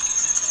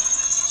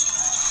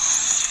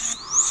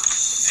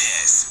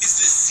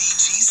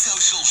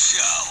Social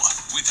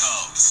Show with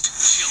host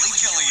Chili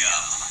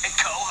Gilliam and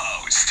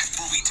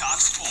co-host Movie Talk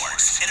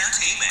Sports,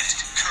 Entertainment,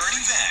 Current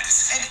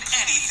Events, and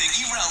anything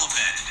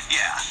irrelevant.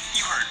 Yeah,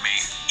 you heard me.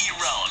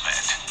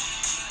 Irrelevant.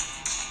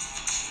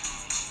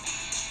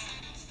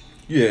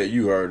 Yeah,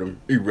 you heard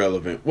him.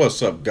 Irrelevant.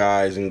 What's up,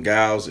 guys and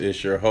gals?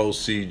 It's your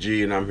host,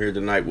 CG, and I'm here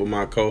tonight with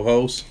my co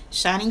host,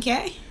 Shining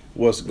K.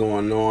 What's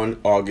going on?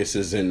 August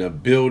is in the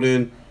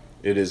building.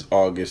 It is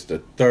August the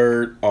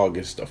 3rd,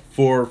 August the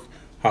 4th,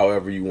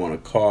 however you want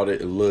to call it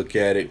and look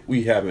at it.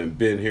 We haven't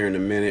been here in a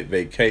minute.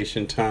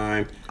 Vacation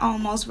time.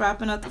 Almost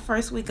wrapping up the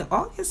first week of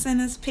August in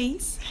this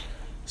piece.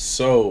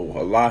 So,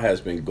 a lot has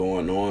been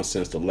going on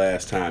since the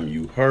last time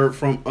you heard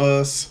from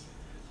us.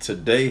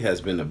 Today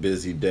has been a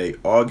busy day.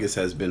 August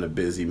has been a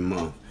busy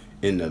month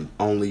in the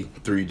only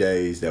 3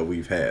 days that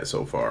we've had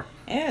so far.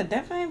 Yeah,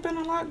 definitely been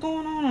a lot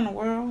going on in the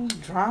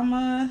world.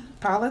 Drama,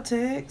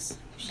 politics,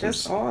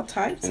 just all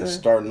types And of...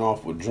 starting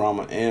off with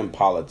drama and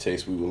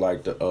politics, we would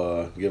like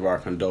to give our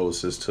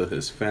condolences to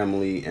his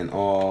family and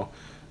all.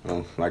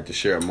 I'd like to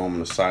share a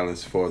moment of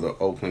silence for the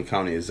Oakland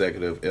County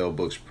Executive L.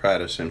 Brooks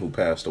Patterson, who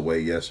passed away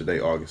yesterday,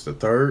 August the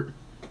 3rd.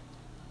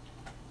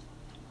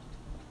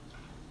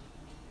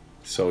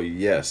 So,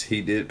 yes,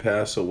 he did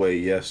pass away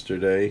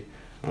yesterday.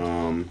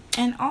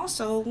 And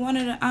also, one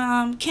of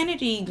the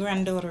Kennedy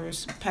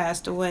granddaughters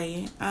passed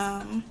away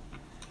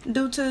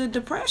due to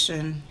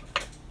depression.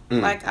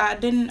 Like, I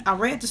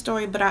read the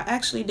story, but I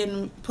actually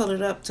didn't pull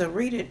it up to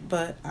read it,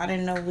 but I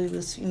didn't know we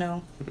was,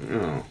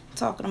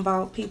 talking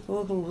about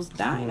people who was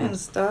dying and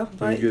stuff.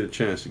 But You get a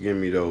chance to give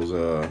me those,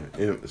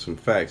 some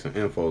facts and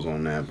infos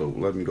on that, but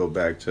let me go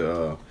back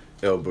to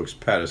L. Brooks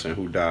Patterson,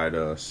 who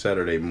died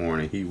Saturday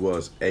morning. He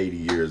was 80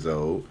 years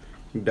old.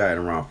 He died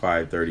around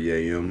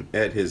 5:30 a.m.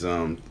 at his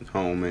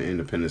home in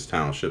Independence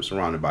Township,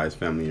 surrounded by his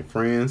family and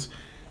friends,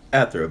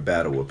 after a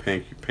battle with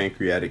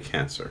pancreatic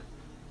cancer.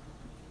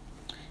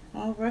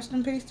 well, rest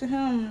in peace to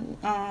him.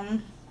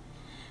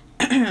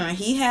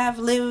 He have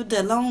lived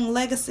a long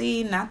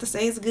legacy. Not to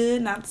say it's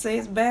good, not to say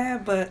it's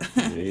bad, but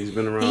Yeah, he's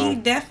been around. he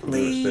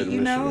definitely, in the state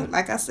of Michigan.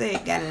 like I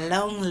said, got a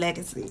long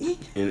legacy.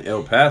 In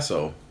El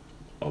Paso,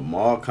 a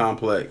mall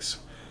complex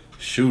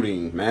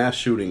mass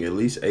shooting, at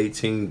least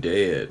 18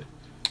 dead.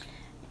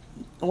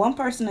 One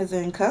person is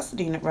in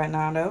custody right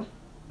now,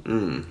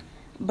 though.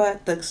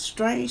 But the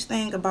strange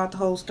thing about the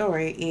whole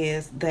story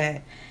is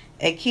that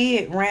a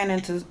kid ran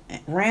into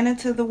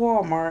the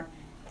Walmart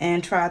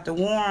and tried to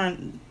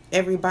warn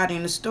everybody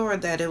in the store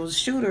that it was a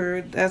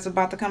shooter that's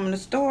about to come in the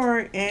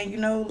store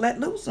and let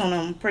loose on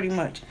them pretty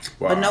much.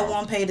 Wow. But no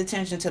one paid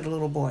attention to the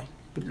little boy.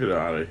 Get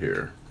out of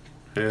here.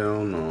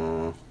 Hell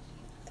no.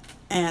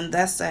 And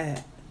that's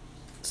sad.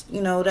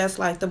 That's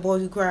like the boy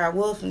who cried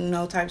wolf,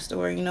 type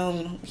story.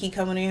 He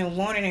coming in and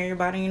warning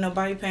everybody,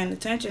 nobody paying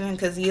attention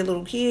because he a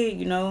little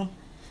kid,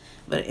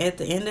 But at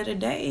the end of the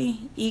day,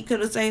 he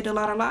could have saved a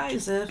lot of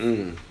lives if,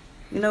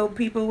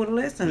 people would have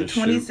listened.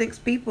 26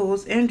 people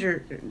was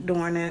injured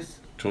during this.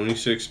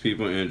 26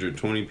 people injured,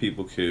 20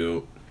 people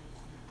killed.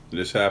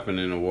 This happened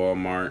in a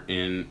Walmart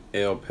in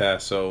El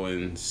Paso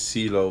and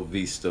Cielo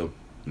Vista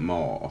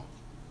Mall.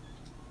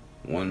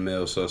 One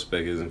male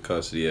suspect is in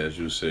custody, as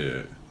you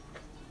said.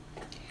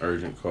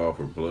 Urgent call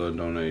for blood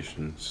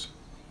donations.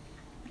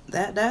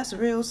 That's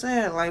real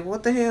sad. Like,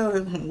 what the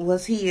hell?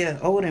 Was he an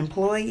old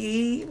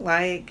employee?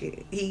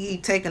 Like, he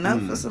taken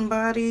up for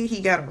somebody?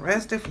 He got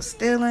arrested for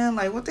stealing?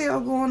 Like, what the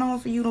hell going on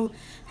for you to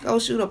go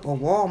shoot up a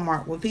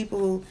Walmart with people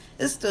who...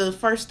 It's the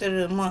first of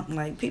the month.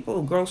 Like,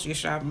 people grocery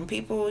shopping.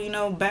 People,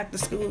 back to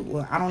school.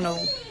 Well, I don't know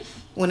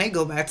when they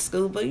go back to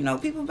school, but,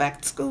 people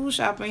back to school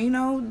shopping,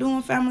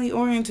 doing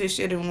family-oriented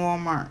shit in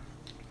Walmart.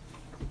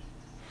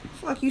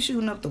 Fuck you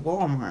shooting up the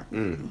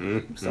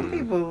Walmart. Some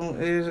people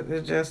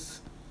is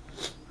just...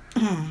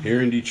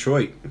 Here in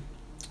Detroit,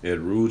 at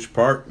Rouge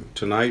Park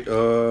tonight,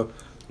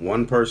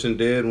 one person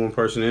dead, one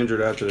person injured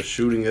after the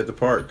shooting at the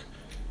park.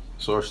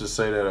 Sources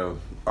say that an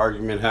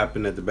argument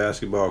happened at the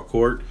basketball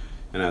court,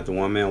 and after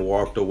one man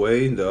walked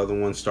away, the other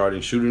one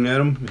started shooting at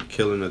him,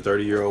 killing a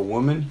 30-year-old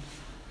woman,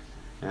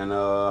 and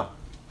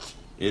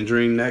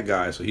injuring that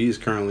guy. So he's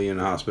currently in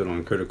the hospital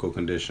in critical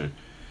condition.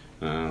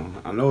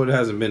 I know it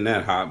hasn't been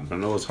that hot. I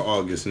know it's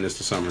August and it's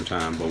the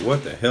summertime, but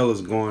what the hell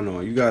is going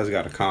on? You guys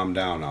got to calm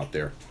down out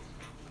there.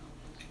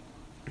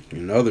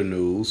 In other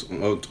news,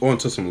 on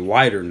to some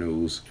lighter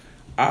news,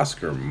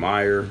 Oscar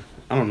Mayer,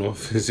 I don't know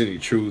if there's any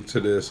truth to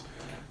this,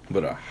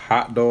 but a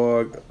hot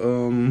dog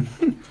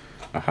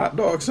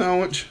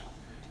sandwich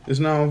is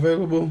now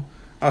available.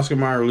 Oscar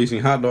Mayer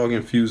releasing hot dog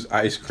infused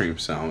ice cream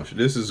sandwich.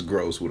 This is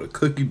gross, with a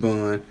cookie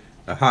bun,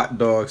 a hot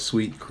dog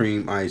sweet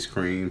cream ice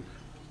cream,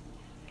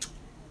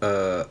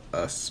 a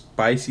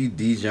spicy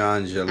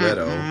Dijon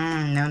gelato,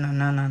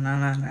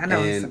 No.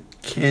 and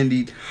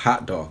candied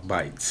hot dog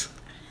bites.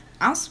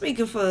 I'm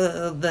speaking for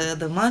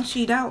the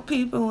munchied out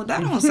people.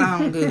 That don't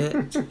sound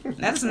good.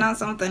 That's not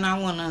something I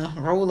want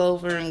to roll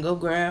over and go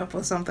grab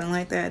or something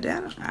like that.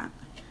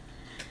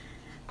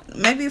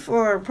 Maybe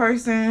for a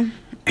person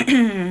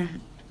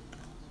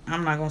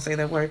I'm not gonna say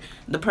that word.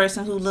 The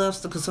person who loves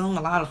to consume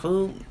a lot of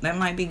food, that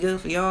might be good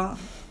for y'all.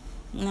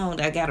 You know,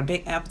 that got a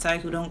big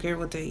appetite who don't care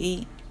what they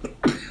eat.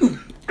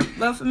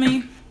 But for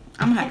me,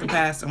 I'm gonna have to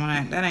pass on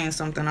that. That ain't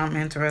something I'm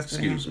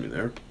interested in. Excuse me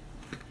there.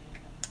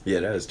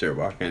 Yeah, that is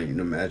terrible. I can't even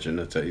imagine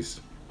the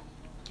taste.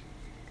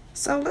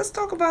 So let's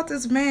talk about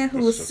this man who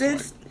It's was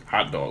just like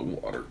hot dog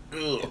water.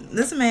 Ugh.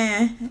 this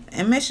man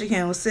in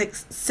Michigan was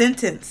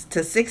sentenced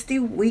to 60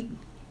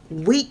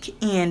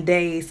 weekend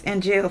days in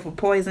jail for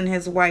poisoning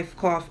his wife's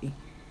coffee.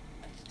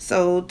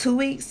 So 2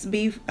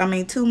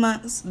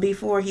 months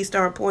before he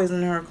started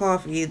poisoning her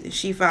coffee,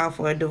 she filed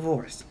for a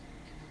divorce.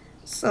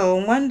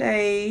 So one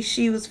day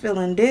she was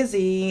feeling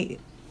dizzy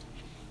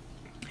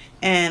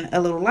and a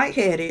little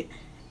lightheaded,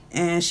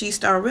 and she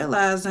started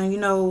realizing,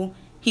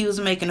 he was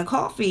making the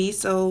coffee.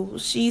 So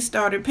she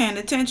started paying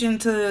attention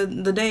to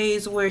the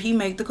days where he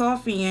make the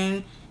coffee,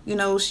 and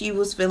she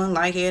was feeling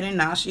lightheaded,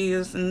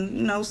 nauseous,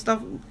 and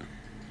stuff,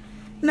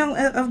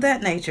 of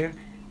that nature.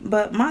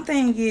 But my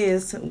thing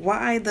is,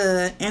 why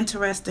the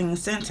interesting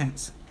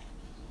sentence?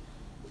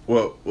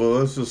 Well,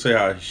 let's just say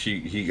how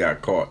he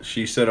got caught.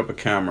 She set up a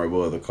camera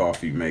above the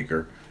coffee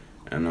maker,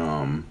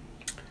 and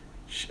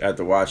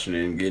after watching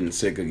it and getting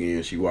sick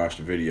again, she watched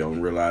the video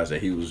and realized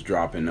that he was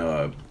dropping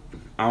I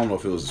don't know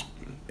if it was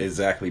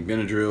exactly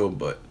Benadryl,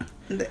 but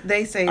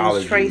They say it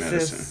was traces.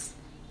 medicine.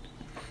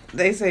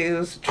 They say it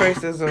was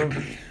traces of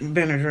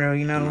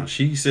Benadryl.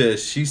 She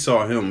says she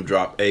saw him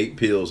drop 8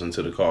 pills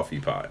into the coffee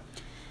pot.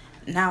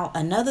 Now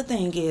another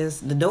thing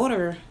is their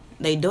daughter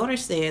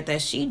said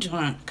that she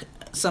drank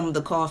some of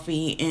the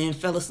coffee and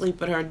fell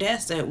asleep at her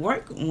desk at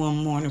work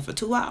one morning for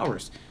 2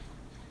 hours.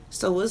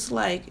 So it's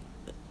like,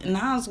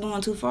 now it's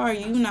going too far.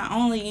 You not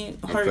only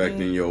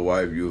Affecting your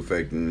wife,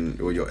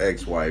 or your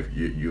ex-wife,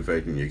 you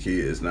affecting your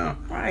kids now.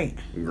 Right.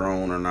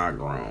 Grown or not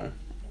grown.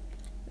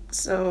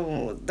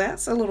 So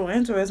that's a little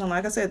interesting.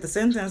 Like I said, the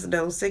sentence,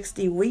 those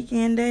 60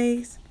 weekend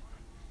days.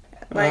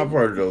 I've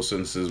heard of those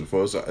sentences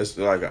before. It's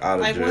like an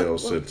out-of-jail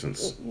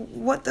sentence.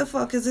 What the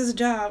fuck is his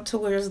job to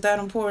where it's that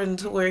important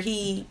to where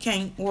he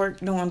can't work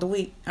during the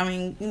week? I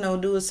mean,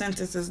 do his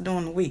sentences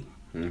during the week.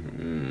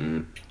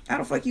 Mm-hmm. How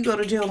the fuck you go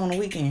to jail on the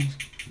weekend?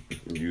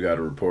 You got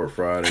to report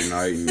Friday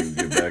night and you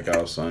get back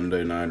out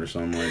Sunday night or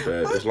something like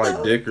that. What It's like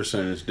the-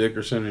 Dickerson. It's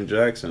Dickerson and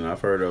Jackson.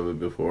 I've heard of it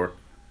before.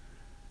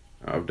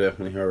 I've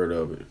definitely heard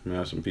of it. I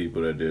have some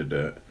people that did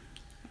that.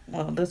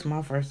 Well, this is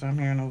my first time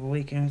hearing of a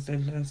weekend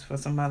sentence for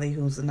somebody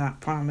who's not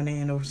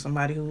prominent or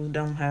somebody who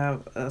don't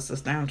have a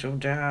substantial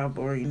job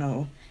or,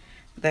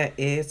 that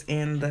is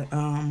in the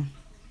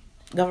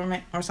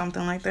government or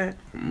something like that.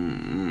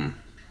 Mm-hmm.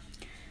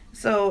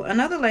 So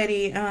another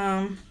lady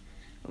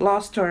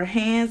lost her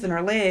hands and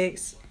her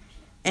legs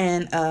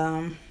and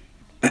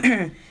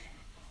an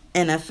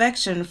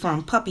infection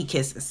from puppy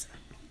kisses.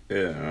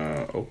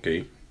 Yeah,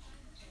 okay.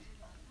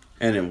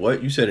 And then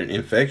what? You said an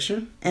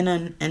infection? And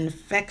an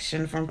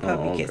infection from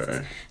puppy okay.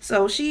 kisses.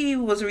 So she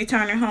was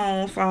returning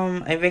home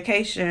from a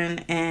vacation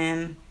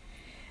and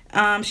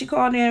she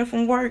called in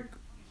from work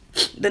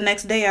the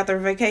next day after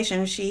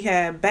vacation. She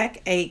had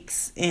back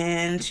aches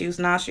and she was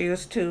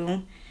nauseous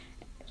too.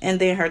 And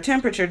then her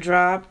temperature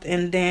dropped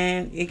and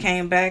then it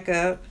came back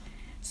up.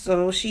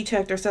 So she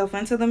checked herself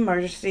into the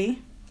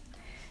emergency.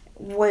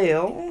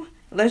 Well,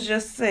 let's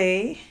just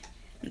say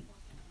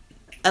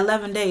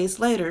 11 days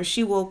later,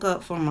 she woke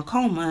up from a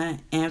coma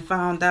and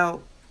found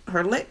out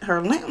her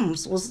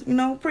limbs was,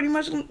 pretty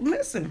much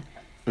missing.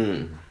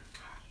 Mm.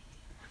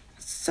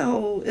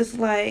 So it's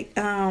like,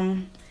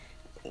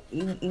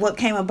 what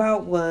came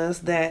about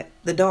was that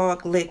the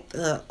dog licked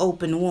an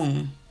open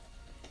wound.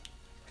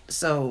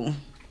 So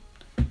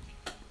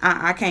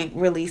I can't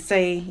really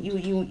say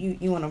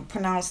you want to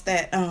pronounce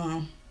that.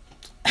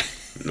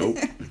 Nope.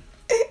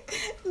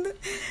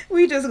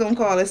 We just gonna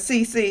call it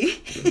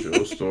CC. It's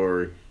your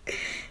story.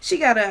 She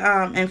got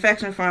a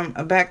infection from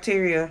a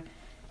bacteria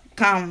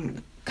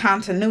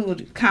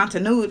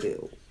continuity.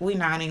 We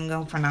not even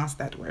gonna pronounce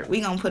that word.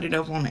 We gonna put it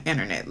up on the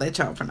internet. Let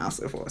y'all pronounce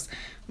it for us.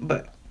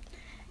 But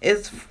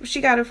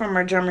she got it from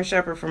her German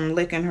Shepherd from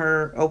licking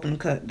her open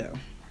cut though.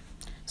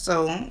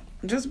 So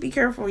just be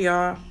careful,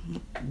 y'all.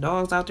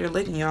 Dogs out there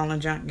licking y'all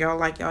and junk. Y'all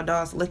like y'all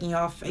dogs licking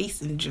y'all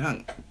face and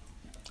junk.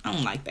 I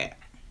don't like that.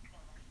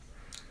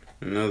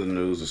 In other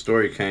news, a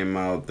story came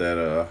out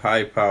that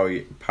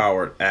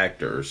high-powered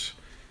actors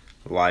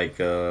like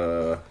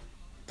The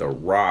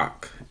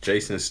Rock,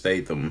 Jason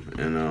Statham,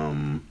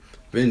 and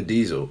Vin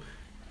Diesel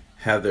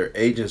have their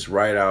agents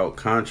write out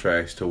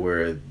contracts to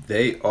where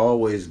they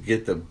always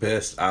get the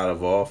best out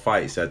of all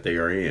fights that they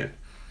are in.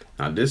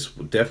 Now, this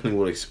definitely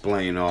will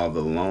explain all the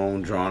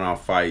long,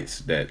 drawn-out fights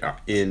that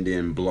end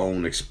in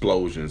blown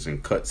explosions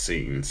and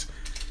cutscenes.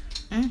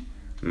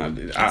 Now,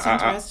 That's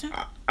interesting.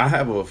 I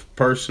have a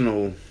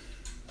personal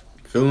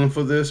feeling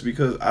for this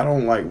because I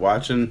don't like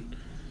watching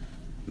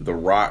The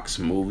Rock's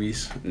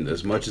movies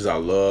as much as I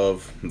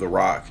love The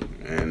Rock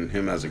and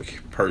him as a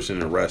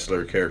person, a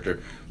wrestler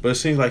character. But it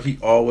seems like he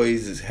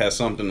always has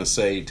something to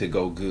say to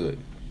go good.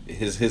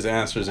 his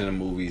answers in the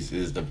movies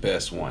is the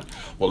best one.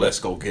 Well, let's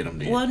go get him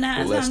then. Well,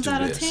 9 let's times do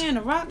out of this. 10,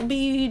 The Rock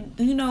be,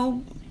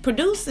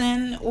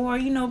 producing or,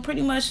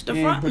 pretty much the He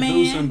ain't front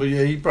producing, man. but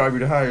yeah, he probably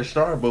the higher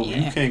star. But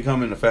Yeah. you can't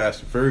come into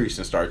Fast and Furious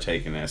and start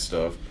taking that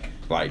stuff.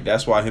 Like,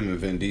 that's why him and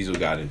Vin Diesel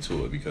got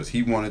into it, because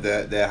he wanted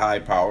that high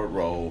powered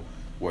role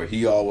where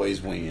he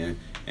always win,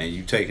 and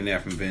you taking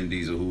that from Vin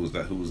Diesel, who was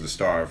the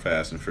star of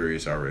Fast and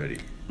Furious already.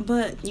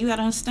 But you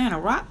gotta understand, The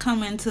Rock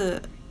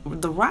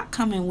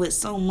coming with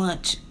so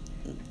much.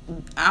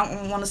 I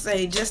don't want to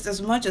say just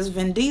as much as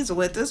Vin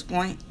Diesel at this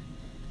point,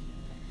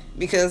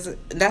 because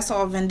that's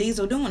all Vin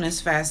Diesel doing is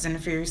Fast and the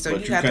Furious. So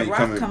But you got The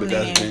Rock coming but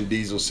that's in. Vin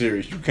Diesel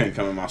series. You can't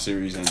come in my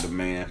series and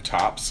demand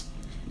tops.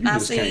 You I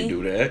just see, can't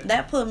do that.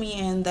 That put me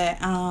in that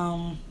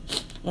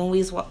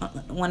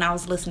when I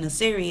was listening to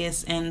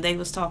Sirius and they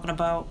was talking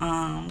about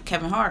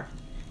Kevin Hart,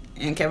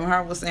 and Kevin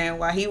Hart was saying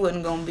why he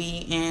wasn't gonna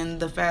be in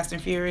the Fast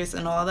and Furious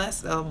and all that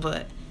stuff,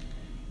 but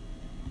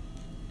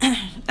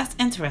that's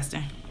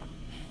interesting.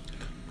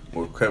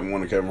 Well,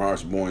 one of Kevin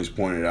Hart's boys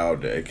pointed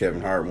out that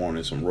Kevin Hart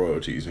wanted some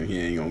royalties, and he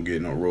ain't gonna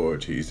get no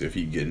royalties if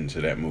he get into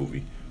that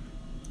movie.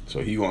 So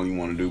he only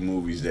want to do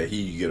movies that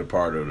he get a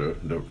part of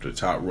the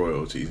top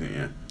royalties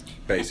in,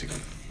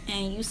 basically.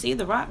 And you see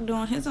The Rock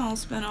doing his own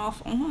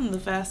spinoff on the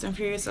Fast and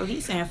Furious, so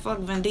he's saying fuck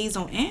Vin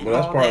Diesel and Well,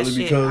 that's all partly that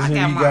shit. because he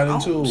my got own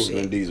into shit.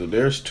 Vin Diesel.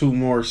 There's two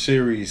more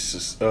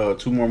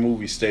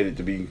movies stated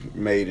to be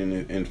made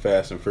in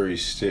Fast and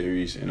Furious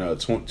series in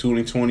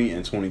 2020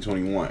 and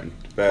 2021.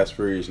 Fast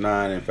Furious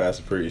 9 and Fast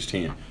and Furious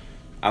 10.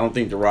 I don't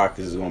think The Rock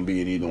is going to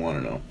be in either one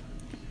of them.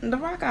 The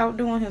Rock out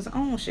doing his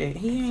own shit.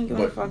 He ain't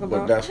giving a fuck about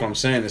But that's what I'm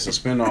saying. It's a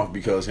spinoff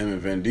because him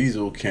and Vin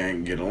Diesel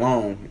can't get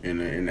along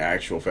in the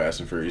actual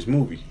Fast and Furious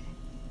movie.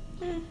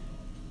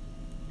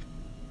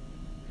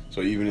 So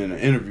even in an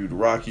interview, The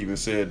Rock even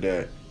said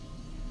that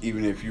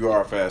even if you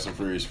are a Fast and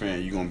Furious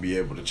fan, you're going to be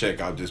able to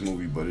check out this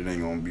movie, but it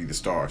ain't going to be the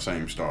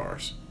same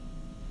stars.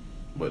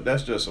 But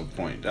that's just a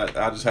point.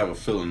 I just have a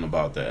feeling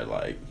about that.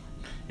 Like,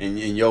 in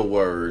your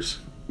words,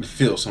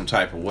 feel some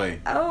type of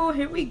way. Oh,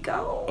 here we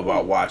go.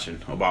 About watching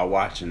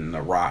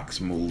The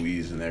Rock's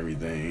movies and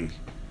everything.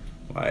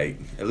 Like,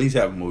 at least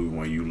have a movie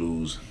where you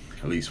lose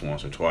at least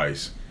once or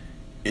twice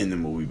in the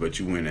movie, but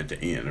you win at the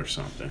end or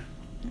something.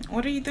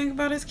 What do you think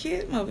about his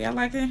kid movie? I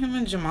liked him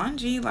in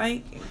Jumanji.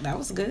 Like, that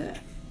was good.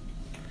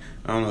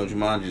 I don't know.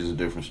 Jumanji is a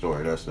different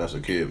story. That's a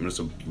kid. That's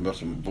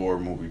a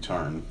board movie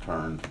turned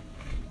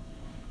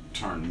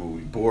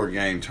movie. Board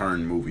game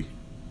turned movie.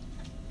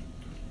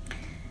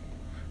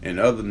 In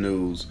other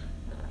news,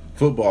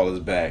 football is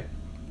back.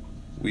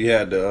 We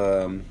had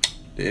the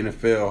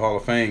NFL Hall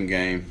of Fame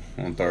game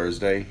on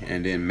Thursday,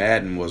 and then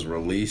Madden was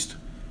released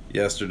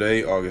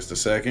yesterday, August the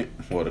 2nd.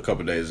 Well, a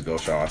couple days ago,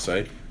 shall I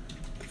say.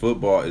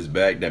 Football is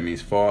back. That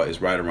means fall is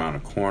right around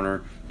the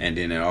corner, and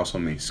then it also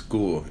means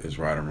school is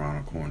right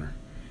around the corner.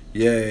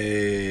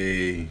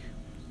 Yay!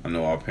 I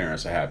know all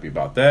parents are happy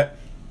about that.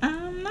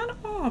 Not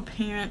all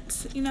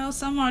parents.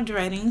 Some are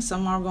dreading,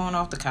 some are going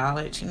off to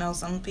college.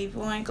 Some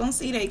people ain't gonna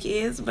see their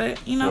kids, but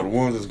Well, the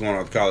ones that's going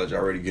off to college are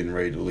already getting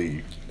ready to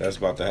leave. That's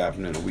about to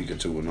happen in a week or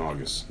two in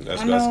August. They're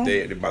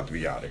about to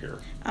be out of here.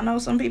 I know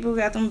some people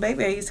got them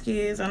baby's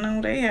kids. I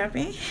know they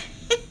happy.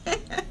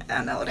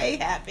 I know they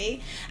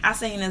happy. I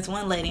seen this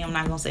one lady, I'm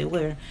not gonna say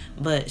where,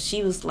 but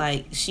she was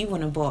like, she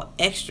went and bought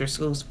extra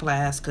school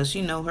supplies because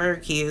her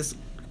kids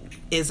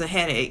is a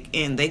headache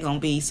and they gonna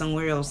be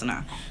somewhere else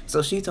now.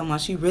 So she told me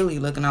she really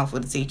looking out for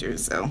the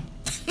teachers. So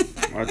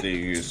My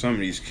thing is, some of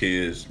these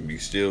kids be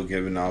still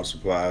giving out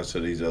supplies to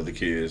these other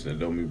kids that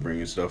don't be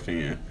bringing stuff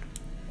in.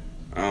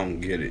 I don't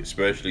get it,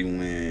 especially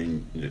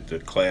when the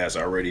class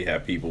already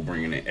have people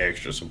bringing in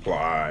extra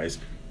supplies,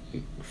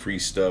 free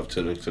stuff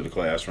to the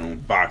classroom,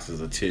 boxes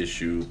of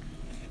tissue.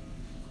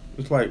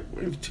 It's like,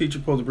 ain't the teacher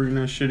supposed to bring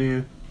that shit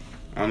in?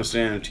 I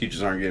understand the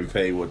teachers aren't getting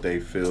paid what they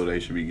feel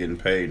they should be getting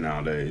paid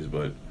nowadays,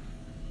 but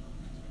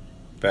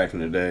back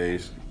in the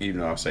days, even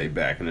though I say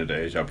back in the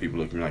days, y'all people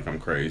look at me like I'm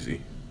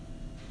crazy.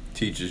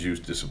 Teachers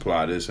used to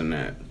supply this and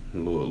that,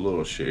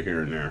 little shit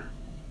here and there.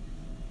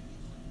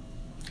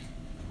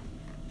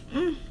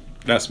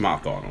 That's my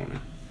thought on it.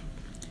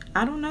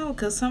 I don't know,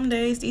 because some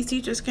days these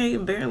teachers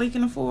barely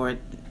can afford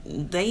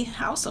they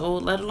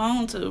household, let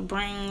alone to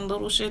bring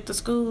little shit to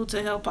school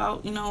to help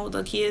out,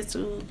 the kids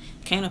who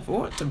can't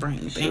afford to bring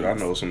things. Shit, I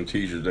know some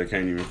teachers that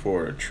can't even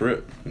afford a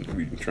trip.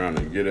 We trying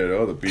to get at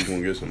other people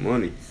and get some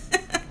money.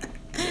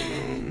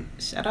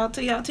 Shout out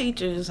to y'all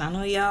teachers. I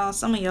know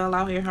some of y'all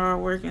out here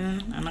hard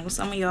working. I know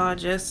some of y'all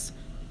just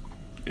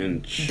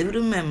do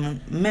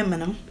the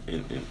minimum.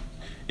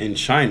 In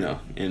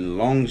China, in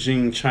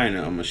Longjing,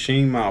 China, a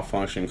machine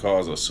malfunction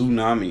caused a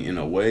tsunami in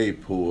a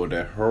wave pool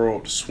that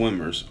hurled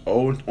swimmers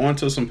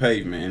onto some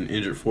pavement and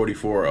injured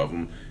 44 of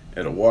them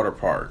at a water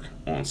park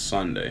on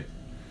Sunday.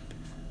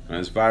 And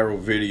this viral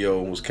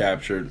video was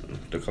captured,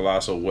 the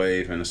colossal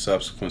wave and the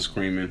subsequent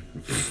screaming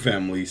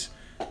families.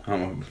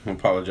 I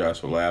apologize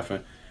for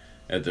laughing.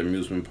 At the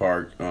amusement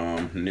park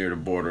near the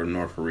border of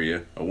North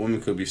Korea, a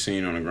woman could be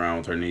seen on the ground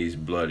with her knees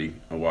bloody,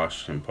 a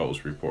Washington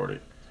Post reported.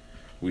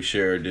 We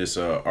shared this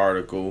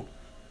article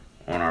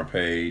on our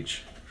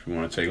page. If you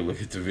want to take a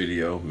look at the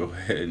video, go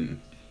ahead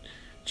and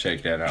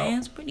check that out. Yeah,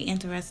 it's pretty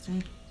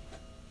interesting.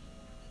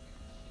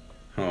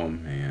 Oh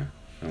man,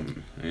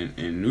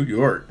 in New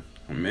York,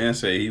 a man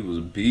said he was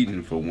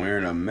beaten for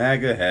wearing a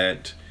MAGA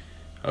hat.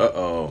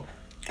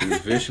 He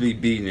was vicious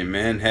beaten in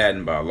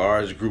Manhattan by a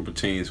large group of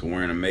teens for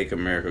wearing a "Make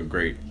America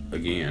Great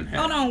Again" hat.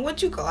 Hold on,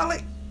 what you call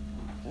it?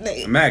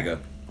 A MAGA.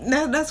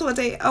 That's what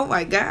they. Oh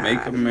my God.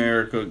 Make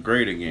America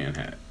Great Again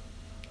hat.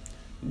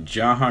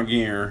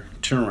 Jahangir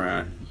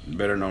Turan,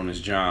 better known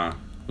as John,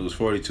 who was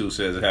 42,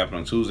 says it happened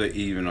on Tuesday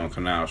evening on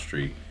Canal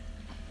Street.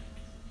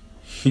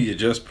 He had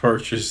just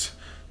purchased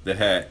the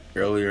hat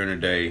earlier in the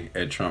day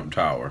at Trump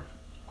Tower.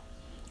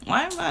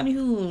 Why everybody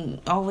who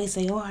always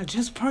say, "Oh, I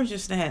just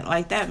purchased that,"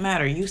 like that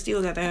matter? You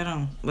still got that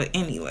on. But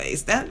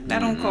anyways, that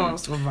don't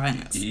cause for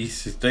violence. He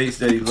states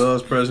that he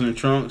loves President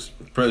Trump,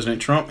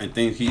 and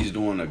thinks he's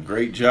doing a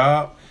great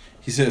job.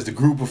 He says the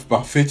group of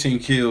about 15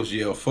 kids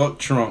yelled "fuck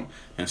Trump"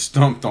 and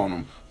stomped on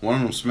him. One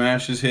of them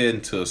smashed his head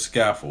into a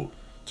scaffold.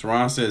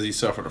 Tehran says he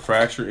suffered a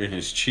fracture in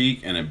his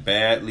cheek and a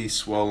badly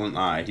swollen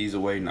eye. He's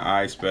awaiting an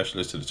eye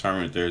specialist to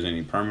determine if there's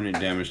any permanent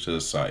damage to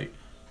the sight.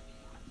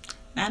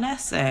 Now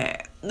that's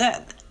sad.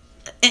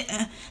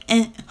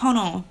 And hold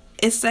on,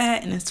 it's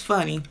sad and it's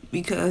funny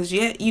because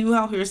yet you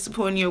out here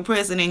supporting your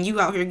president,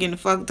 you out here getting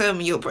fucked up,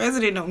 and your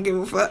president don't give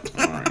a fuck.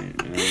 Right,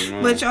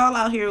 But y'all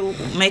out here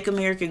make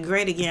America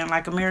great again,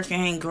 like America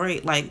ain't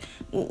great. Like,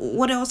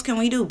 what else can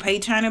we do? Pay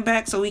China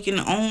back so we can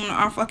own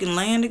our fucking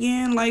land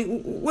again? Like,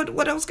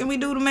 what else can we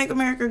do to make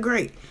America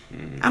great?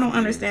 I don't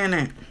understand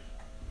that.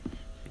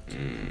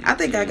 I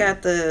think I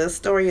got the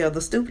story of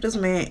the stupidest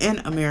man in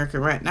America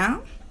right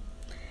now.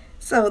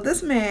 So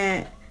this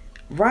man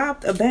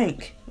robbed a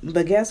bank,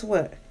 but guess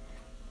what?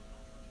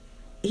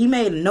 He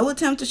made no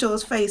attempt to show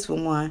his face for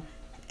one,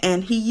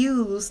 and he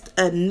used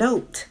a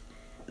note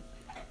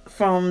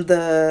from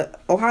the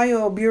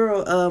Ohio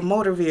Bureau of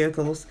Motor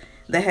Vehicles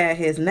that had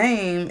his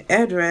name,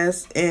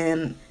 address,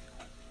 and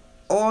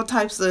all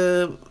types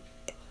of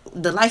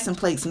the license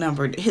plates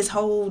numbered, his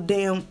whole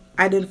damn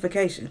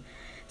identification.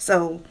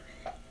 So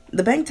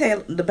the bank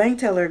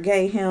teller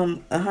gave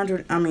him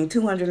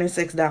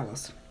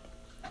 $206.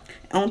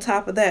 On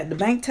top of that, the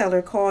bank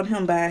teller called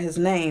him by his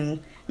name,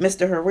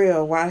 Mr.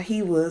 Harrell, while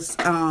he was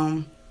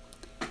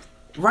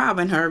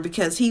robbing her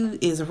because he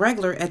is a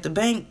regular at the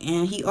bank,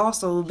 and he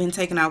also been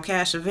taking out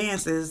cash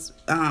advances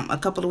a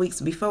couple of weeks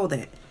before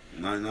that.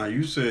 Now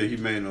you said he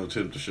made no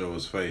attempt to show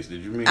his face.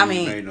 Did you mean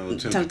he made no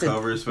attempt to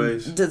cover his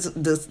face?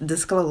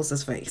 Disclose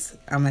his face.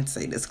 I meant to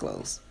say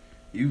disclose.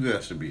 You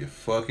got to be a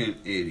fucking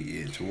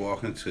idiot to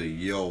walk into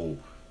your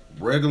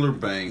regular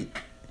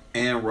bank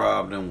and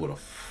rob them with a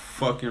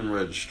fucking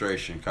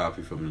registration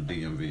copy from the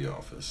DMV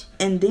office.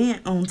 And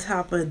then on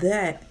top of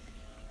that,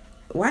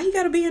 why he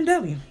got a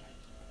BMW?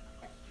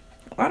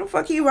 Why the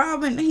fuck he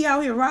robbing? He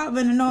out here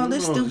robbing and all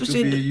this stupid shit.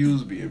 It could be a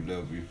used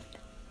BMW.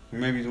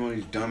 Maybe he's one of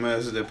these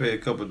dumbasses that pay a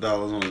couple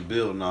 $dollars on his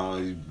bill now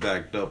and he's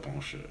backed up on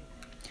shit.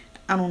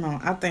 I don't know.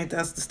 I think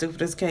that's the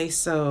stupidest case.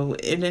 So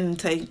it didn't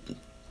take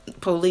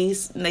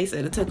police. And they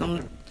said it took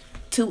them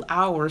 2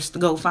 hours to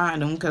go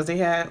find him because they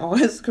had all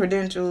his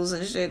credentials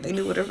and shit. They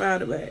knew where to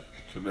find him at.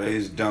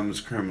 Today's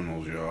dumbest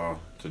criminals, y'all.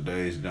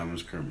 Today's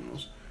dumbest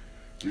criminals.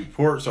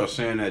 Reports are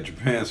saying that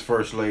Japan's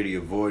First Lady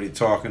avoided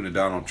talking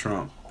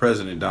to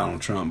President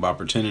Donald Trump, by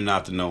pretending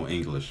not to know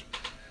English.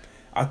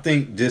 I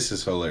think this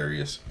is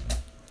hilarious.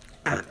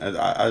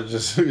 I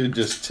just, it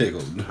just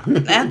tickled.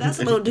 That's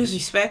a little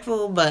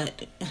disrespectful,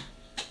 but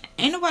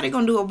ain't nobody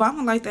gonna do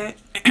Obama like that.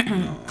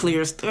 No. Clear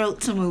his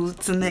throat to move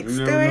to the next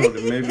story.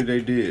 Maybe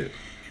they did.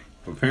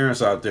 For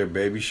parents out there,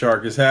 Baby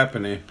Shark is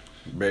happening.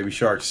 Baby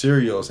Shark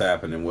cereal is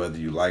happening, whether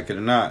you like it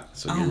or not.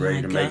 So get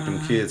ready to make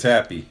them kids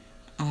happy.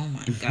 Oh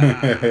my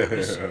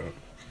gosh.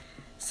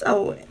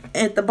 So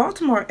at the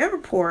Baltimore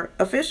airport,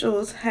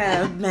 officials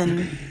have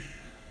been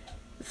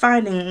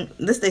finding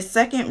this the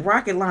second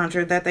rocket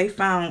launcher that they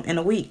found in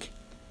a week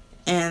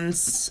in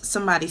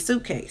somebody's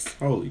suitcase.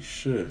 Holy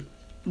shit.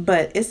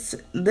 But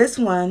this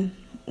one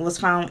was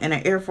found in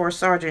an Air Force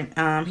sergeant.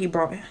 He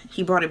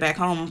brought it back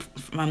home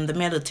from the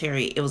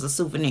military. It was a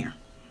souvenir.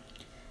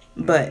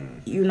 But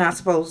you're not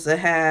supposed to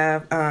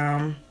have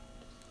a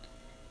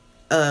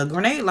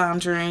grenade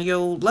launcher in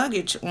your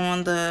luggage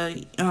on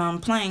the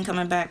plane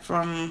coming back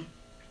from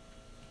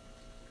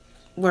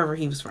wherever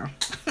he was from.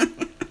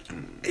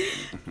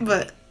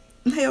 But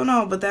hell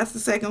no, but that's the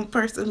second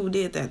person who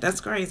did that.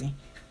 That's crazy.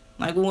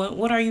 Like,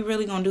 what are you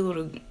really going to do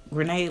with a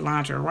grenade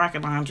launcher, a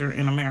rocket launcher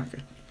in America?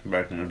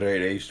 Back in the day,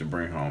 they used to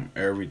bring home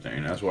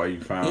everything. That's why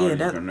you found all these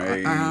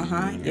grenades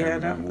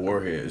and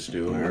warheads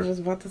still here. I was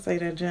just about to say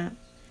that, John.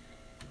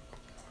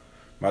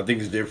 I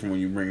think it's different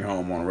when you bring it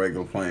home on a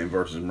regular plane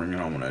versus bringing it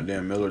home on that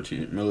damn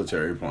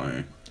military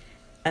plane.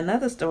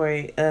 Another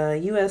story, a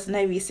U.S.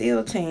 Navy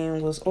SEAL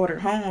team was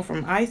ordered home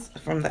from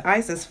the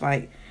ISIS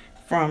fight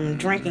from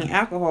drinking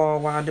alcohol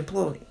while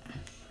deployed.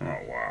 Oh,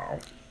 wow.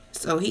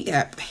 So he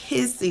got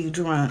pissy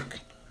drunk.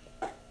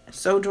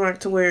 So drunk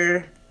to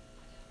where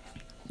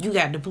You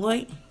got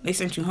deployed. They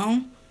sent you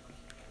home.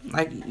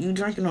 Like you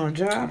drinking on a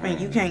job and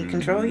you can't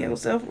control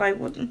yourself. Like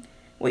what?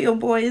 Where your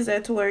boy is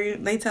at to where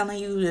they telling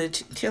you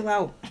to chill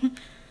out?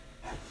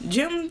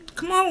 Jim,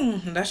 come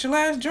on, that's your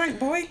last drink,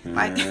 boy.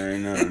 Like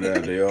ain't none of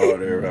that. They all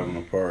there having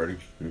a party.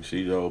 You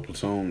see the whole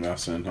platoon got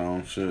sent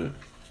home. Shit.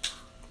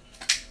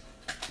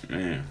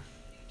 Man.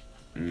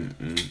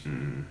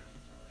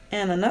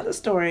 And another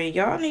story,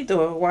 y'all need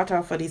to watch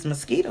out for these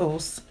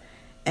mosquitoes.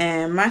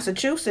 And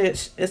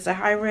Massachusetts is a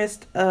high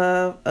risk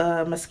of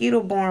a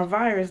mosquito-borne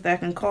virus that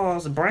can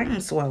cause brain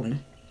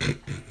swelling.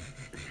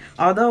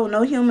 Although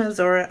no humans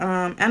or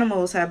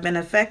animals have been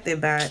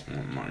affected by it,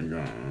 Oh my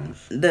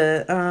gosh.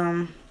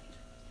 the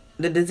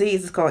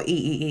disease is called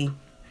EEE.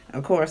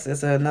 Of course,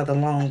 it's another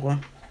long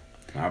one.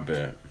 I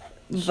bet.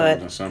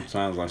 But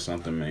Sometimes like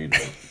something made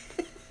up.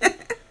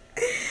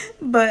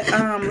 But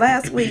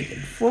last week,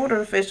 Florida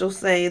officials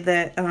say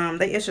that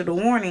they issued a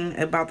warning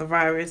about the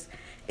virus.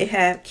 It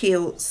had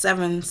killed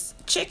 7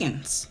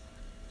 chickens.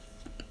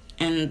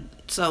 And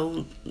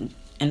so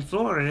in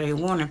Florida, they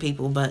warning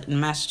people, but in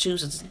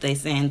Massachusetts, they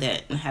saying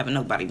that haven't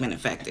nobody been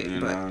affected.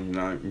 And But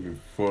not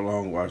for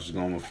long, watch is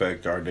gonna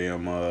affect our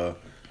damn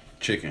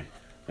chicken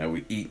that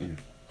we eating.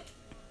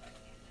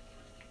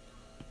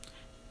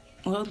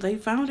 well, they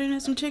found it in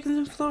some chickens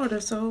in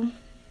Florida, so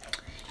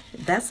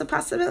that's a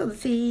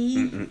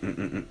possibility.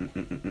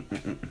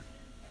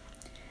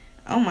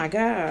 Oh my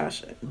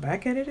gosh,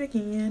 back at it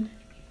again.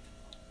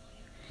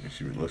 You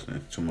should be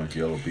listening to too much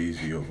Yellow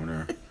Beezy over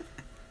there.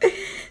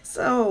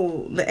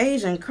 So the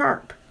Asian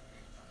carp,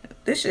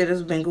 this shit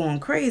has been going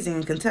crazy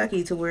in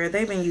Kentucky to where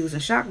they've been using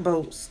shock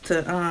boats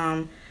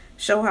to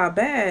show how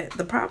bad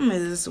the problem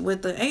is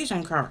with the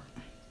Asian carp.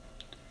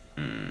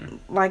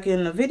 Like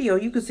in the video,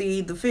 you can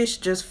see the fish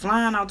just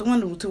flying out the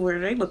window to where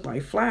they look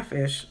like fly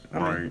fish.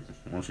 Right.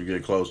 Once you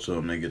get close to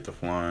them, they get to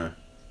flying.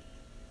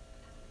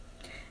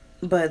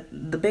 But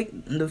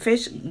the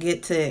fish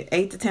get to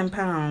 8 to 10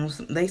 pounds.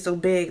 They so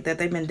big that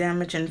they've been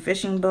damaging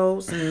fishing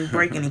boats and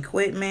breaking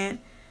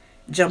equipment,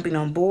 jumping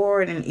on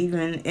board, and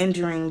even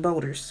injuring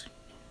boaters.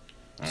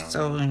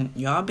 So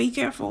y'all be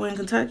careful in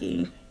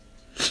Kentucky.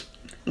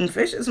 And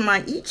fishes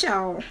might eat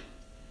y'all.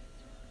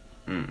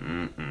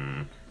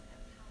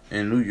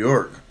 In New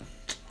York,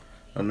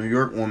 a New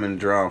York woman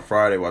drowned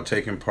Friday while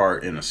taking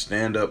part in a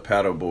stand-up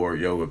paddleboard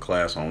yoga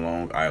class on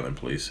Long Island,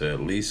 police said.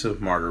 Lisa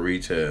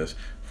Margaritas,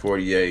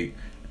 48,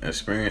 an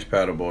experienced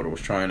paddleboarder,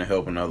 was trying to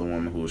help another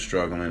woman who was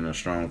struggling in a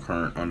strong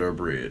current under a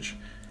bridge.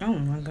 Oh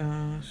my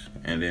gosh.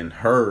 And then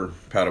her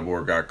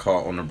paddleboard got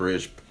caught on the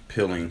bridge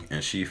pilling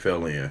and she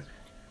fell in.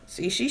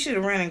 See, she should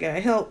have ran and got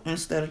help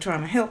instead of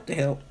trying to help the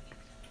help.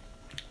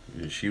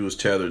 She was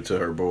tethered to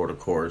her board, of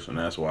course, and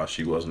that's why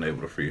she wasn't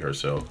able to free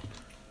herself.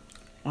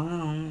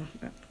 Wow.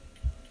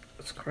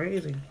 That's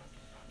crazy.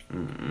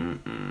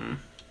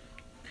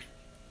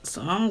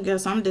 So I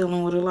guess I'm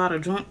dealing with a lot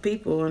of drunk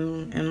people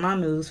in my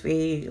news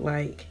feed.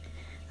 Like,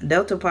 a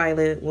Delta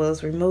pilot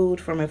was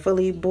removed from a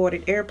fully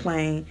boarded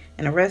airplane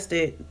and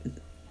arrested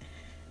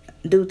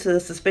due to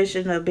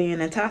suspicion of being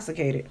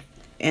intoxicated.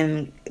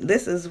 And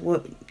this is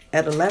what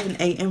at 11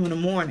 a.m. in the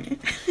morning.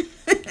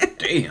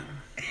 Damn.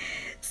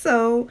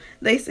 So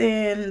they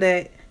saying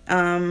that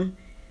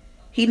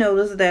he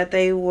noticed that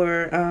they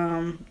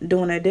were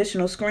doing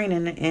additional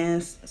screening,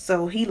 and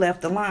so he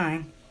left the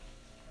line,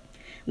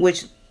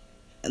 which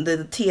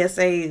the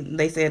TSA,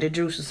 they said it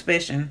drew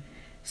suspicion.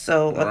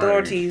 So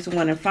authorities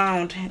went and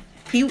found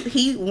he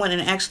went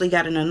and actually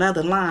got in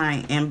another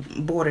line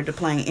and boarded the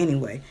plane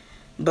anyway.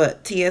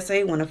 But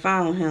TSA went and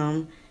found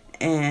him,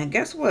 and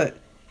guess what?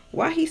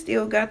 Why he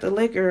still got the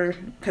liquor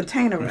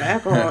container of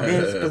alcohol in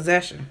his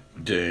possession?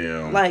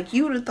 Damn. Like,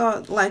 you'd have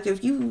thought, like,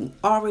 if you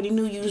already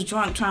knew you was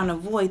drunk trying to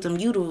avoid them,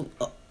 you'd have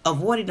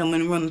avoided them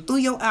and run through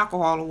your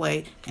alcohol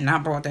away and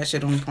not brought that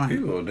shit on the plane.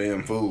 People a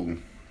damn fool.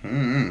 I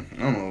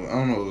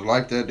don't know. It's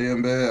like that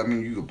damn bad. I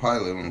mean, you could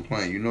pilot on a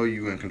plane. You know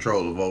you in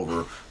control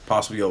of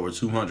possibly over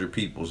 200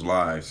 people's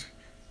lives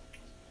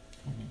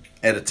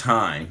at a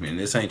time, and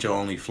this ain't your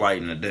only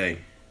flight in a day.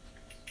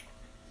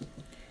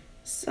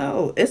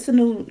 So, it's a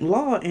new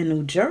law in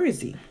New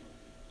Jersey.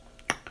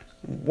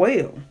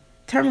 Well,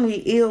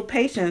 terminally ill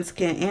patients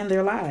can end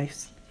their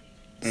lives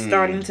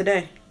starting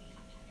today.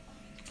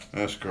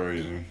 That's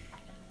crazy.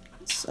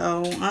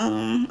 So,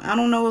 I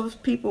don't know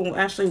if people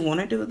actually want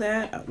to do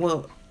that.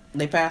 Well,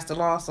 they passed the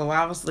law, so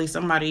obviously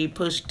somebody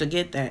pushed to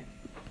get that.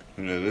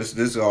 Yeah,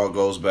 this all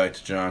goes back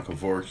to John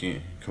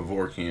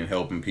Kevorkian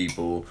helping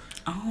people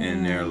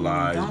in their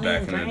lives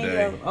back in the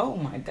day. Oh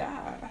my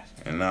God.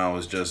 And now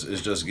it's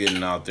just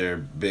getting out there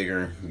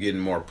bigger, getting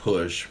more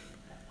push.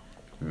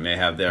 And they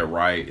have that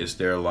right, it's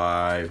their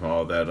life,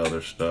 all that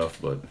other stuff,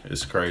 but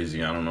it's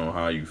crazy. I don't know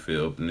how you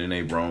feel. And then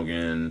they brought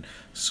in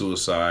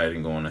suicide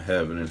and going to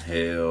heaven and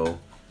hell.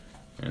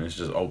 And it's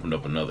just opened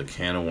up another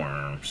can of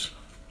worms.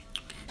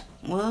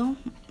 Well,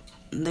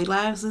 their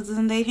lives is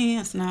in their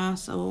hands now,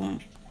 so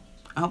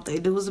I hope they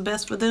do what's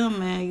best for them,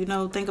 man. You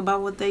know, think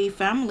about what they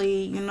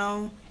family, you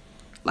know.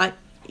 Like,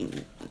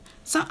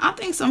 So I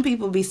think some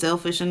people be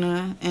selfish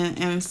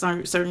in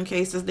certain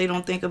cases. They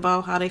don't think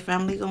about how their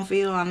family gonna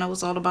feel. I know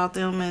it's all about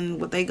them and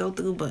what they go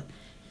through, but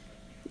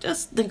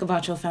just think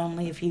about your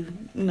family if you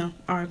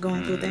are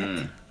going through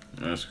that.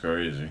 That's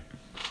crazy.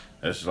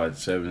 That's like the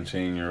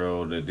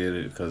 17-year-old that did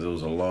it because it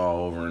was a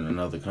law over in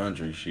another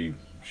country. She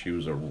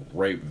was a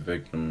rape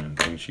victim and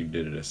think she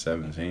did it at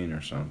 17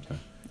 or something.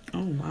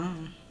 Oh wow.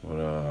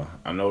 But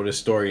I know this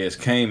story has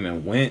came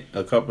and went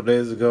a couple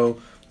days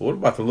ago. But what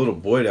about the little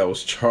boy that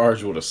was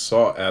charged with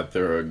assault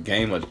after a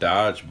game of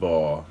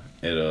dodgeball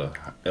at a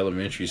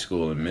elementary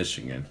school in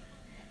Michigan?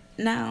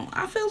 Now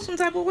I feel some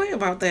type of way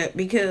about that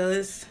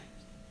because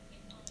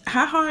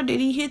how hard did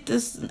he hit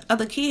this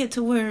other kid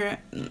to where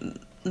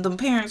the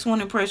parents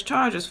want to press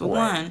charges for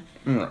one,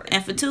 Right.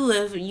 and for two,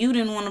 if you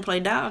didn't want to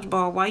play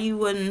dodgeball, why you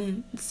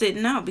wasn't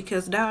sitting out?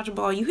 Because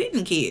dodgeball, you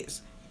hitting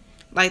kids.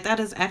 Like, that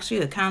is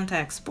actually a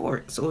contact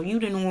sport. So if you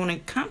didn't want to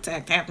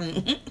contact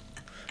happen.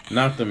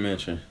 Not to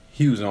mention,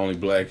 he was the only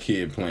black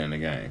kid playing the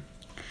game.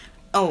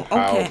 Oh,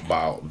 okay. How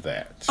about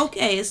that?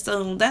 Okay,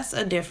 so that's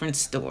a different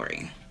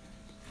story.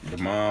 The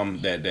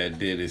mom that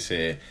did it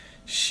said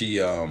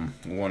she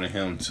wanted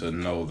him to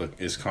know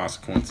his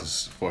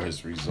consequences for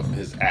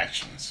his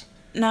actions.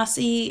 Now,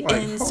 see,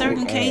 Like, in hold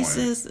certain on.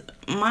 cases,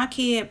 my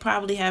kid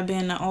probably have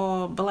been an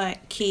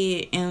all-black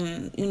kid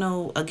in,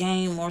 a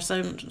game or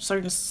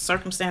certain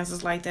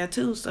circumstances like that,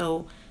 too.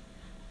 So,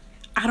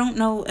 I don't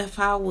know if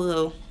I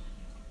will.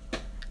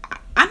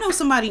 I know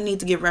somebody needs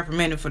to get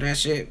reprimanded for that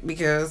shit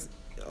because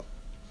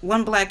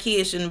one black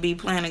kid shouldn't be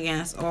playing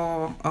against a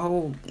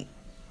whole.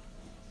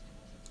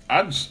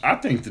 I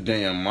think the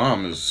damn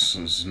mom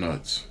is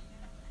nuts.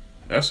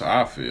 That's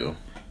how I feel.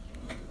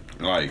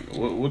 Like,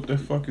 what the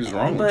fuck is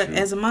wrong But with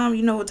you? as a mom,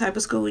 you know what type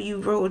of school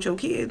you rolled your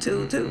kid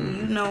to, too.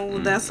 You know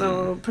that's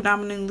a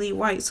predominantly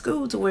white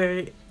school to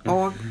where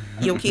all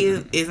your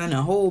kid is in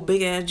a whole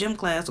big-ass gym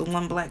class with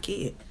one black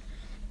kid.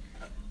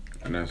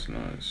 That's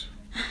nice.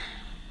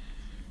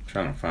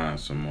 Trying to find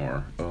some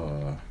more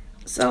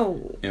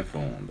So,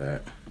 info on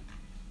that.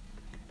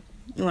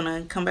 you want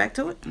to come back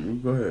to it?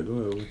 Go ahead.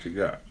 What you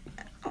got?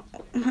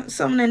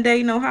 Something in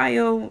Dayton,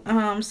 Ohio.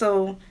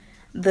 So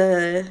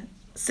the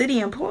city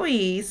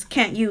employees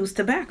can't use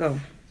tobacco.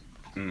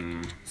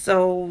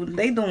 So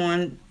they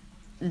doing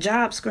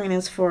job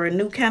screenings for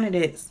new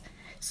candidates.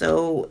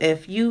 So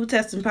if you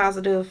testing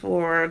positive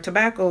for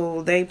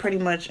tobacco, they pretty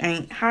much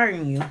ain't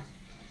hiring you.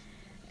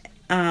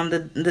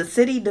 The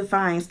city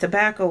defines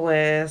tobacco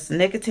as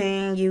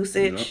nicotine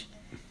usage,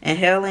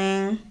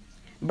 inhaling,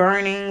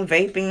 burning,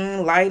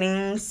 vaping,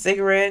 lighting,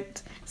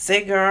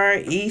 cigar,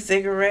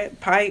 e-cigarette,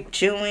 pipe,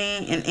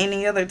 chewing, and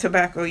any other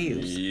tobacco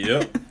use.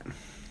 Yep.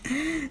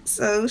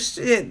 So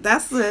shit,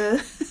 that's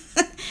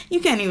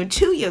you can't even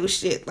chew your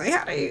shit. Like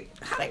how they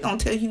gonna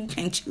tell you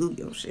can't chew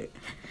your shit?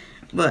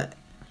 But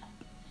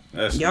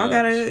That's y'all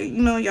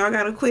nuts.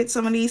 gotta quit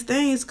some of these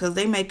things because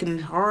they making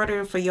it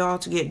harder for y'all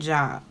to get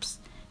jobs.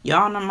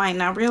 Y'all might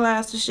not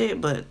realize the shit,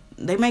 but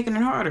they making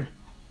it harder.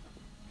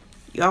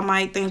 Y'all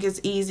might think it's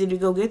easy to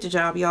go get the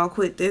job. Y'all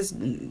quit this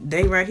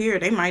day right here.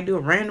 They might do a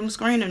random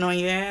screening on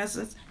your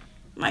asses.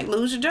 Might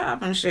lose your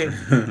job and shit.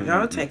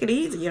 Y'all take it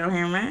easy out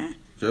here, man.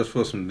 Just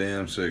for some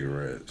damn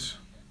cigarettes.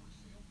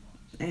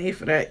 Hey,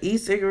 for that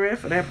e-cigarette,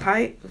 for that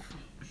pipe.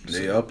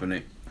 They upping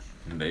it.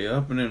 They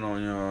upping it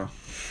on y'all.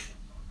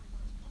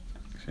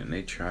 And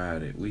they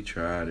tried it. We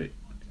tried it.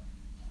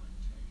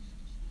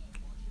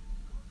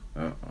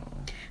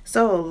 Uh-oh.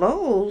 So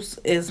Lowe's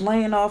is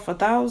laying off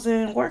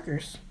 1,000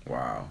 workers.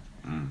 Wow.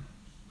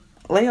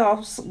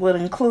 Layoffs would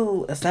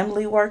include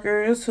assembly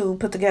workers who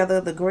put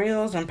together the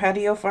grills and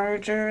patio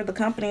furniture. The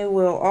company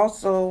will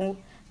also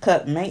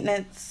cut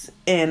maintenance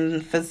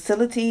and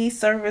facility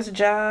service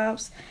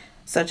jobs,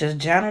 such as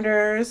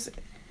janitors.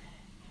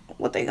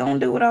 What they gonna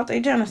do without their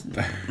janitors?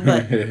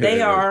 But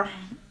they are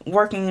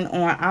working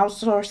on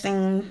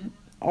outsourcing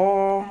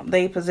all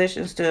their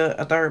positions to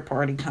a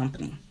third-party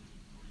company.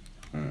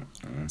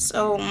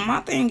 So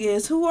my thing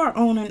is, who are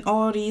owning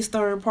all these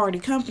third-party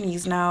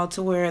companies now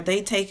to where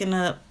they taking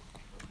up,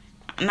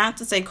 not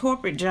to say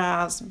corporate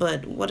jobs,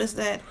 but what is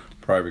that?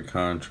 Private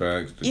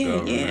contracts, the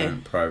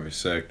government, private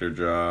sector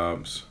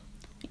jobs.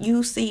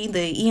 You see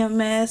the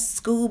EMS,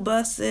 school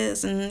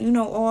buses, and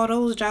all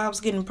those jobs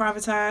getting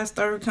privatized,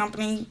 third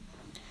company.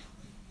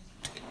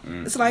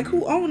 It's like,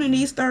 who owning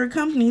these third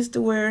companies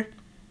to where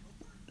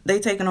they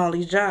taking all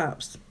these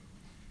jobs?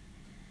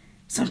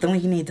 Something we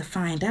need to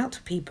find out,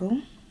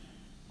 people.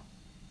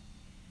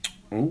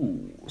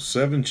 Ooh,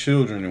 7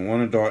 children and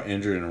 1 adult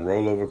injured in a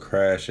rollover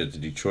crash at the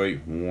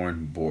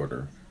Detroit-Warren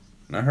border.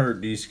 And I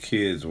heard these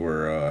kids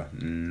were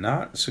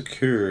not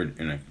secured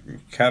in a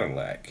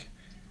Cadillac.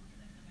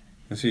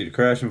 Let's see, the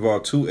crash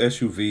involved 2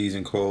 SUVs,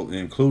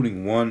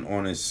 including one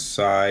on its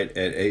side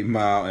at 8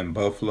 Mile and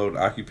Buffalo.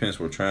 The occupants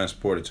were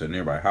transported to a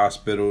nearby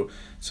hospital.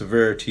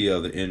 Severity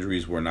of the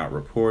injuries were not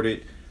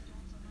reported.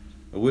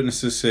 The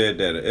witnesses said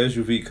that an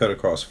SUV cut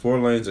across 4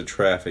 lanes of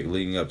traffic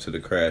leading up to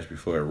the crash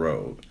before it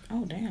rolled.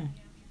 Oh, damn.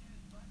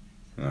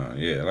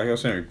 Yeah, like I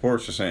was saying,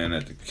 reports are saying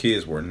that the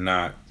kids were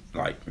not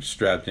like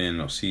strapped in,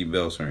 no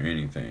seatbelts or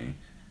anything.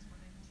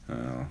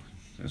 Uh,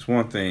 it's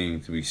one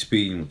thing to be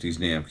speeding with these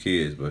damn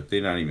kids, but if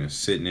they're not even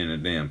sitting in a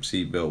damn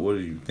seatbelt, what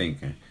are you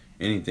thinking?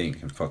 Anything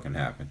can fucking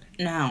happen.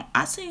 Now,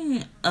 I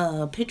seen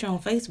a picture on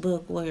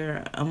Facebook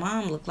where a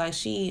mom looked like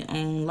she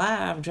on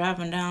live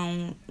driving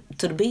down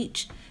to the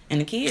beach. And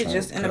the kid's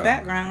just in the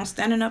background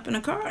standing up in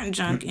a car and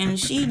junk. And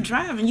she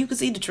driving. You can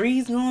see the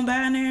trees going by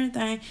and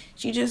everything.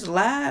 She just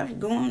live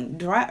going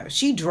drive.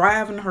 She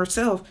driving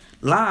herself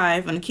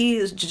live. And the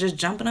kids just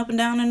jumping up and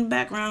down in the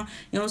background.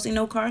 You don't see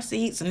no car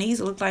seats. And these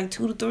look like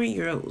 2 to 3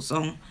 year olds.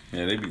 So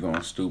yeah, they be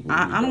going stupid.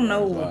 I don't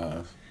know.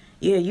 Live.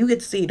 Yeah, you get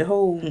to see the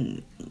whole.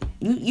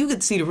 You get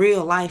to see the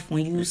real life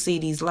when you see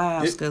these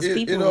lives, because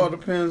people. It all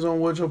depends on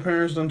what your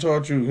parents done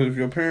taught you. Because if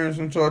your parents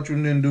done taught you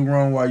and didn't do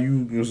wrong while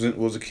you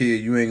was a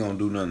kid, you ain't gonna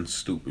do nothing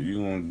stupid.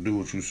 You gonna do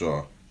what you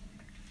saw.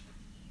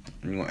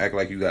 You gonna act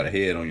like you got a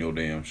head on your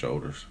damn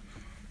shoulders.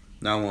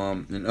 Now,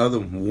 in other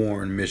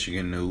Warren,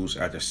 Michigan news,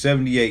 after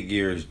 78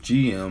 years,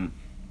 GM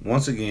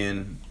once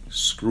again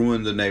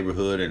screwing the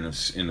neighborhood and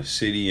the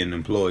city and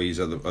employees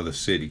of the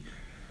city.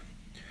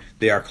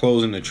 They are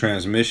closing the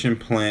transmission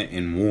plant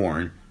in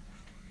Warren.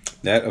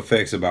 That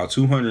affects about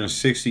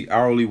 260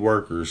 hourly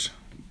workers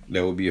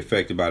that will be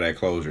affected by that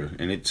closure.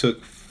 And it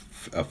took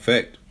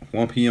effect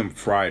 1 p.m.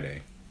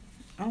 Friday.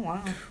 Oh,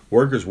 wow.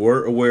 Workers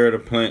were aware the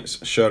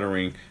plant's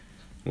shuttering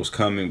was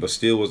coming, but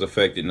still was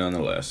affected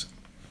nonetheless.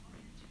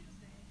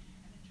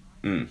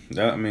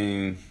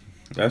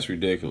 That's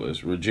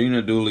ridiculous.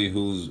 Regina Dooley,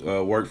 who's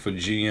worked for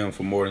GM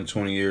for more than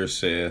 20 years,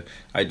 said,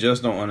 "I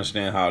just don't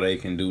understand how they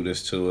can do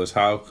this to us.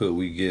 How could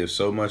we give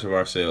so much of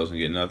ourselves and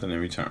get nothing in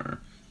return?"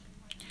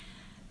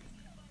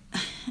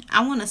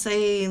 I want to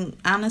say,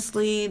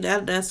 honestly,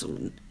 that's...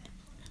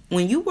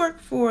 When you work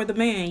for the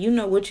man, you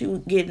know what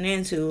you getting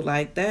into.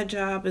 Like, that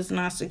job is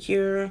not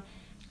secure.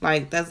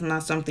 Like, that's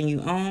not something you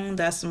own.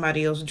 That's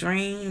somebody else's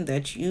dream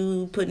that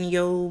you putting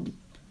your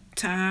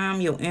time,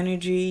 your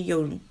energy,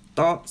 your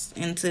thoughts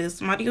into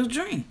somebody else's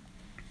dream.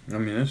 I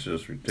mean, that's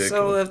just ridiculous.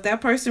 So if that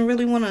person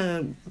really want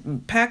to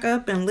pack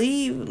up and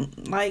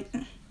leave, like,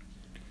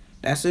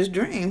 that's his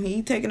dream.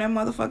 He taking that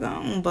motherfucker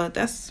on, but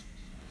that's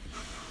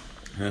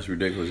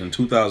ridiculous. In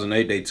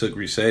 2008, they took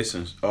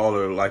recessions. All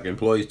their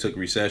employees took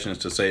recessions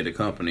to save the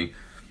company,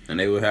 and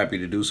they were happy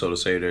to do so to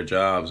save their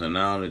jobs. And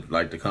now,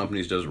 the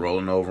company's just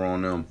rolling over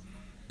on them.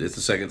 It's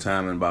the second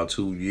time in about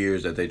 2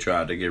 years that they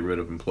tried to get rid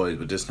of employees,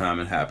 but this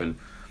time it happened.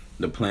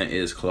 The plant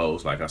is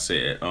closed, like I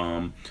said.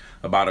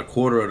 About a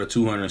quarter of the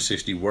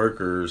 260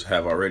 workers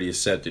have already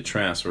accepted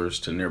transfers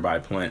to nearby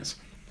plants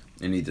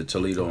in either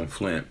Toledo and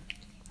Flint.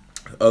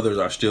 Others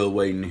are still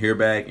waiting to hear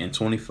back, and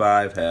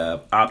 25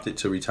 have opted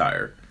to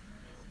retire.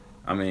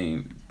 I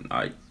mean,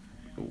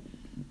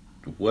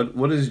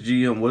 what is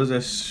GM? What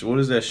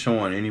is that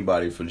showing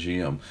anybody for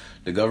GM?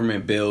 The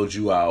government bailed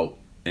you out,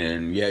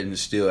 and yet and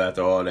still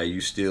after all that, you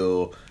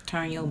still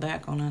turn your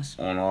back on us,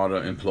 on all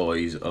the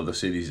employees of the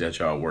cities that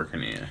y'all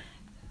working in.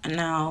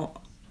 Now,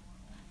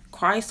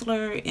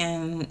 Chrysler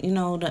and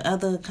the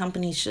other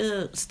companies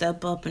should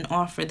step up and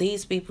offer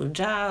these people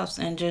jobs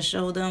and just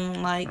show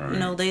them right.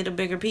 They the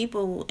bigger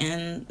people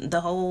in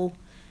the whole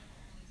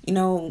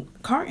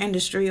car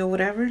industry or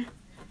whatever.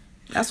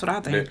 That's what I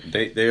think.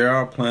 They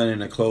are planning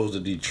to close the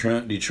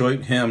Detroit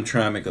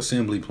Hamtramck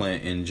assembly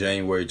plant in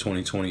January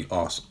 2020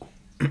 also.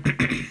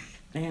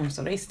 Damn,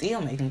 so they still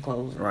making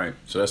closures. Right.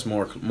 So that's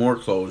more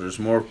closures,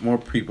 more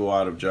people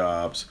out of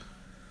jobs.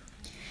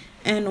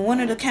 And one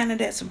of the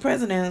candidates for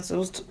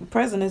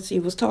presidency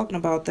was talking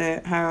about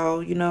that,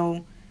 how,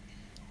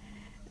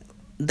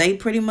 they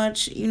pretty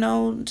much,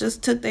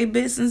 just took their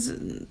business,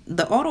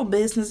 the auto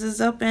businesses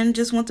up and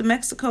just went to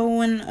Mexico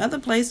and other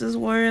places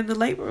where the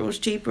labor was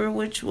cheaper,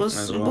 which was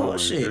some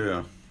bullshit.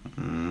 Yeah.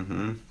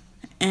 Mm-hmm.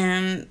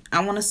 And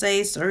I want to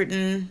say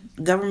certain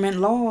government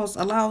laws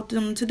allowed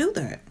them to do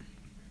that.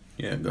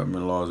 Yeah,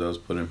 government laws that was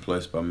put in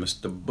place by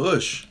Mr.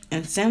 Bush.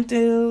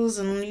 Incentives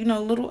and,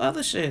 little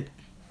other shit.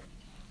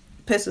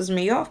 Pisses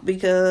me off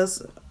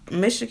because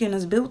Michigan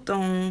is built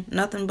on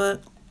nothing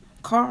but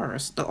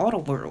cars, the auto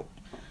world.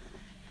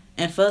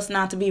 And for us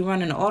not to be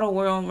running the auto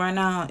world right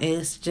now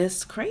is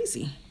just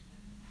crazy.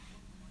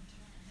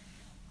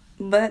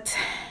 But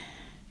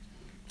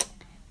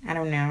I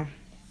don't know.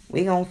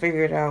 We gonna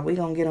figure it out. We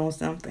gonna get on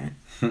something.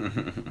 Now,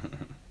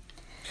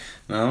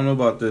 I don't know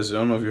about this. I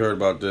don't know if you heard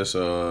about this.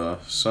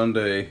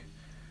 Sunday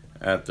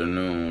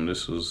afternoon,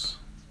 this was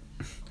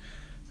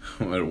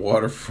at a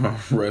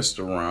waterfront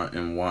restaurant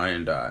in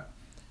Wyandotte.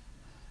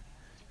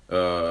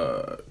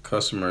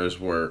 Customers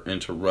were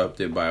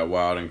interrupted by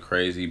wild and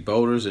crazy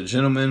boaters. A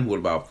gentleman with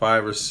about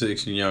 5 or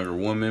 6 younger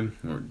women,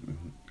 or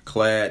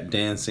clad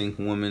dancing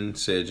women,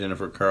 said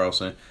Jennifer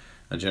Carlson,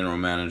 a general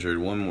manager. The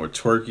women were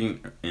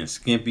twerking in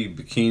skimpy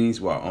bikinis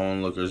while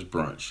onlookers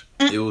brunch.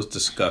 It was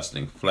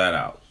disgusting, flat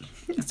out.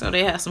 So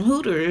they had some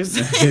hooters.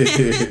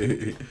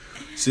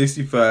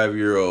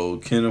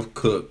 65-year-old Kenneth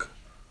Cook.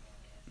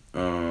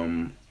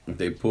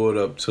 They pulled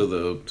up to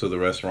the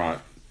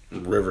restaurant,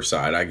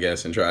 Riverside, I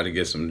guess, and tried to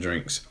get some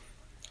drinks,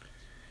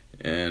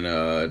 and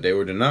they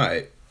were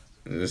denied.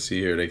 Let's see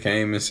here. They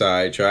came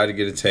inside, tried to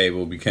get a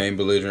table, became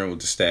belligerent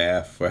with the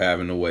staff for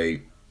having to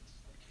wait,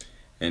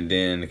 and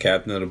then the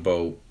captain of the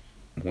boat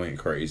went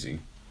crazy.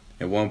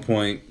 At one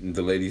point,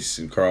 the lady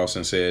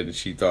Carlson said that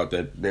she thought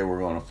that they were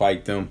going to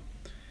fight them,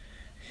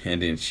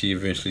 and then she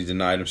eventually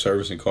denied them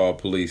service and called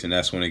police, and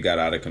that's when it got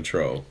out of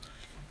control.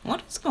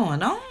 What is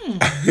going on?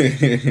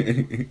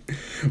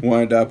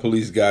 Wyandotte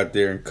police got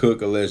there, and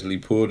Cook allegedly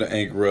pulled the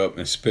anchor up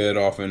and sped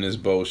off in his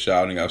boat,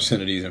 shouting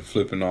obscenities and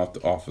flipping off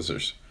the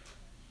officers.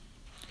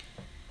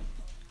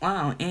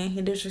 Wow, and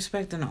he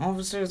disrespecting the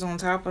officers on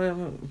top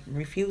of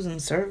refusing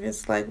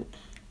service. Like,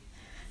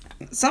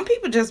 some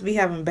people just be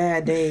having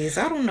bad days.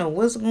 I don't know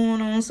what's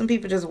going on. Some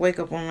people just wake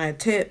up on that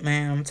tip,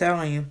 man. I'm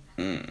telling you.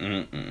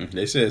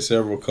 They said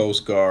several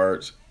Coast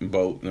Guards,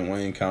 boat, and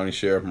Wayne County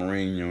Sheriff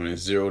Marine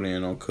units zeroed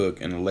in on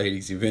Cook and the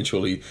ladies,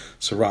 eventually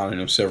surrounding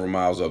him several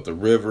miles up the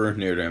river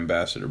near the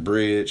Ambassador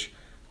Bridge.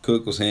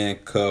 Cook was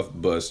handcuffed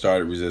but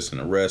started resisting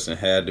arrest and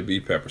had to be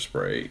pepper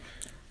sprayed.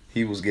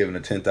 He was given a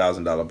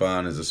 $10,000 bond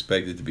and is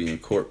expected to be in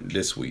court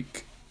this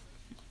week.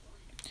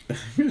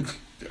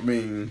 I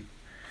mean,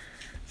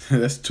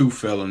 that's 2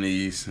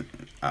 felonies.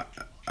 I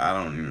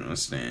don't even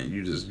understand.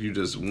 You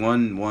just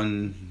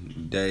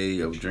one day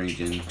of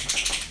drinking,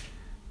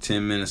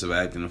 10 minutes of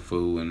acting a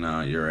fool, and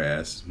now your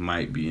ass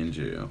might be in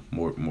jail.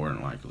 More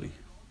than likely.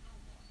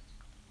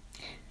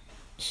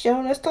 So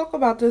let's talk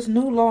about this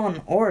new law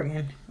in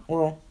Oregon.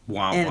 Well,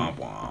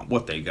 Wah.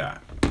 What they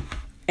got?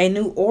 A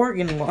new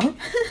Oregon law.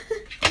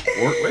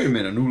 Wait a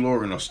minute, a new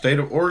law in the state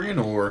of Oregon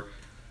or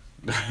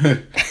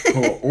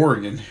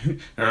Oregon? You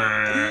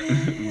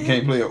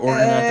can't play an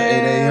Oregon after 8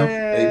 a.m.,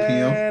 8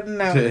 p.m.?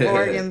 No,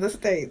 Oregon, the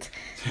state.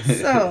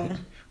 So,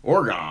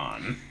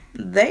 Oregon.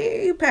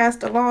 They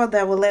passed a law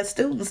that will let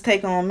students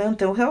take on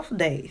mental health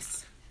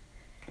days.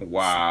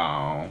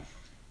 Wow.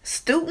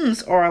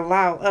 Students are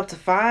allowed up to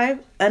 5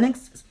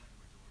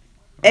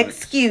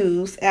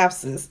 excused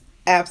absences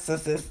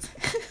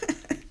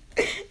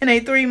in a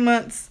 3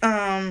 months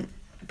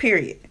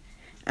period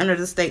under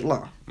the state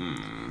law.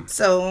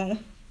 So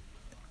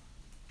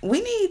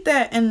we need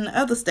that in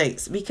other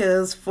states,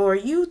 because for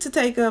you to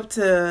take up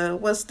to,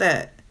 what's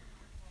that,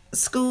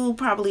 school,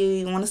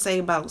 probably want to say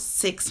about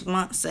 6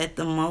 months at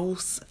the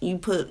most, you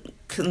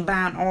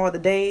combine all the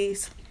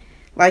days,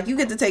 like you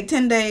get to take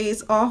 10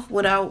 days off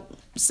without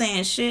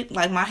saying shit,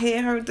 like my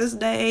head hurt this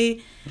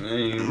day,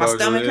 my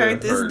stomach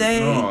hurt this day.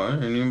 No, I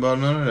ain't even about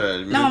none of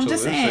that. No, I'm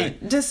just saying,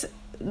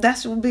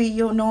 that will be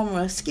your normal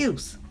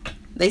excuse.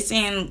 They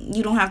saying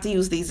you don't have to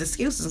use these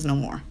excuses no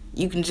more.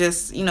 You can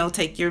just,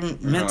 take your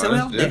mental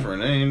health day. That's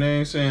different. They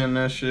ain't saying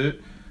that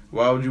shit.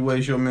 Why would you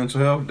waste your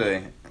mental health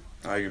day?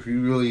 Like, if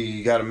you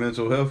really got a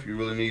mental health, you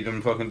really need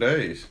them fucking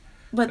days.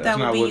 But that's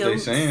that would be your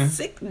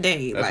sick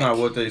day. That's not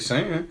what they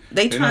saying.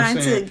 They trying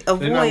to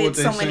avoid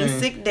so many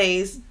sick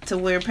days to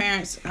where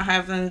parents are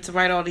having to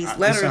write all these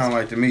letters. It sound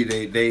like to me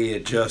they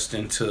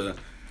adjusting to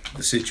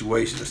the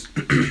situations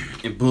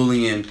and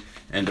bullying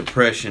and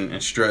depression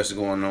and stress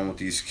going on with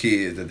these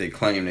kids that they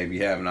claim they be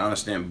having. I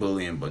understand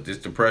bullying, but this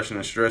depression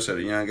and stress at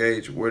a young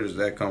age, where does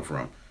that come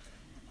from?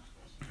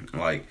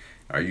 Like,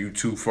 are you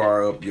too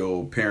far up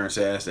your parents'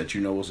 ass that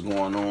you know what's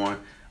going on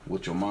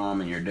with your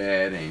mom and your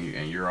dad,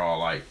 and you're all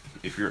like,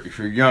 if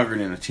you're younger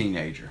than a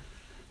teenager,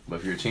 but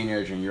if you're a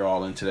teenager and you're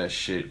all into that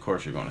shit, of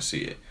course you're gonna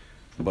see it.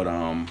 But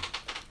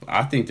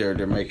I think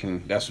they're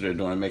making, that's what they're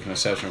doing, they're making an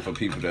exception for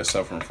people that's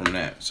suffering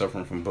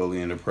from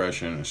bullying,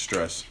 depression, and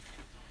stress.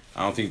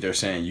 I don't think they're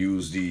saying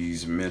use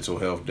these mental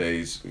health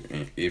days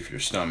if your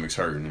stomach's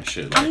hurting and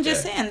shit like that. I'm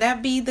just saying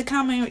that be the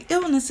common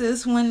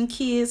illnesses when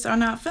kids are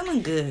not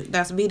feeling good.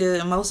 That's be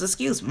the most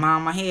excuse.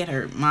 Mom, my head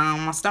hurt.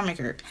 Mom, my stomach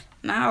hurt.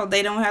 Now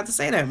they don't have to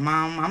say that.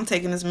 Mom, I'm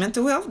taking this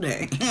mental health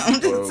day.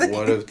 But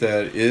what if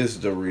that is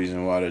the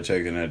reason why they're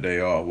taking that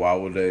day off? Why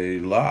would they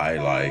lie?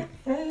 Like,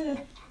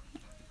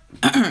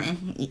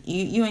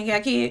 you ain't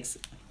got kids?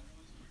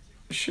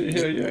 Shit,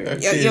 hell yeah, I got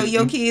kids.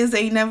 Your kids,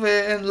 they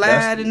never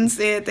lied and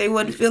said they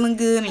wasn't feeling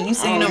good, and you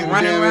seen them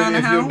running around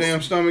the house. If your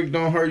damn stomach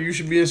don't hurt, you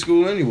should be in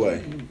school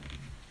anyway.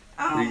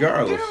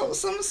 Regardless. Girl,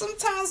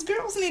 sometimes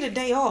girls need a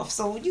day off,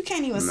 so you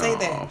can't even say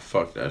that. No,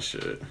 fuck that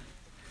shit.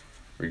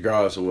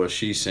 Regardless of what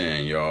she's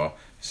saying, y'all,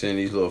 send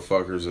these little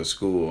fuckers to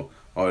school,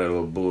 all that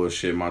little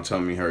bullshit, my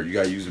tummy hurt, you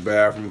gotta use the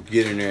bathroom,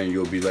 get in there and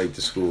you'll be late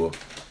to school.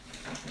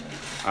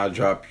 I'll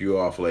drop you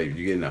off late.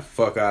 You getting the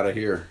fuck out of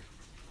here.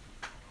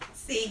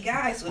 See,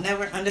 guys will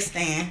never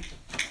understand.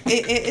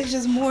 It's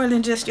just more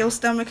than just your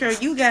stomach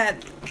hurt. You got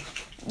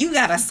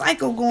a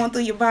cycle going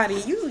through your body.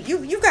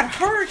 You got a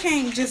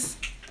hurricane just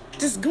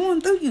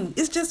going through you.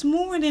 It's just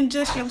more than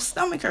just your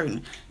stomach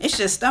hurting. It's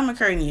just stomach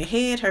hurting, your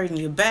head hurting,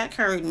 your back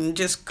hurting,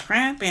 just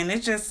cramping.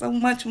 It's just so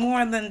much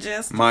more than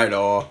just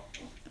Midol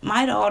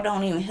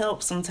don't even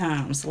help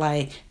sometimes.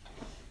 Like,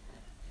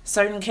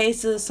 certain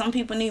cases, some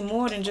people need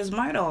more than just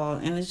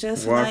Midol, and it's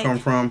just where I come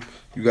from,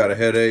 you got a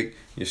headache,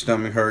 your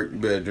stomach hurt, you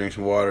better drink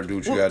some water, do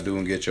what you gotta do,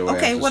 and get your ass to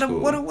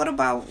school. Okay, what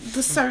about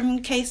the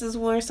certain cases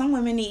where some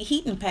women need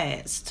heating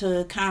pads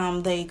to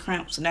calm their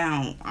cramps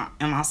down?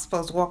 Am I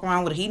supposed to walk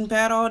around with a heating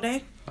pad all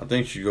day? I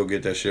think you should go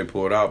get that shit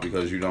pulled out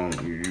because you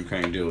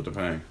can't deal with the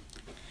pain.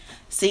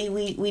 See,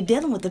 we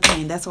dealing with the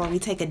pain. That's why we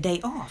take a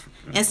day off.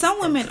 And some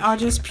women are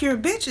just pure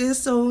bitches,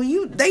 so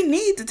they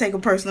need to take a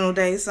personal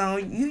day. So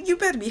you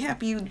better be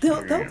happy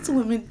those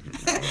women.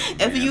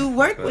 If you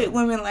work with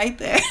women like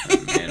that,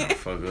 Man, the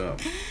fuck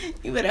up.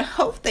 You better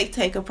hope they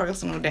take a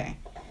personal day.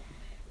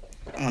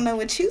 I don't know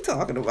what you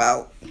talking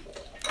about.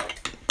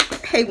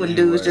 I hate when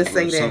dudes just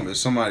say that. If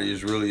somebody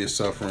is really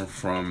suffering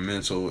from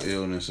mental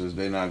illnesses,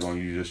 they're not going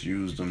to just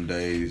use them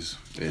days.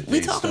 We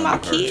talking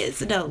about kids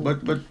though.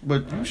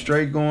 But you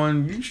straight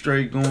going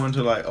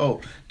to like,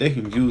 oh, they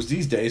can use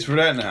these days for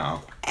that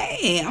now.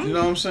 Hey, you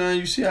know what I'm saying?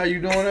 You see how you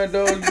doing that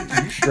though?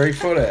 You straight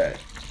for that.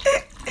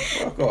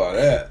 Fuck all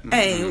that.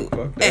 Hey,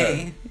 Fuck that.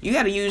 hey, you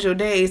gotta use your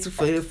days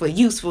for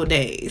useful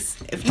days.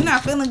 If you're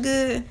not feeling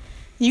good,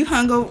 you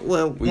hungover.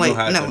 Well, wait,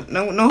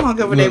 no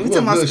hungover day. We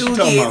talking about school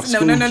kids.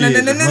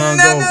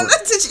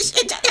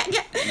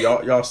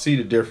 No. Y'all see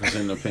the difference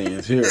in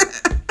opinions here.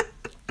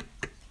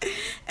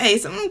 Hey,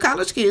 some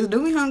college kids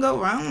do be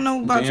hungover. I don't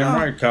know about y'all.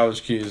 Right,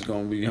 college kids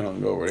gonna be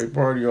hungover. They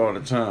party all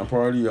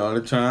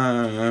the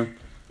time.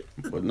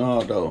 But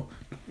no, though,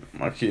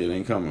 my kid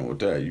ain't coming with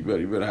that. You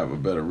better have a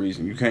better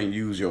reason. You can't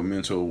use your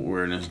mental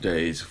awareness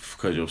days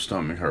because your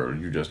stomach hurt.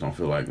 You just don't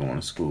feel like going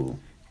to school.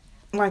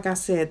 Like I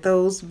said,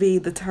 those be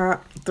the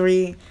top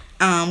 3.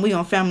 We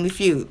on Family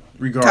Feud.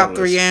 Regardless. Top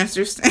 3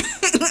 answers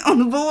on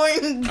the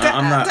board.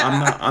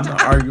 I'm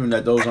not arguing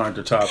that those aren't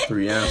the top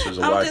 3 answers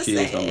of why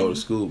kids don't go to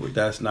school, but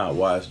that's not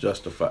why it's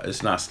justified.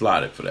 It's not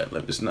slotted for that.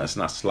 It's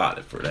not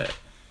slotted for that.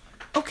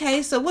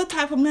 Okay, so what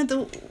type of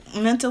mental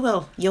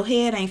health? Your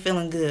head ain't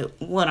feeling good.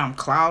 What? I'm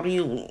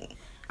cloudy.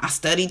 I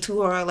studied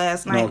too hard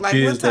last night. No, like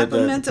kids what type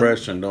that of mental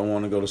depression don't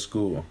want to go to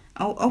school.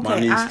 Oh, okay. My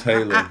niece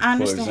Taylor, I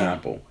for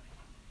example.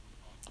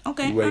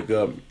 Okay. You wake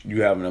up,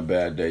 you having a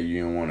bad day,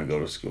 you don't want to go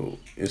to school.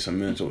 It's a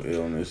mental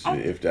illness,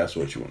 if that's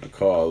what you want to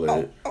call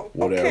it.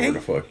 Whatever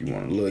the fuck you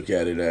want to look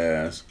at it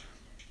as.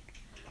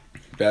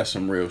 That's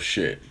some real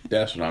shit.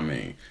 That's what I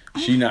mean.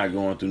 She not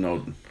going through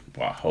no,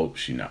 well, I hope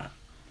she not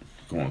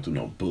going through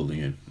no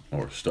bullying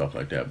or stuff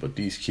like that. But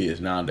these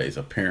kids nowadays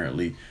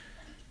apparently,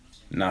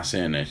 not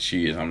saying that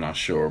she is, I'm not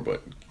sure,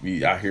 but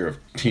I hear of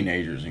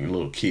teenagers and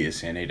little kids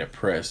saying they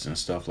depressed and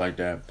stuff like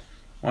that.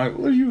 Like,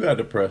 what do you got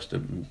depressed?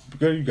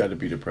 You got to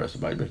be depressed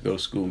about. You better go to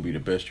school and be the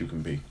best you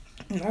can be.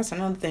 That's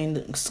another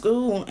thing.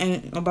 School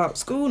and about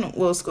school.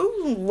 Well,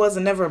 school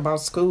wasn't never about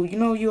school. You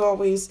know, you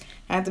always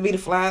had to be the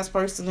flyest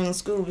person in the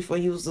school before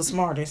you was the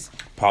smartest.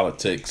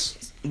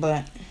 Politics.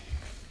 But.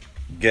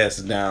 Guess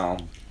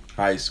down.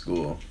 High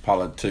school.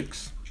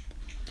 Politics.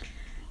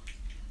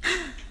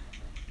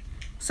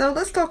 So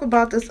let's talk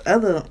about this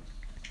other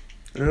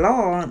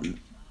law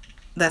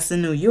that's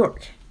in New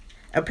York.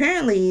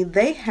 Apparently,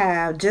 they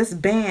have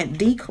just banned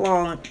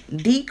declawing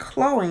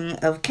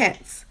of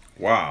cats.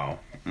 Wow.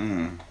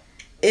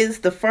 It's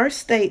the first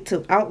state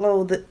to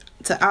outlaw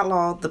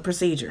the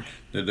procedure.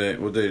 Were they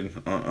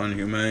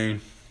unhumane?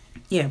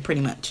 Yeah,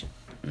 pretty much.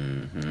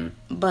 Mm-hmm.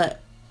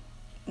 But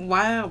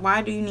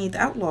why do you need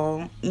the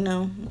outlaw? You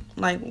know,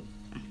 like.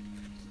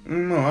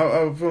 No,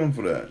 I have feeling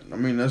for that. I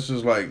mean, that's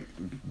just like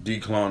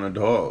declawing a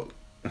dog.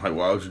 Like,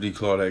 why would you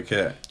declaw that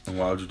cat? And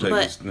why would you take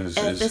his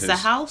if it's a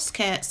house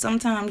cat,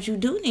 sometimes you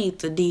do need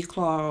to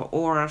declaw,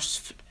 or,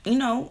 you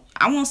know,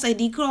 I won't say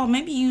declaw.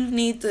 Maybe you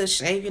need to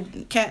shave your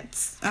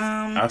cat's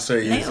nails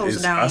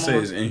down more. I say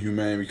it's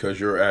inhumane because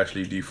you're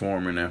actually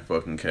deforming that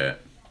fucking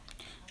cat.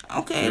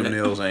 Okay. Them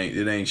nails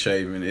ain't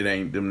shaving.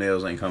 Them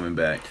nails ain't coming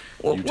back.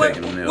 You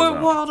taking them nails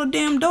out. Where all the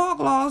damn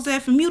dog laws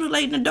at for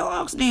mutilating the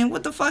dogs then?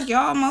 What the fuck,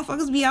 y'all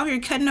motherfuckers be out here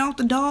cutting off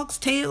the dog's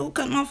tail,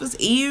 cutting off his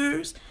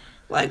ears?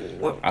 Like,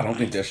 what? I don't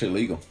think that shit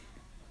legal.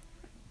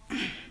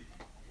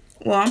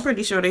 Well, I'm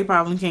pretty sure they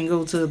probably can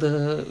go to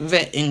the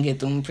vet and get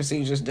them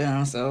procedures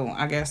done, so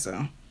I guess so.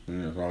 Yeah,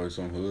 there's always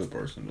some hood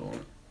person doing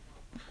it.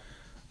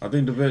 I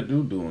think the vet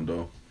do them,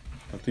 though.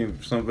 I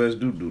think some vets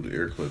do the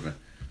ear clipping.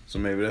 So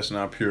maybe that's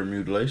not pure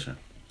mutilation.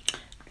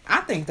 I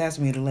think that's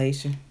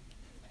mutilation.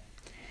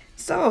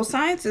 So,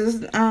 scientists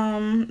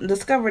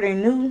discovered a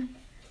new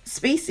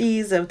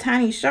species of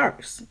tiny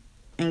sharks.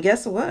 And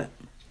guess what?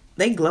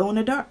 They glow in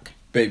the dark.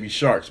 Baby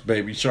sharks,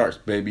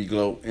 baby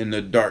glow in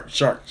the dark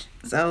sharks.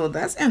 So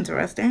that's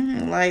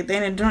interesting. Like, they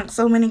done drunk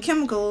so many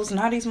chemicals,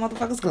 now these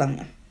motherfuckers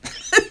glowing.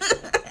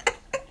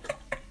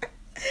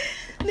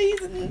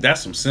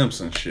 That's some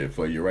Simpsons shit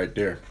for you right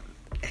there.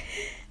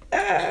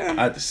 I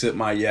had to sip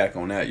my yak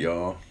on that,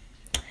 y'all.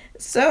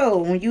 So,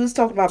 when you was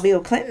talking about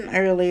Bill Clinton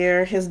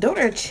earlier, his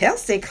daughter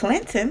Chelsea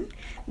Clinton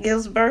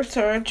gives birth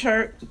to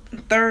her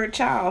third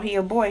child. He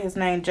a boy. His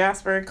name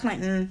Jasper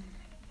Clinton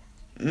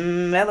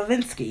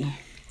Melavinsky.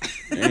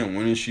 And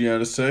when did she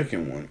have a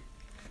second one?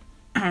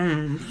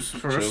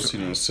 Chelsea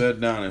done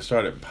sat down and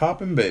started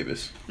popping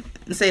babies.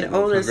 Say the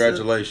oldest.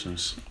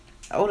 Congratulations.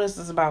 Oldest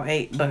is about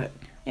 8, but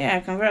yeah,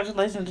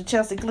 congratulations to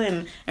Chelsea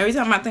Clinton. Every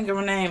time I think of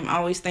her name, I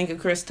always think of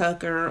Chris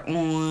Tucker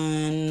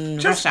on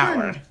Rush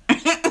Hour.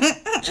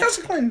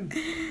 Chelsea Clinton.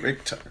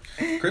 Rick Tucker.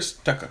 Chris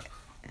Tucker.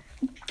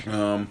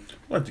 I'd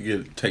like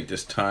to take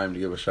this time to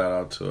give a shout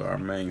out to our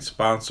main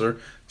sponsor,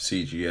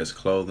 CGS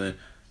Clothing.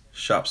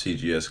 Shop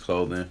CGS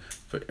Clothing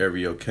for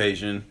every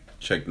occasion.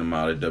 Check them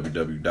out at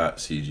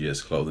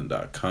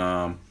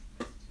www.cgsclothing.com.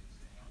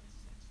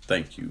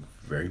 Thank you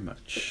very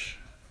much.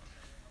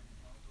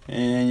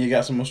 And you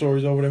got some more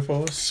stories over there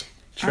for us?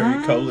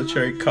 Cherry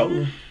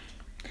cola.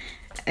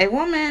 A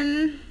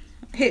woman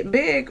hit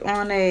big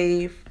on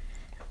a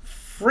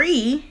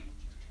free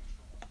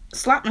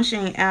slot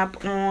machine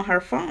app on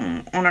her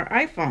phone, on her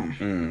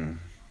iPhone.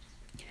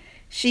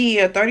 She,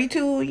 a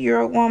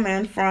 32-year-old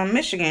woman from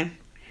Michigan.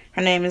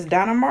 Her name is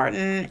Donna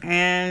Martin,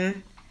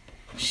 and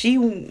she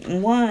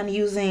won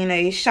using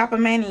a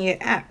Shopomania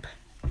app.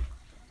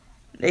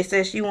 They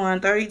said she won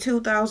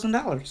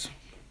 $32,000.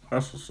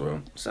 That's what's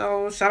up.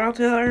 So shout out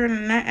to her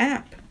in that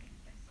app.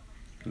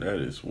 That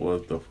is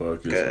what the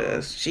fuck is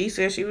Because she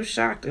said she was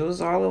shocked. It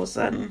was all of a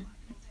sudden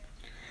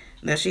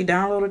that she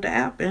downloaded the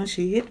app and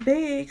she hit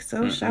big.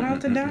 So shout out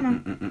to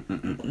Donna.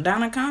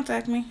 Donna,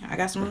 contact me. I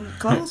got some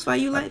clothes for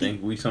you, lady. I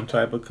think we some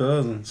type of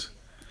cousins.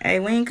 Hey,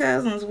 we ain't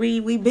cousins.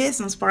 We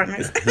business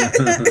partners.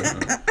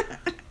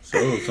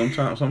 So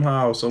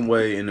somehow, some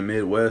way in the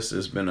Midwest,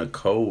 it's been a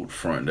cold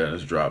front that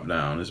has dropped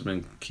down. It's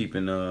been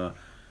keeping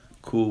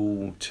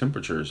cool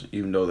temperatures,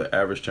 even though the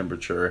average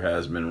temperature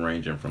has been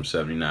ranging from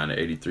 79 to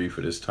 83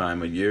 for this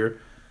time of year.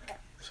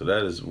 So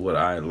that is what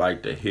I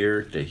like to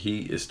hear. The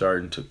heat is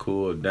starting to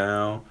cool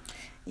down.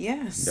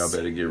 Yes. Y'all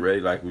better get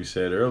ready. Like we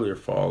said earlier,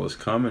 fall is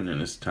coming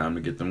and it's time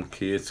to get them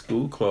kids'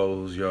 school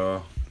clothes,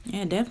 y'all.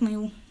 Yeah,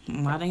 definitely.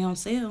 Why they on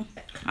sale?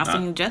 I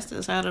seen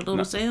Justice had a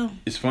little sale.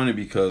 It's funny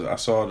because I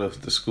saw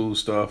the school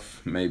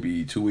stuff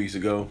maybe 2 weeks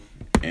ago,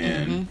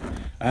 and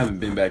I haven't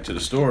been back to the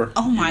store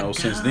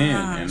since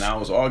then. And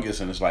now it's August,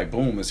 and it's like,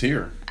 boom, it's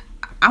here.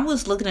 I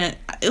was looking at,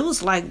 it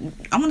was like,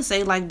 I want to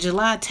say like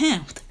July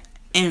 10th,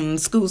 and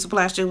school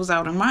supply shit was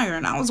out in Meyer,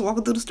 and I was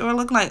walking through the store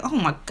looking like, oh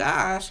my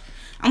gosh.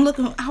 I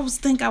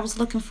was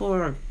looking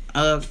for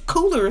a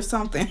cooler or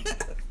something.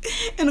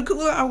 And the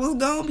cooler I was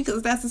gone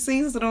because that's the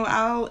seasonal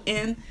out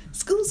and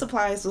school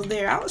supplies was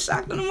there. I was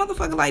shocked at the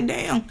motherfucker like,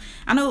 damn.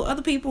 I know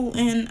other people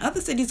in other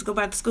cities go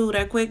back to school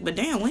that quick, but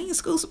damn, we ain't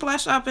school supply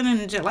shopping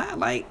in July.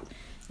 Like,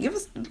 give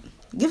us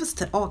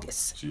to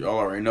August. So y'all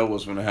already know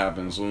what's gonna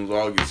happen. As soon as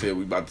August hit,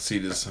 we about to see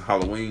this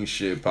Halloween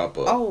shit pop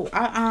up. Oh,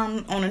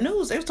 on the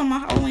news, they was talking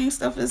about Halloween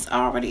stuff is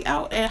already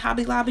out at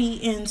Hobby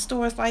Lobby and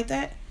stores like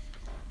that.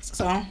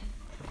 So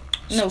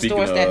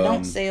stores that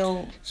don't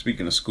sell.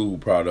 Speaking of school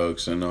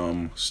products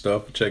and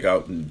stuff,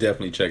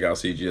 definitely check out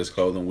CGS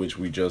Clothing, which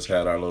we just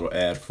had our little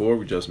ad for.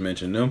 We just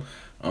mentioned them.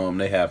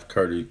 They have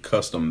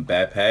custom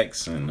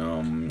backpacks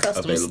and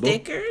custom available.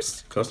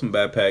 Stickers. Custom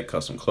backpack,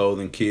 custom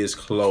clothing, kids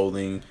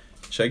clothing.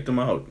 Check them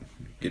out.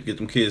 Get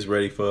them kids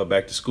ready for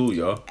back to school,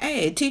 y'all.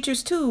 Hey,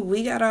 teachers too.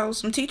 We got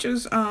some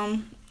teachers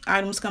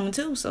items coming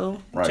too,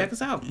 so check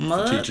us out.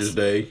 Mugs, Teachers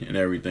Day and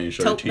everything.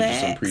 Show the teachers bags.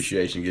 some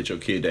appreciation. Get your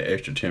kid that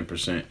extra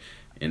 10%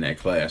 in that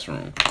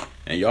classroom.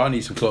 And y'all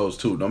need some clothes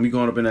too. Don't be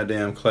going up in that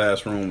damn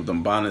classroom with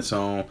them bonnets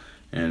on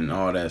and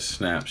all that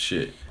snap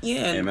shit.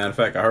 Yeah. And matter of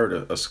fact, I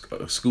heard a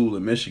school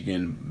in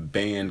Michigan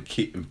banned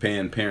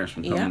parents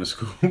from coming to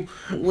school.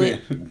 What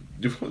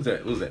was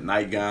that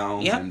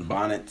nightgowns and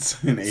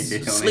bonnets and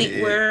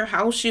sleepwear,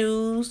 house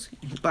shoes.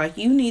 Like,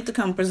 you need to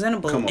come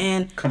presentable. Come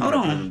hold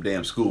on. Them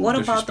damn school. What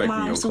about the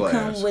moms who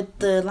come with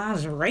the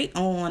lingerie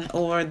on,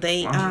 or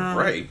they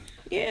lingerie?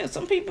 Yeah,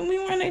 some people be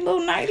wearing their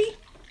little nightie.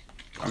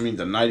 I mean,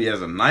 the nightie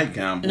has a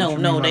nightgown.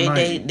 No,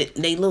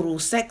 they little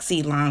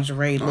sexy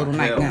lingerie, little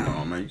nightgown.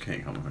 No, man, you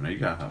can't come in there. You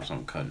gotta have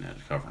something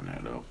covering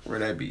that up. Where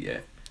that be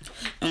at?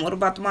 And what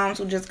about the moms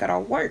who just got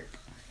off work?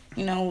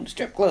 The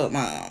strip club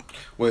mom.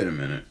 Wait a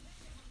minute.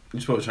 You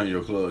supposed to change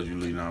your clothes. You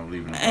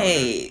leaving.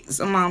 Hey,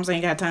 some moms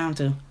ain't got time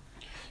to.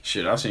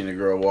 Shit, I seen a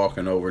girl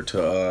walking over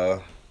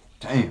to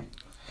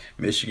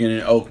Michigan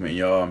and Oakman,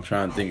 y'all. I'm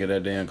trying to think of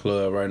that damn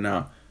club right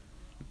now.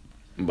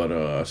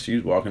 But she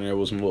was walking there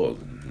with some little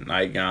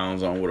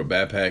nightgowns on with a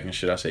backpack and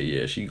shit. I said,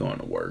 yeah, she going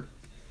to work.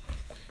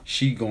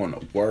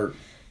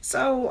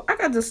 So I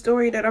got the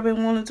story that I've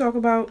been wanting to talk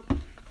about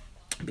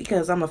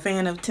because I'm a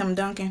fan of Tim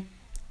Duncan.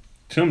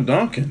 Tim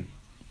Duncan?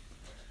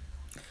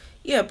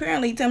 Yeah,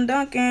 apparently Tim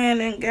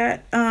Duncan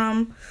got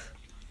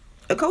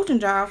a coaching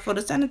job for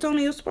the San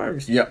Antonio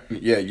Spurs.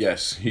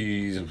 Yes.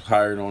 He's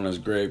hired on as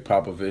Greg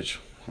Popovich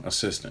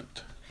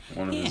assistant.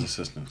 One of his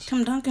assistants.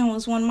 Tim Duncan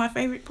was one of my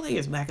favorite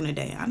players back in the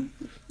day. I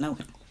know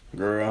him.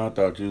 Girl, I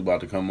thought you was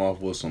about to come off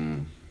with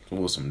some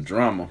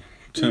drama.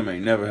 Tim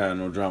ain't never had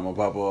no drama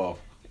pop off.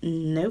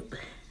 Nope.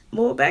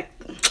 Well,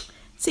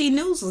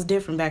 news was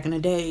different back in the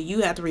day.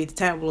 You had to read the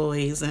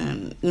tabloids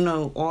and,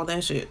 all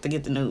that shit to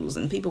get the news.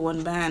 And people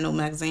wasn't buying no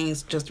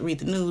magazines just to read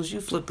the news.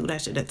 You flip through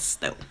that shit at the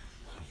store.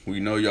 We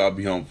know y'all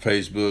be on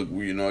Facebook.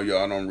 We know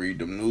y'all don't read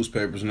them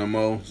newspapers no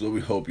more. So we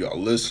hope y'all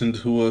listen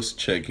to us.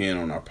 Check in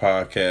on our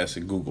podcast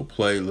at Google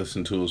Play.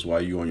 Listen to us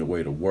while you on your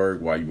way to work,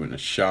 while you in the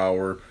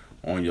shower,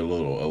 on your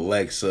little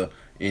Alexa,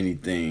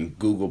 anything.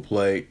 Google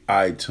Play,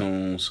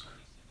 iTunes,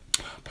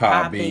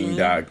 Podbean.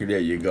 There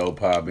you go,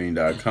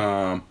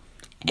 Podbean.com.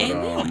 But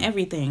And we on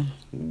everything.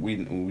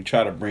 we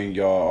try to bring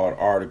y'all all the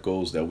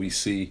articles that we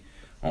see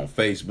on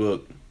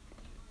Facebook.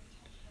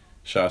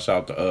 Shouts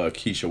out to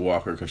Keisha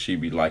Walker because she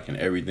be liking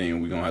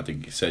everything. We're going to have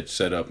to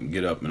set up and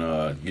get up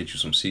and get you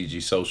some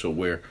CG social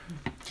wear.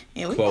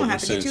 And we're going to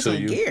have to get you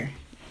some gear.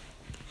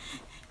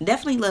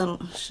 Definitely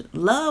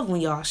love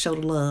when y'all show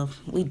the love.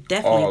 We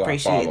definitely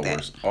appreciate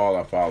that. All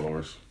our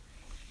followers.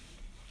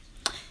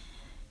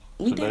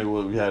 We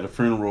had a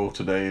funeral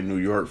today in New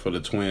York for the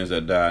twins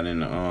that died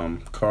in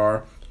the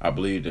car. I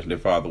believe that their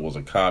father was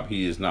a cop.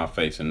 He is not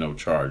facing no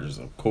charges,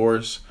 of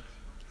course.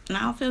 And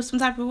I feel some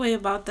type of way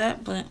about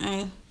that, but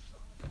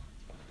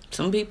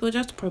some people are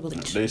just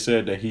privileged. They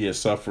said that he has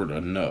suffered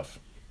enough.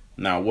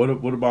 Now, what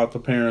about the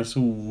parents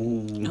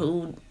who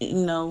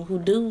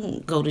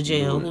do go to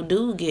jail, who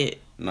do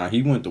get? Nah,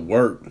 he went to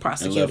work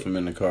and left him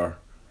in the car.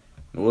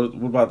 What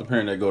about the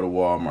parent that go to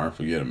Walmart and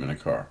forget him in the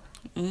car?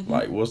 Mm-hmm.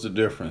 Like, what's the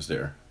difference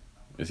there?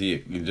 Is he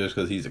just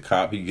because he's a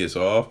cop he gets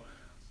off?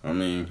 I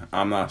mean,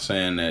 I'm not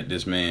saying that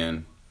this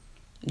man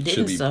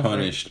should be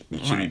punished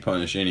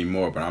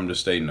anymore, but I'm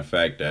just stating the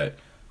fact that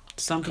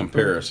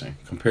compare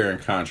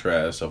and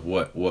contrast of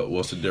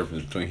what's the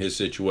difference between his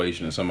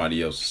situation and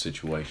somebody else's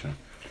situation.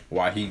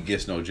 Why he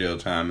gets no jail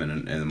time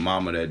and the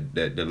mama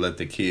that let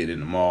the kid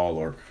in the mall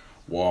or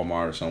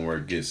Walmart or somewhere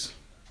gets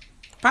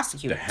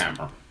prosecuted. The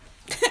hammer.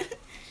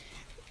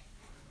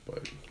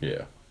 But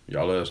yeah,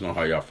 y'all let us know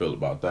how y'all feel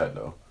about that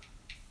though.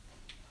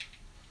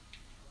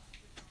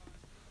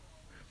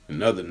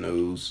 In other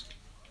news,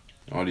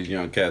 all these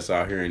young cats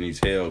out here in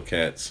these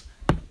Hellcats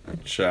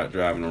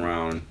driving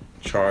around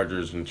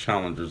Chargers and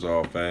Challengers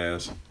all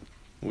fast.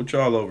 What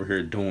y'all over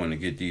here doing to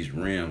get these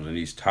rims and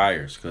these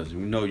tires? Because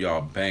we know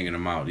y'all banging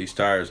them out. These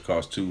tires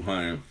cost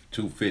 $200,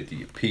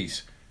 $250 a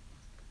piece.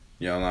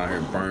 Y'all out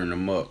here burning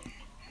them up.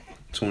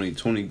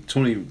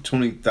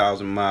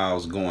 20,000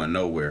 miles going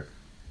nowhere.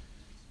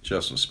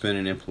 Just from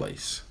spinning in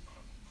place.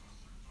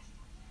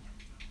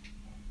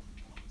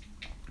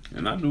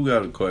 And I do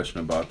got a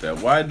question about that.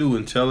 Why do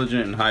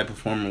intelligent and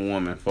high-performing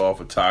women fall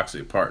for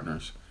toxic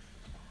partners?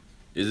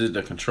 Is it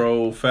the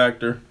control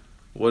factor?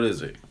 What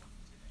is it?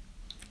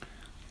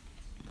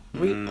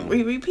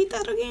 Repeat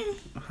that again.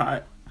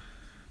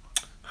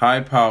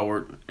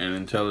 High-powered and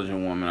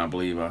intelligent women, I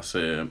believe I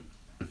said,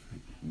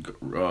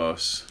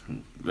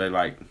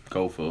 they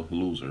go for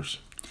losers.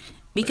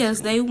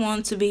 Because they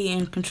want to be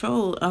in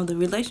control of the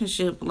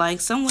relationship. Like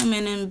some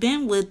women have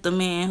been with the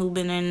man who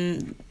been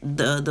in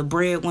the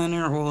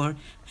breadwinner or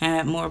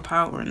had more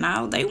power.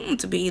 Now they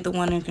want to be the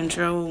one in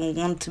control,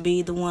 want to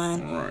be the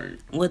one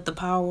with the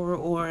power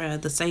or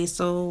the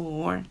say-so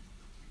or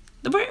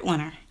the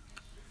breadwinner.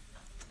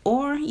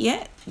 Or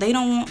yet they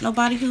don't want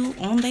nobody who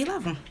they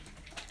love them.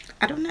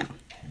 I don't know.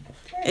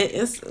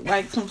 It's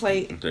like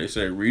complete. They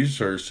say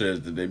research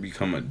says that they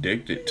become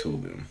addicted to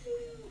them.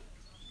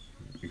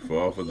 You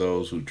fall for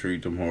those who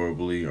treat them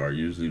horribly are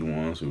usually the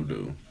ones who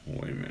do.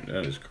 Wait a minute,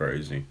 that is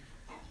crazy.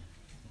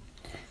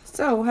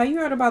 So, have you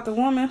heard about the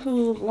woman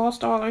who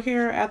lost all her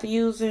hair after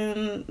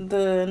using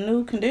the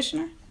new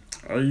conditioner?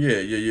 Oh,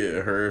 yeah.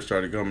 Her hair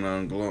started coming out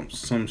in glumps.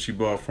 Something she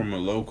bought from a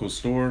local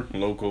store. You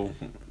know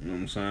what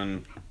I'm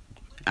saying?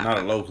 Not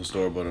a local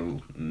store, but a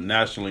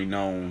nationally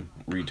known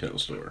retail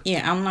store.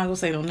 Yeah, I'm not going to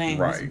say no names.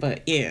 Right.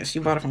 But, yeah, she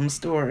bought it from a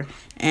store.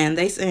 And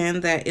they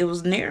saying that it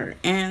was near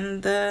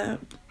and the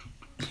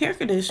hair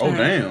conditioner. Oh,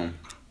 damn.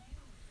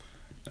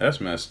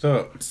 That's messed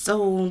up.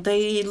 So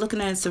they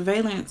looking at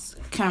surveillance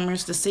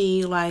cameras to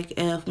see like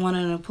if one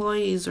of the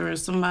employees or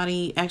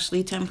somebody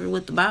actually tampered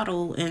with the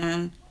bottle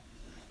and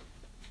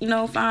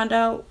find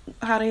out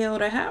how the hell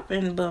that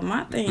happened. But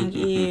my thing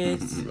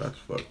is that's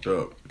fucked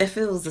up. If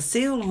it was a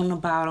seal on the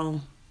bottle,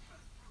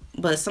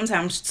 but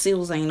sometimes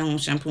seals ain't on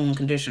shampoo and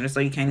conditioner, so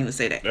you can't even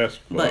say that. That's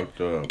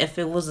fucked up. If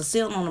it was a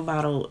seal on the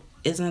bottle,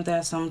 isn't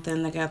that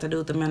something that got to do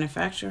with the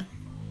manufacturer?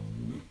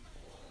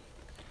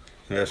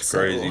 That's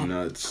crazy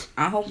nuts.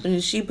 I hope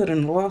that she put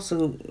in a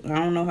lawsuit. I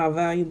don't know how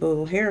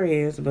valuable hair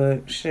is,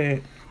 but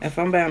shit, if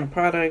I'm buying a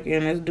product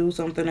and it's do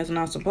something it's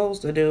not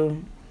supposed to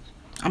do,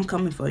 I'm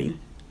coming for you.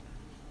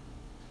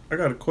 I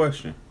got a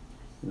question.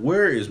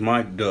 Where is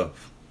Mike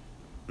Duff?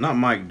 Not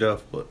Mike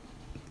Duff, but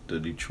the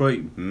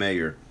Detroit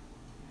mayor,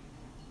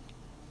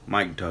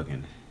 Mike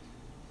Duggan.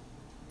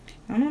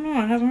 I don't know.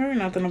 I haven't heard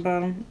nothing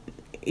about him.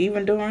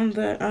 Even during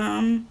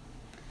the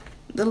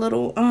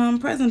little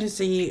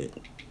presidency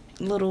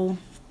little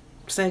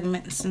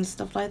segments and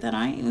stuff like that.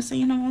 I ain't even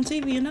seen him on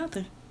TV or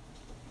nothing.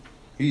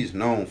 He's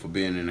known for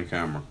being in the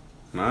camera.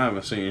 Now, I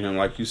haven't seen him,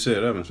 like you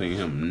said, I haven't seen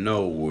him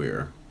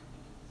nowhere.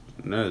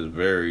 And that is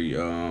very,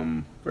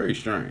 very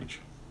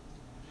strange.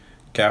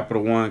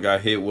 Capital One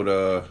got hit with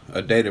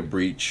a data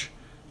breach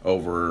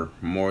over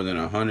more than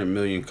 100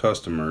 million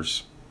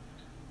customers.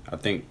 I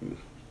think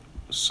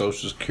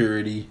Social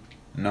Security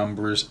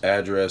numbers,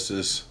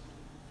 addresses,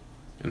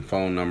 and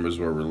phone numbers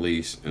were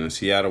released. And a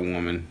Seattle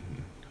woman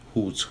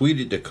who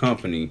tweeted the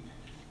company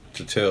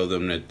to tell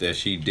them that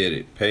she did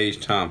it. Paige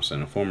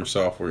Thompson, a former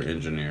software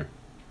engineer,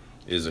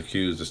 is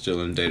accused of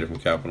stealing data from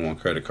Capital One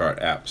credit card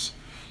apps.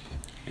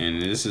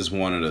 And this is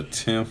one of the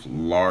 10th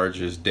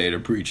largest data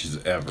breaches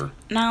ever.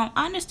 Now,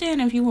 I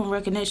understand if you want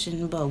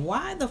recognition, but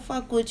why the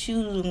fuck would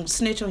you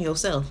snitch on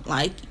yourself?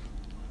 Like,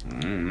 I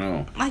don't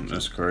know. Like-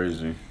 That's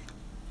crazy.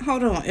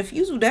 hold on. If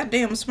you that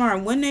damn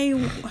smart, wouldn't they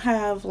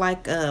have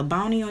like a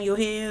bounty on your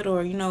head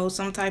or, you know,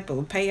 some type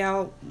of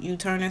payout you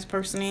turn this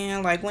person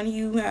in? Like, when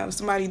you have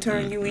somebody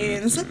turn you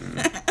in?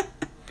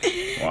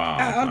 Wow.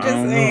 I'm I just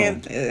don't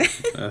saying. know.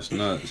 That's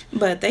nuts.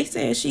 But they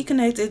said she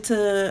connected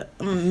to,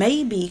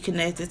 maybe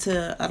connected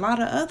to a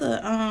lot of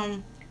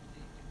other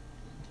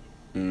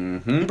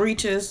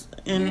breaches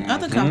in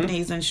other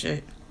companies and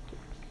shit.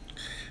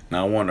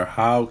 Now I wonder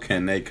how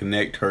can they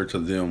connect her to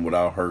them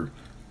without her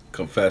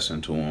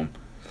confessing to them.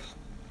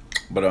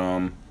 But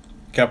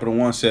Capital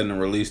One said in a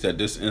release that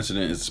this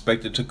incident is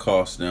expected to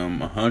cost them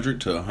 $100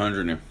 to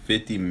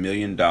 $150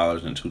 million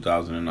in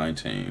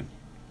 2019.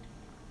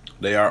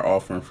 They are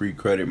offering free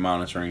credit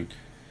monitoring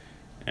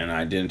and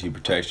identity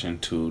protection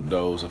to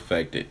those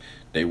affected.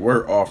 They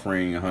were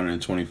offering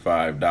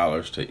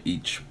 $125 to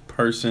each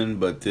person,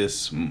 but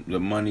the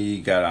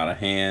money got out of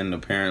hand.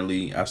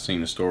 Apparently, I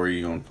seen a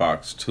story on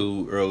Fox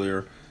 2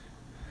 earlier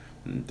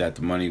that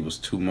the money was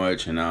too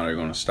much, and now they're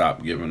going to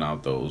stop giving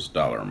out those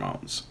dollar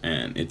amounts.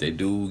 And if they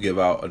do give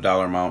out a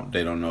dollar amount,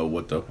 they don't know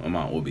what the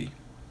amount will be.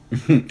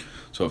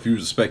 So if you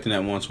was expecting that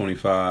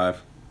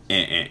 125,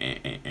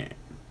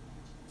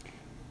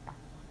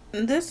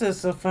 This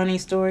is a funny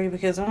story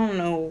because I don't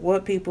know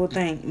what people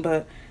think,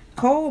 but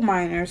coal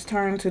miners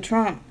turned to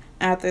Trump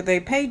after their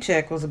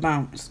paycheck was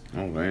bounced.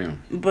 Oh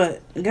damn!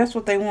 But guess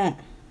what they want?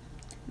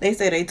 They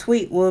said a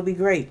tweet will be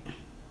great.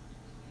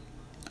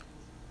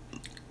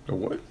 The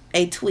what?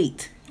 A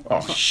tweet.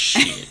 Oh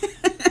shit!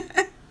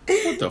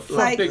 What the fuck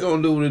Like- they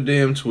gonna do with a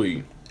damn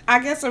tweet? I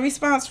guess a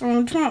response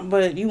from Trump,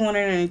 but you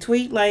wanted a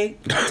tweet?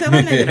 Like, tell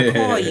that nigga to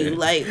call you.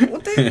 Like,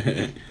 what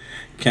the?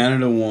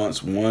 Canada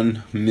wants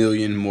 1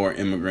 million more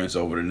immigrants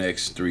over the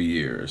next 3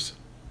 years.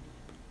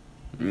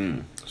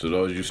 So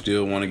those you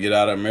still want to get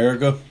out of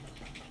America,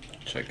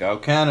 check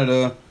out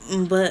Canada.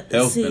 But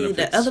Health see, benefits.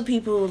 the other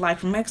people, like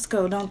from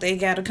Mexico, don't they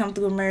got to come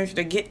through America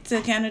to get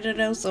to Canada,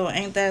 though? So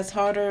ain't that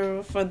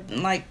harder for,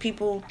 like,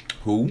 people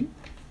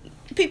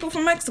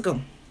from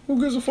Mexico? Who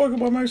gives a fuck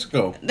about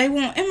Mexico? They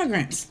want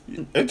immigrants.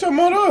 They talking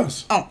about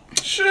us. Oh.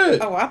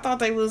 Shit. Oh, I thought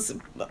they was,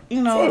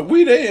 you know. Fuck,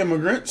 we they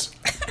immigrants.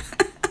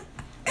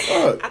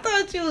 Fuck. I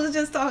thought you was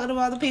just talking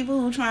about the people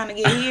who trying to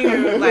get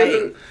here.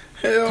 Like,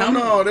 Hell come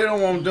no, they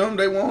don't want them.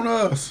 They want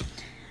us.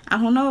 I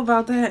don't know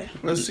about that.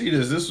 Let's see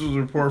this. This was a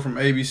report from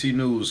ABC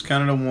News.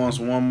 Canada wants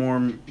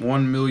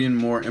 1 million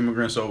more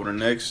immigrants over the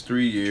next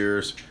 3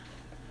 years.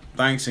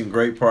 Thanks in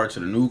great part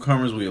to the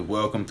newcomers we have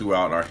welcomed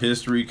throughout our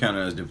history,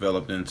 Canada has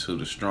developed into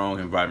the strong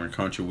and vibrant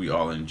country we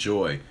all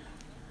enjoy.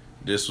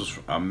 This was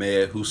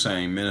Ahmed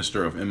Hussein,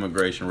 Minister of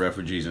Immigration,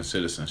 Refugees, and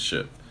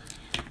Citizenship.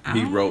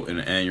 He wrote in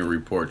an annual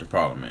report to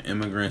Parliament.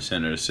 Immigrants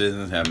and their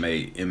citizens have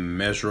made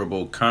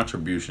immeasurable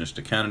contributions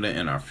to Canada,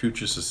 and our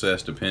future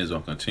success depends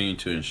on continuing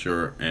to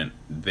ensure and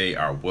they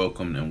are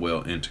welcomed and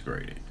well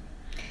integrated.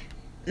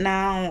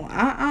 Now,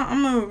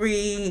 I'm going to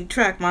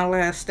retract my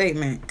last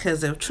statement.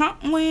 Because if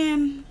Trump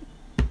win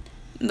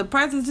the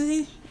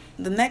presidency,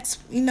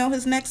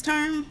 his next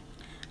term,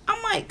 I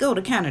might go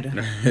to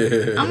Canada.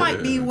 I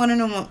might be one of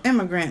them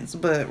immigrants.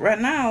 But right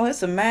now,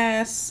 it's a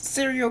mass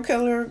serial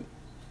killer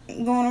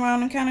going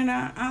around in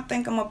Canada. I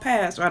think I'm going to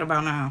pass right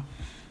about now.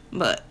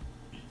 But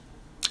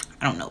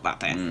I don't know about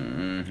that.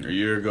 A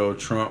year ago,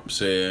 Trump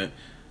said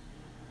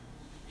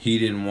he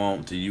didn't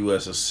want the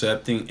U.S.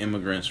 accepting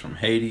immigrants from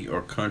Haiti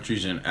or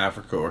countries in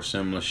Africa or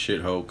similar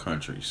shithole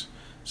countries.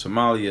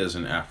 Somalia is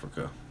in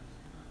Africa.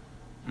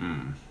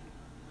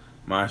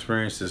 My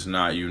experience is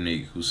not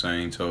unique,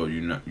 Hussein told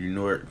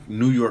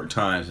New York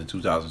Times in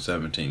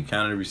 2017.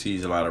 Canada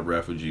receives a lot of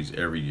refugees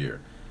every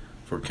year.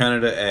 For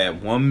Canada to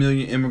add 1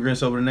 million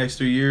immigrants over the next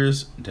 3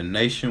 years, the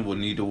nation will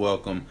need to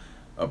welcome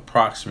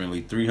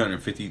approximately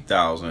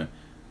 350,000,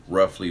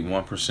 roughly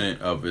 1%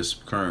 of its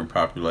current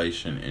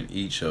population in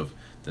each of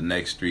the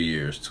next 3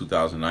 years,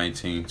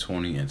 2019,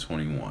 20, and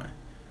 21.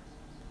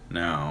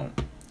 Now,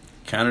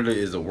 Canada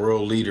is a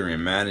world leader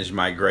in managed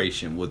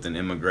migration with an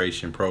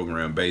immigration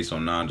program based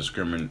on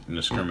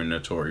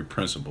non-discriminatory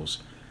principles,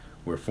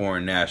 where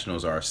foreign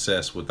nationals are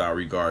assessed without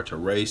regard to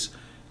race,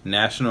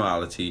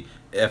 nationality,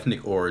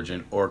 ethnic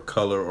origin, or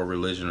color or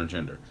religion or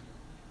gender.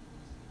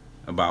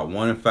 About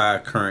 1 in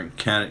 5 current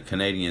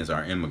Canadians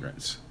are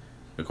immigrants,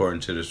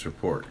 according to this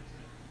report,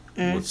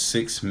 with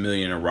 6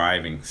 million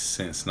arriving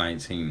since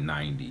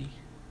 1990.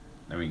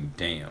 I mean,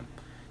 damn.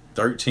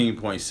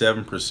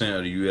 13.7%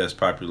 of the U.S.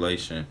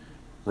 population,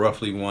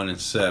 roughly 1 in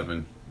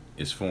 7,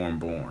 is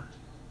foreign-born.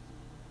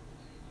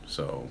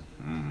 So,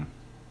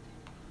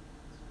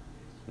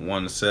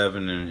 1 to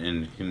 7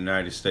 in the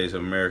United States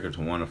of America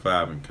to 1 to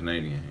 5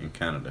 in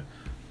Canada.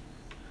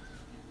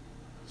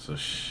 So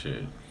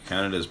shit,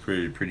 Canada is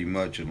pretty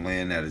much a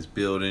land that is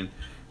building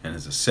and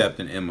is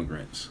accepting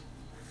immigrants.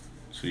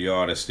 So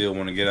y'all that still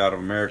want to get out of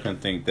America and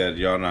think that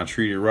y'all not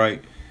treated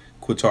right,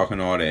 quit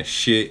talking all that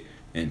shit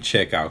and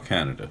check out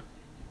Canada.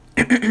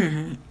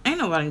 Ain't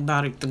nobody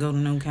bothered to go to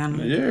no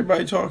Canada. Yeah,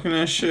 everybody talking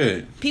that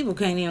shit. People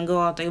can't even go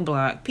out their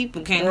block.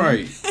 People can't.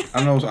 Right.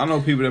 I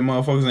know people that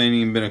motherfuckers ain't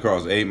even been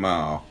across 8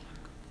 Mile.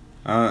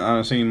 I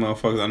done seen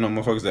motherfuckers. I know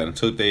motherfuckers that done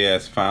took their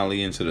ass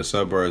finally into the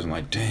suburbs and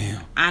like,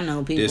 damn. I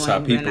know people. This ain't how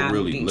been people out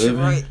really of Detroit.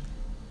 living.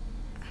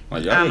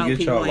 Like y'all I gotta know get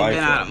people y'all ain't life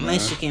been out up, of man.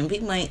 Michigan.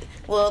 People ain't.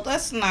 Well,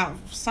 that's not.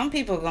 Some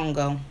people gonna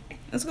go.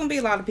 There's gonna be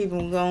a lot of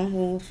people going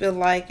who feel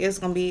like it's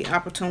gonna be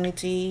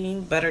opportunity,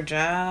 better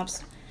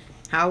jobs,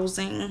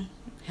 housing,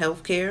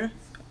 healthcare.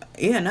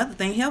 Yeah, another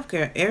thing,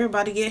 healthcare.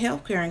 Everybody get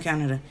healthcare in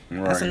Canada.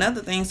 Right. That's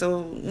another thing.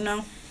 So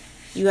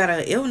you got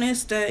an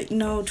illness that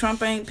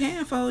Trump ain't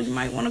paying for. You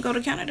might want to go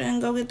to Canada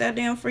and go get that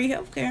damn free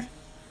healthcare.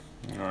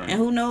 Right. And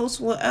who knows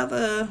what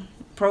other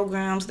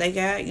programs they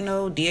got?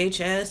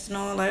 DHS and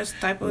all that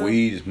type of.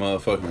 Weed is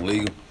motherfucking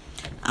legal.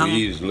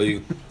 Weed is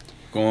legal.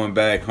 Going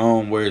back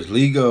home where it's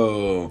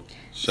legal.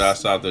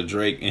 Shouts out to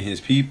Drake and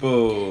his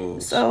people.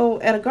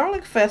 So at a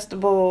garlic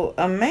festival,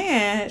 a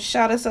man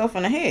shot himself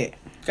in the head.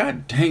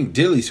 God dang,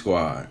 Dilly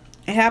Squad.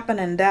 It happened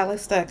in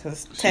Dallas,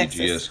 Texas.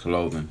 CGS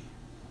clothing.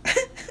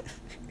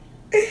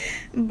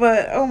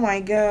 But oh my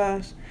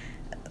gosh.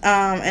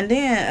 And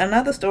then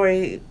another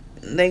story,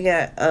 they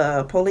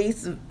got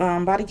police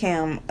body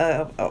cam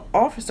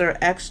officer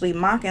actually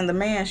mocking the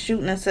man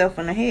shooting himself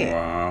in the head.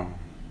 Wow.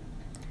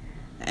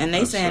 And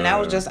they saying that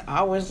was just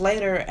hours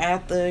later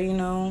after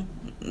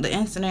the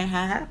incident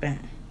had happened.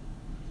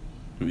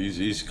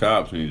 These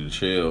cops need to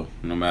chill.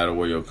 No matter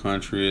where your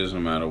country is, no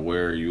matter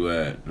where you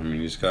at. I mean,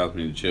 these cops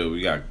need to chill.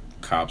 We got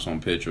cops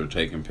on picture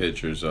taking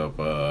pictures of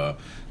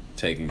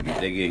they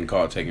getting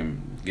caught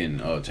taking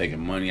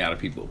money out of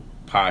people's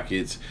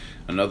pockets.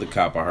 Another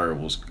cop I heard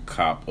was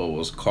caught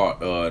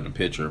in a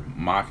picture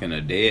mocking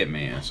a dead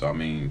man. So I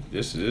mean,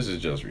 this is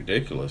just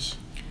ridiculous.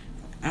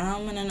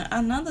 And then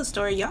another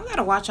story, y'all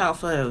gotta watch out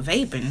for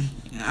vaping.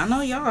 I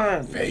know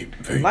y'all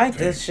vape.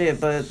 this shit,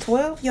 but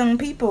 12 young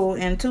people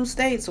in 2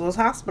 states was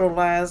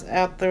hospitalized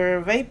after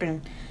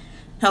vaping,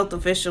 health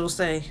officials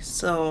say.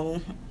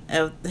 So,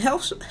 if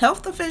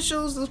health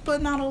officials is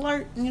putting out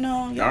alert,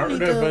 y'all need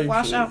to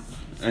watch out.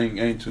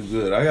 Ain't too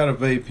good. I got a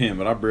vape pen,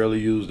 but I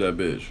barely use that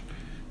bitch.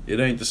 It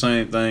ain't the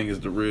same thing as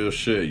the real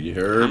shit. You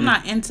heard me? I'm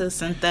not into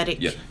synthetic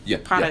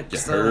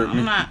products. So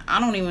I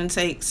don't even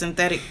take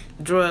synthetic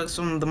drugs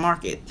from the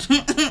market.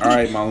 All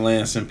right, my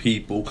Lansing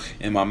people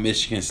and my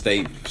Michigan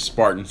State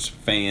Spartans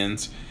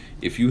fans,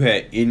 if you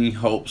had any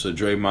hopes of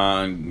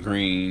Draymond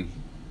Green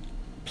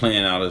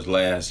playing out his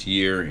last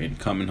year and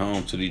coming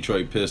home to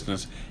Detroit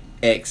Pistons,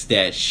 X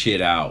that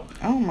shit out.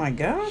 Oh my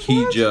gosh.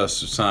 He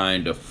just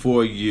signed a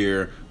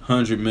 4-year,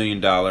 $100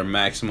 million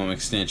maximum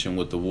extension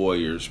with the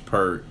Warriors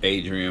per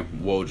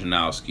Adrian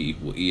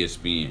Wojnarowski with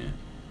ESPN.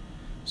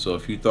 So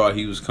if you thought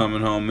he was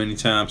coming home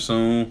anytime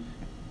soon,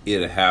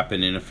 it'll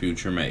happen in the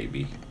future,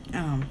 maybe.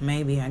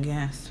 Maybe, I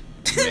guess.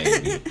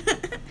 Maybe.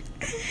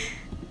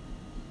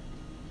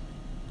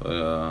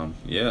 But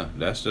yeah,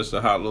 that's just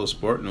a hot little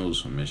sport news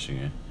from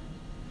Michigan.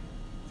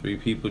 3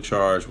 people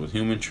charged with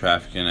human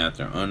trafficking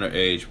after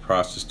underage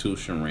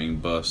prostitution ring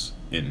bust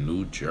in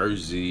New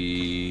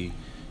Jersey.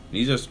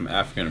 These are some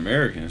African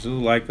Americans. It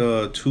was like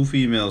 2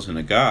 females and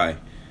a guy.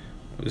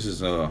 This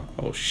is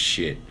oh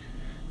shit.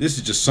 This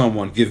is just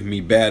someone giving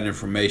me bad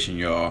information,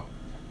 y'all.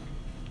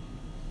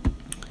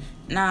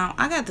 Now,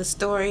 I got the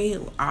story.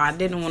 I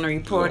didn't want to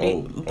report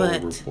it,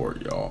 but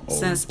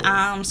since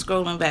I'm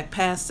scrolling back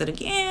past it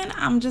again,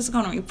 I'm just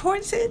going to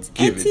report it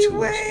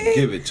anyway.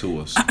 Give it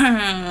to us.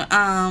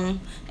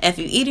 If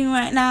you're eating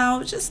right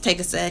now, just take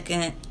a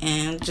second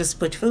and just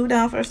put your food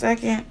down for a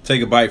second.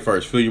 Take a bite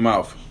first. Fill your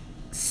mouth.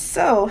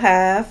 So,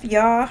 have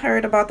y'all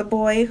heard about the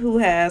boy who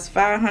has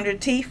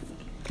 500 teeth?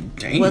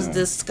 Damn. Was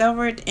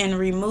discovered and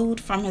removed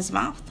from his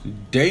mouth?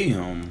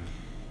 Damn.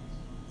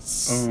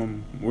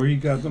 Where you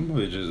got them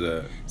bitches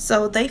at?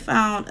 So they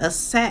found a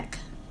sack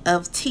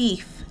of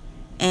teeth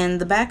in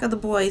the back of the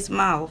boy's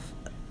mouth.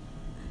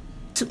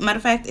 Matter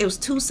of fact, it was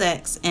 2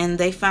 sacks, and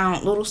they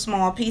found little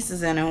small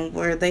pieces in them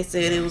where they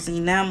said it was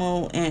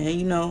enamel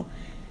and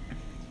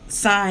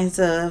signs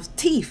of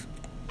teeth.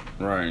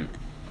 Right.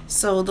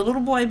 So the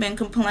little boy been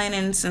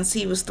complaining since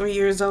he was 3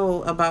 years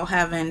old about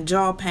having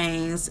jaw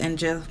pains and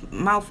just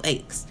mouth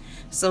aches.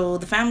 So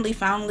the family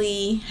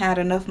finally had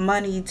enough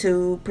money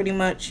to pretty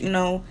much,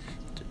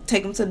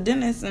 take him to the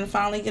dentist and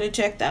finally get it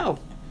checked out.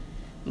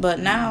 But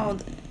now,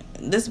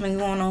 this has been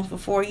going on for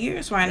 4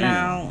 years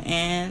now,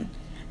 and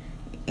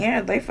yeah,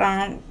 they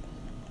found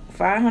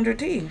 500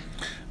 teeth.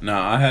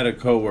 Now, I had a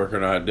coworker,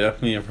 and I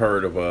definitely have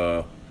heard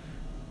of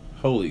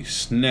holy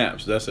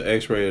snaps, that's an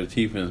x-ray of the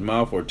teeth in his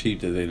mouth or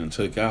teeth that they done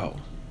took out.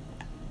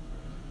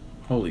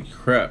 Holy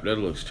crap, that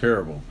looks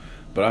terrible.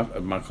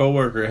 But my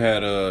coworker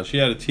had she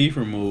had a teeth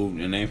removed,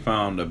 and they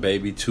found a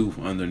baby tooth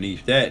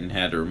underneath that and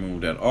had to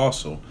remove that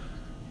also.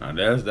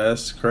 Now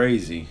that's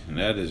crazy, and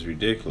that is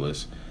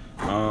ridiculous.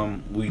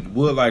 We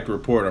would like to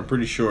report, I'm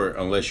pretty sure,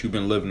 unless you've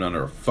been living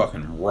under a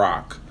fucking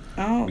rock,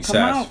 Oh, come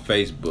besides out.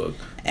 Facebook.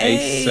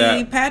 Hey,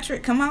 ASAP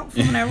Patrick, come out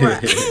from that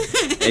rock.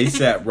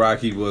 ASAP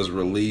Rocky was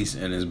released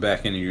and is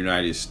back in the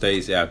United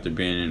States after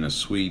being in a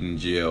Sweden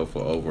jail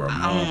for over a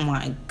month. Oh,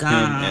 my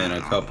God. Him and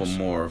a couple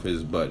more of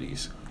his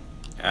buddies.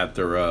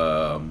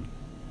 After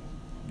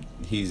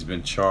he's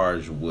been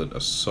charged with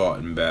assault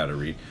and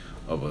battery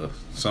of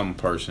some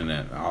person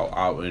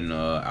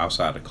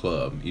outside the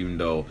club, even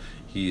though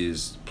he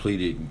is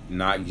pleaded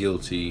not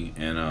guilty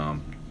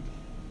and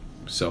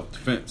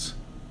self-defense.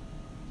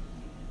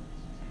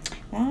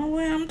 Well,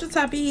 I'm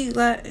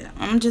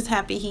just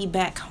happy. He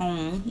back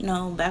home. You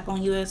know, back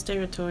on U.S.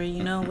 territory.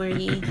 You know where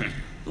he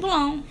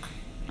belong.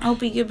 I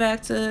hope he get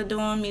back to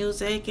doing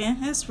music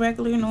and his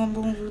regular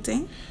normal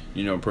routine.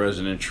 You know,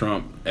 President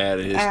Trump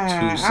added his 2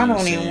 cents. I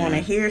don't even want to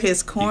hear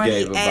his corny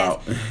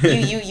ass.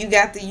 You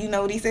got the. You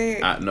know what he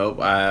said?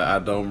 I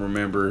don't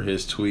remember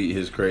his tweet,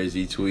 his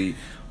crazy tweet,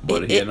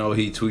 but he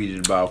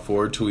tweeted about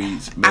 4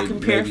 tweets. I can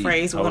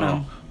paraphrase one of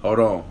them. Hold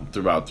on,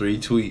 through about 3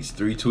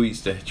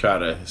 tweets to try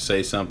to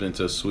say something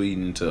to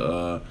Sweden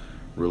to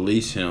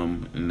release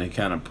him, and they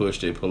kind of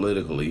pushed it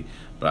politically.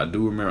 But I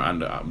do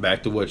remember,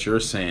 back to what you're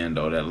saying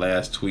though, that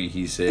last tweet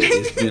he said,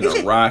 it's been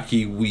a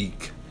rocky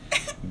week.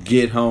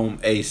 Get home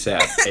ASAP.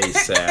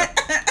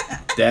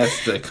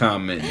 That's the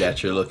comment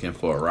that you're looking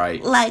for,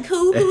 right? Like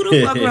who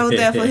the fuck wrote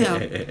that for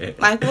him?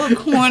 Like what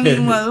corny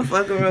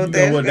motherfucker wrote that?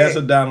 You know what? That's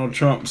a Donald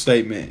Trump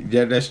statement.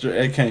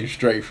 That came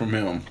straight from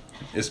him.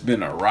 It's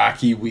been a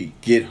rocky week.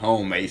 Get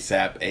home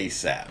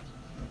ASAP.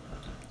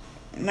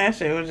 And that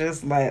shit was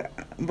just like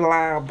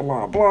blah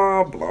blah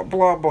blah blah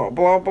blah blah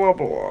blah blah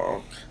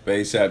blah. But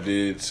ASAP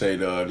did say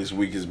this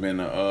week has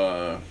been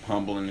a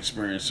humbling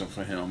experience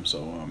for him.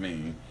 So I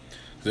mean,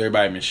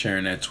 everybody been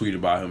sharing that tweet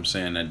about him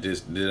saying that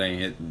this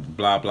ain't his,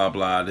 blah blah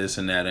blah, this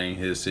and that ain't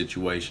his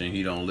situation.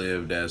 He don't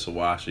live that, so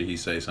why should he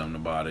say something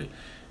about it?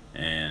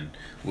 And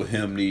with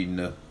him needing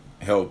the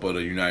help of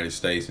the United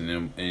States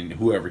and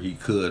whoever he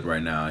could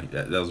right now,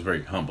 that was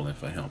very humbling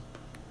for him.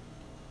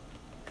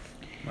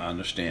 I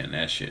understand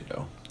that shit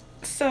though.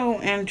 So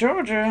in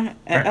Georgia,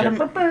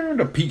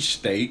 the Peach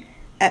State,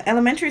 an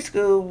elementary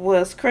school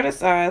was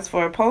criticized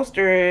for a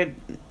poster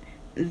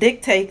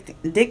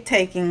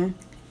dictating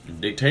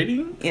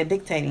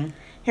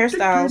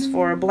hairstyles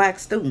for black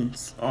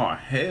students. Oh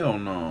hell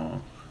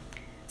no!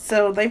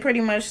 So they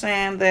pretty much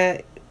saying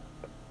that.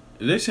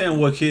 They saying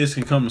what kids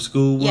can come to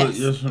school with?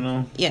 Yes or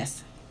no?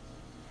 Yes.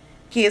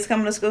 Kids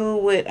come to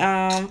school with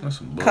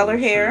color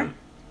hair,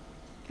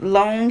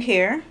 long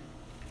hair,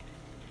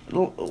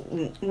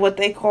 what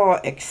they call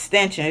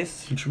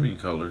extensions. What you mean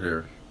colored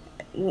hair?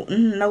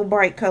 No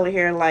bright color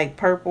hair like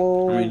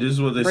purple. I mean, this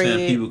is what they're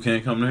saying people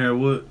can't come to hair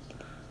with?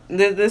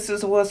 This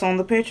is what's on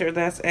the picture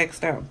that's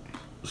X'd out.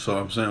 So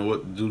I'm saying,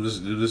 what do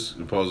this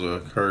supposed to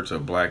occur to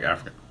black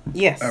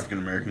African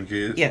American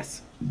kids?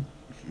 Yes.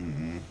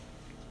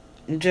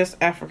 Just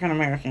African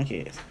American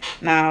kids.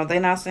 Now they're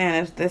not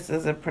saying if this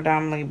is a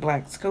predominantly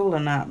black school or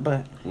not,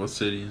 but what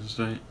city and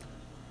state?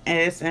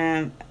 It's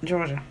in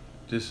Georgia.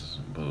 This is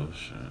some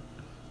bullshit.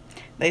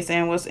 They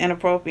saying what's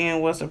inappropriate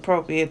and what's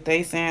appropriate.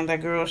 They saying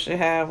that girls should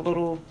have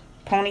little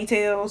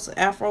ponytails,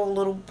 afro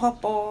little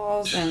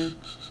puff-balls, and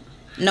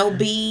no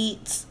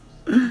beads,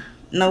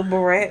 no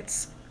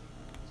barrettes.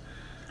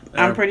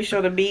 I'm pretty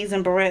sure the beads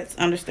and barrettes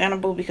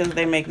understandable because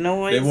they make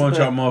noise. They want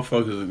y'all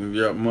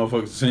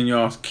motherfuckers send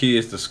y'all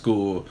kids to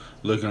school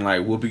looking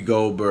like Whoopi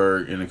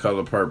Goldberg in the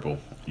color purple.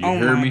 You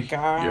hear me?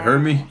 Gosh. You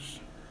heard me?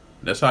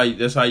 That's how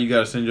you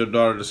gotta send your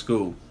daughter to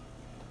school.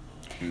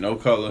 No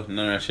color,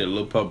 none of that shit.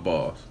 Little puff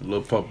balls,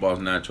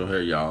 natural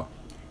hair, y'all.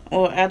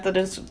 Well, after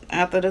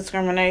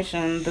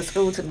discrimination, the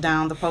school took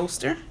down the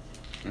poster.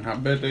 I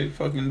bet they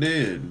fucking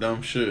did.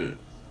 Dumb shit.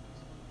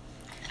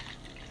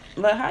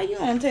 But how you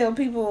gonna tell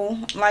people,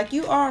 like,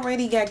 you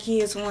already got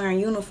kids wearing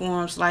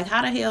uniforms, like,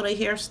 how the hell their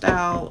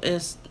hairstyle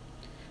is,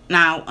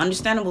 now,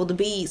 understandable the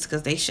beads,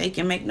 because they shake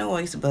and make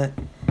noise, but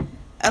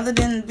other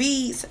than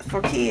beads for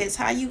kids,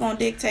 how you gonna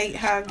dictate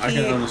how kids... I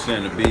can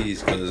understand the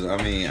beads, because,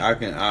 I mean,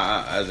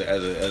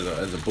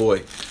 as a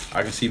boy,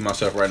 I can see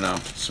myself right now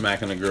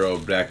smacking a girl,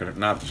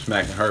 not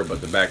smacking her, but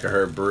the back of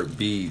her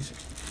beads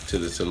to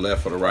the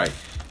left or the right,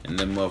 and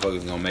them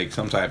motherfuckers gonna make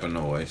some type of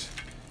noise.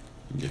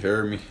 You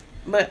hear me?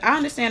 But I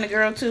understand the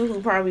girl, too,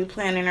 who probably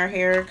planning her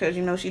hair because,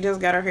 you know, she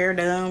just got her hair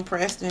done,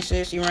 pressed and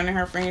shit. She running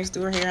her fingers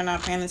through her hair and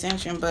not paying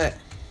attention. But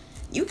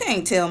you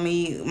can't tell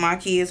me, my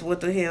kids,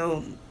 what the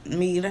hell,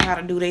 how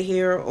to do their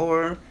hair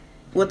or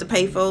what to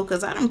pay for.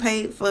 Because I done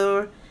paid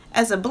for,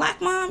 as a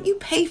black mom, you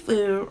pay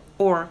for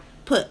or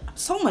put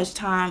so much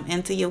time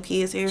into your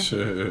kids' hair.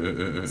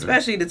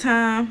 Especially the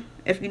time,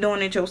 if you're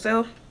doing it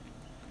yourself.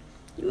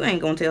 You ain't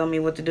going to tell me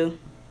what to do.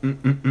 I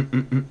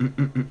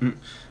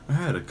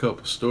had a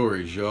couple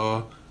stories,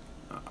 y'all.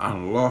 I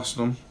lost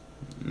them.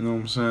 You know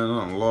what I'm saying?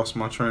 I lost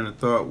my train of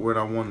thought, what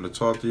I wanted to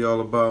talk to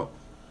y'all about.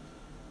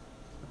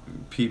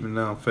 Peeping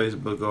down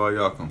Facebook, all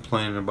y'all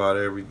complaining about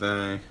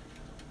everything.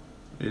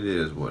 It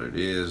is what it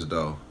is,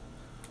 though.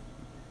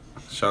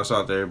 Shouts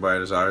out to everybody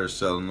that's out here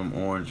selling them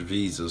orange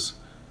visas.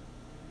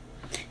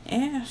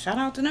 Yeah, shout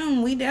out to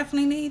them. We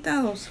definitely need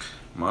those.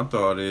 My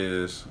thought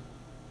is,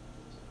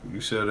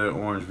 you sell that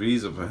orange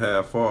Visa for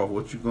half off.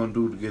 What you gonna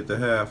do to get the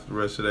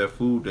rest of that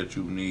food that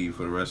you need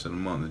for the rest of the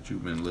month that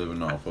you've been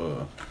living off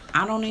of?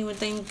 I don't even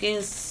think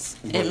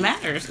it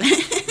matters.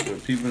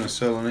 But people been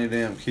selling their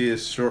damn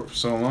kids short for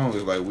so long.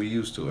 It's like we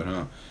used to it,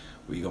 huh?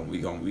 We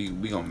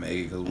gonna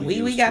make it because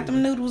we got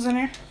them noodles in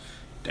there.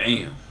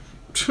 Damn.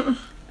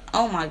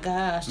 Oh my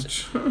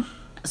gosh.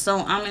 So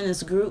I'm in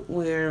this group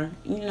where,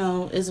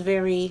 it's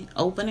very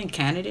open and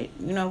candid.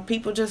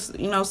 People just,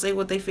 say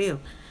what they feel.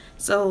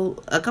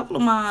 So a couple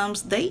of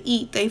moms, they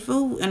eat their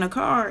food in a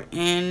car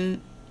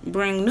and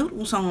bring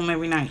noodles home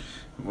every night.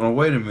 Well,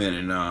 wait a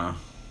minute now.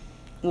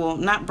 Well,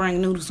 not bring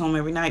noodles home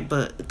every night,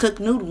 but cook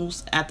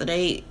noodles after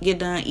they get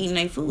done eating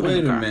their food Wait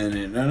in the car. Wait a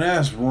minute. Now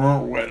that's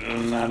wrong.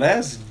 Now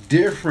that's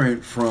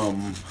different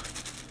from...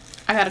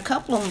 I got a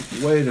couple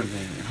of... Wait a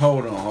minute.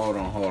 Hold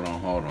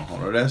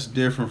on. That's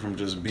different from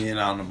just being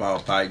out and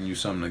about fighting you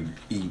something to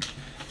eat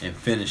and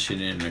finish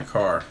it in the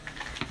car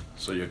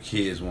so your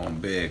kids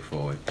won't beg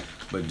for it.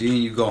 But then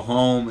you go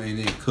home and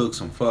then cook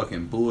some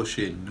fucking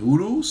bullshit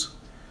noodles?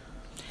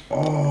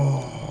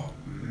 Oh,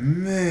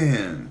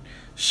 man.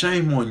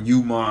 Shame on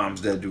you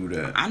moms that do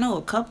that. I know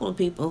a couple of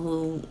people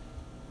who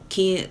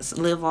kids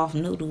live off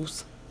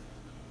noodles.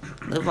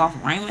 Live off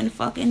ramen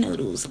fucking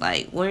noodles.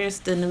 Like, where's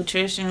the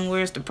nutrition?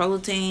 Where's the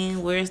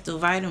protein? Where's the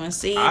vitamin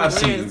C? I've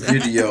seen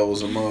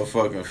videos of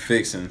motherfucking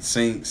fixing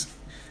sinks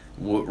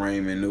with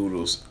ramen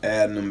noodles,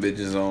 adding them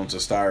bitches on to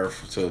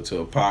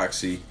to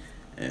epoxy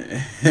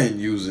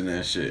and using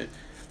that shit.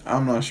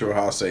 I'm not sure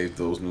how safe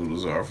those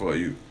noodles are for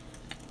you.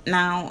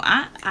 Now,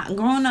 I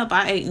growing up,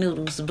 I ate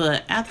noodles,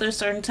 but after a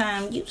certain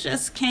time, you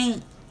just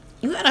can't.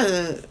 You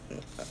gotta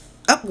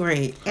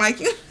upgrade, like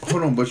you.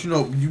 Hold on, but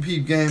you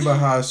peep game about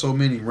how so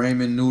many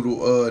ramen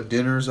noodle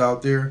dinners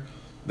out there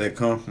that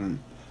come from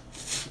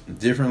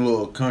different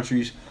little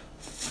countries,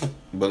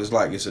 but it's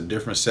like it's a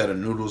different set of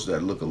noodles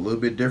that look a little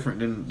bit different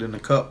than the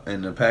cup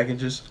and the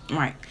packages.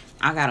 Right.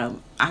 I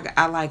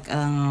like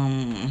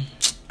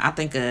I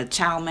think a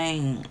chow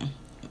mein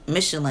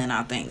Michelin.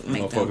 I think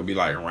make them. Motherfucker be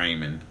like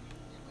ramen.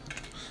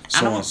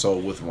 So and so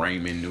with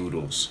ramen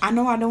noodles. I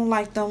know I don't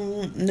like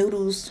them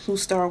noodles who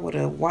start with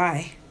a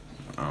Y.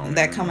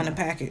 That come in a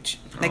package.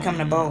 They come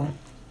in a bowl.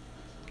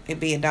 It'd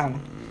be $1.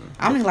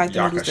 I don't even like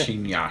the noodles.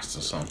 Yakashinyas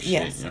or some shit.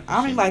 Yes, I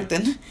don't even like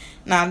the.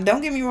 Now,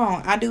 don't get me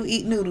wrong. I do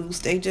eat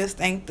noodles. They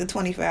just ain't the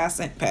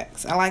 25-cent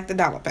packs. I like the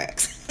dollar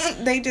packs.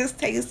 They just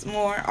taste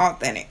more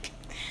authentic.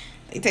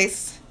 They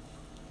taste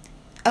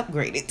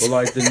upgraded. Well,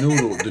 like the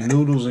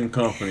noodles and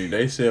company,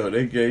 they sell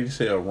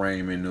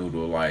ramen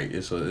noodle like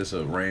it's a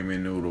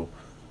ramen noodle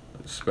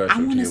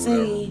specialty or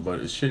whatever,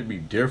 but it should be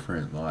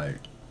different. Like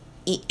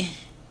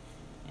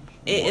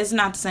it's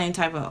not the same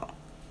type of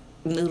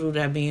noodle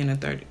that be in a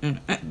 30. Yeah,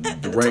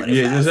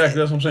 exactly. That's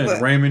what I'm saying. The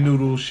ramen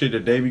noodle shit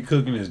that they be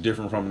cooking is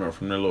different from their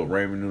little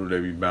ramen noodle they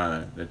be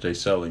buying that they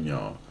selling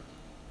y'all.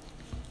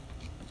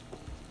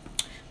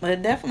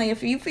 But definitely,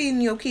 if you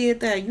feeding your kid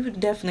that, you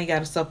definitely got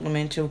to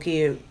supplement your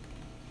kid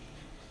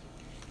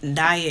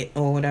diet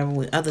or whatever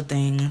with other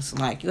things.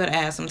 Like, you got to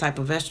add some type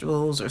of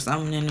vegetables or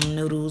something in them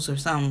noodles or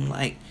something.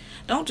 Like,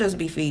 don't just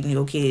be feeding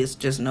your kids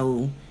just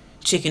no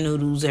chicken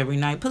noodles every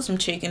night. Put some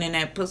chicken in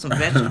that. Put some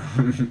vegetables.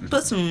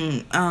 Put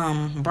some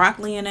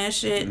broccoli in that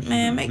shit.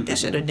 Man, make that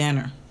shit a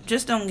dinner.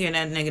 Just don't give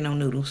that nigga no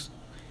noodles.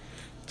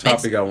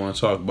 Topic I want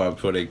to talk about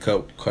before they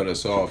cut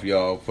us off,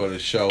 y'all, for the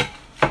show.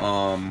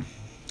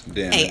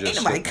 Damn, hey, ain't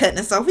nobody cutting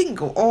us off. We can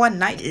go all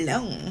night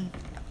long.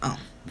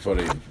 Before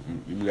we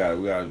got.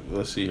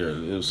 Let's see here.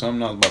 It was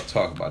something I was about to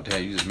talk about.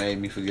 Damn, you just made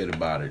me forget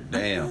about it.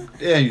 Damn,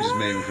 you just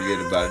made me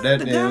forget about it.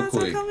 That damn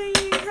quick.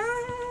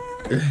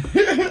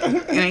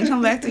 It ain't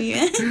come back to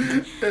you.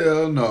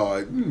 Hell no.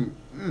 You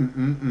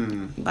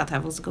about to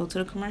have us go to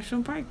the commercial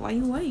break while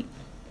you wait.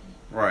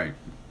 Right.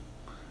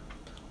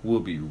 We'll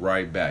be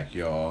right back,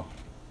 y'all.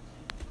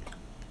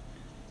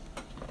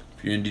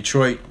 If you're in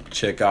Detroit,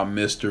 check out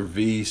Mr.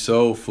 V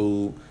Soul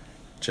Food.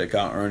 Check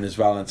out Ernest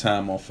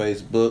Valentine on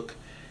Facebook.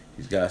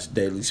 He's got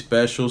daily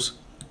specials.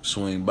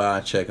 Swing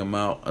by, check him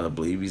out. I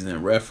believe he's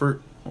in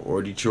Redford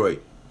or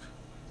Detroit.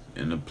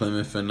 In the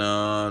Plymouth and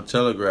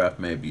Telegraph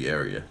maybe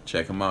area.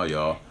 Check him out,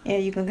 y'all. Yeah,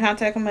 you can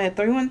contact him at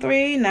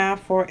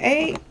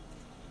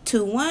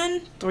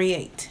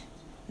 313-948-2138.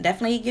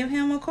 Definitely give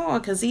him a call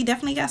because he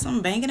definitely got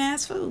some banging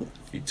ass food.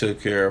 He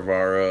took care of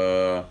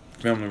our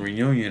family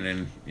reunion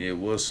and it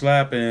was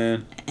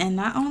slapping. And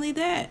not only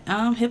that,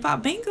 Hip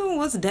Hop Bingo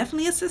was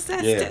definitely a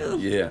success too.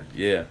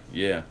 Yeah.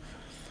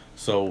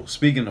 So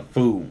speaking of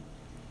food,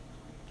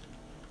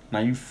 now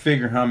you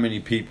figure how many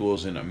people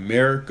is in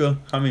America,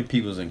 how many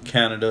people is in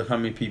Canada, how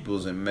many people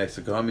is in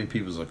Mexico, how many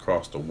people is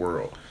across the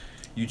world.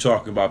 You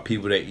talking about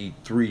people that eat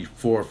 3,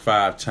 4,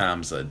 5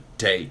 times a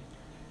day.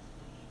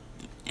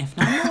 If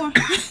not more.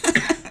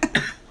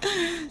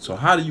 So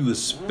how do you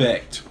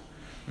expect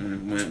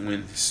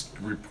when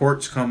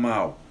reports come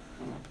out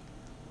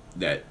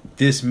that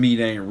this meat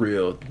ain't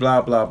real,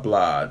 blah, blah,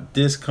 blah,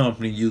 this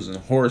company using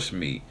horse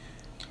meat,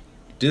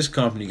 this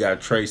company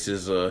got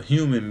traces of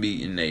human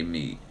meat in their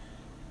meat.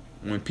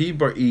 When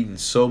people are eating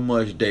so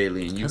much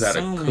daily and you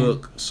gotta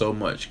cook so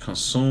much,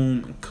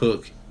 consume,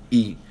 cook,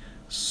 eat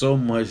so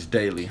much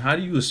daily, how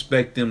do you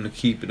expect them to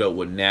keep it up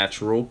with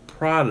natural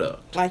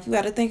product? Like, you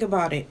gotta think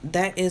about it.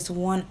 That is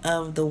one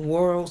of the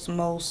world's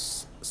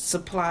most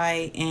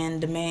supply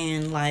and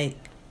demand, like,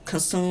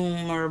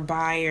 consumer,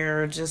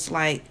 buyer, just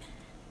like,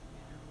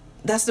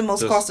 that's the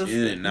most cost of,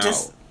 in and out.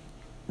 just,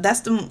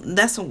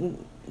 that's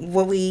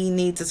what we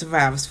need to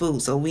survive is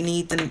food. So we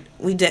need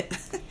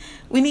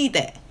we need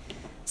that.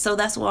 So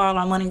that's where all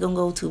our money gonna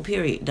go to,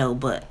 period, though.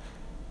 But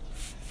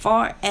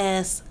far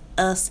as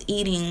us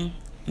eating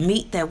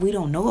meat that we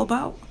don't know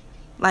about,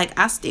 like,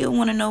 I still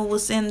want to know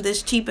what's in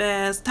this cheap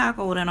ass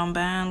taco that I'm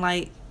buying.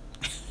 Like,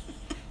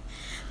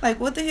 like,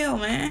 what the hell,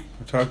 man?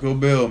 Taco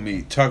Bell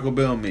meat.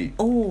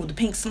 Oh, the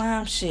pink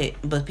slime shit.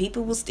 But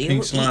people will still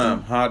Pink slime,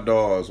 eating. hot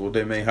dogs. What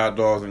they make hot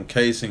dogs in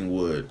casing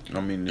wood.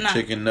 I mean, the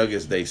chicken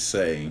nuggets, they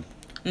say.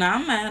 Now,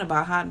 I'm mad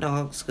about hot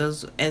dogs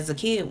because as a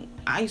kid,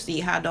 I used to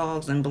eat hot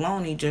dogs and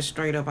bologna just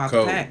straight up out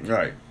the pack.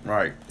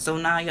 Right. So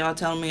now y'all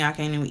telling me I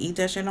can't even eat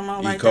that shit no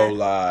more like that? E.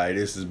 coli,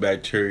 this is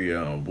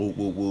bacteria.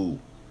 Woo.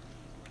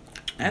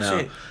 That now,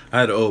 shit.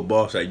 I had an old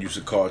boss that used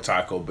to call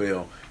Taco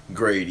Bell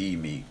grade E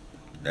meat.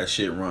 That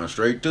shit runs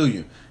straight through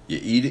you. You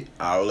eat it,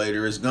 hour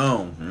later it's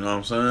gone. You know what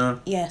I'm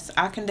saying? Yes,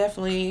 I can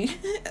definitely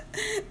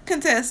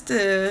contest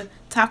to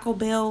Taco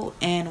Bell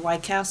and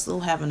White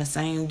Castle having the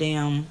same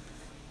damn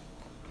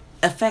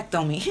effect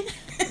on me.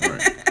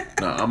 Right.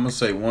 Now I'm gonna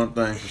say one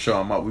thing for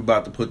sure. We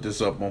about to put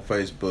this up on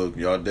Facebook.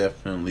 Y'all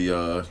definitely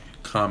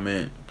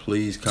comment.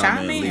 Please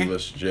comment. Leave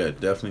us a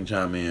jet. Definitely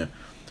chime in.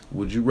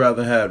 Would you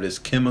rather have this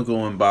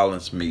chemical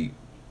imbalance meat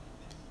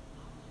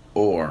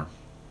or?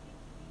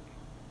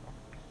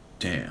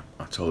 Damn,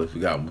 I totally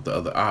forgot what the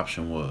other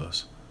option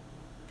was.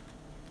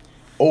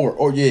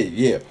 Or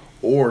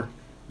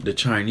the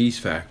Chinese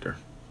factor,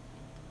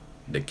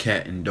 the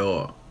cat and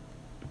dog,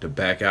 the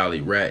back alley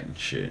rat and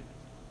shit.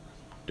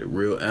 The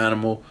real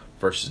animal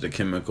versus the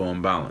chemical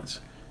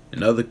imbalance.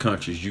 In other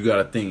countries, you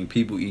gotta think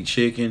people eat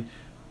chicken.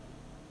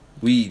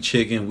 We eat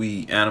chicken, we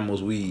eat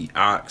animals, we eat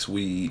ox,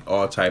 we eat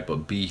all type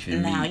of beef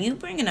and now meat. you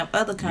bringing up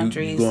other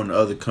countries. You going to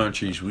other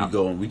countries,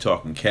 we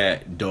talking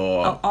cat,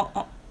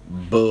 dog,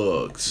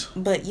 bugs.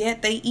 But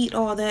yet they eat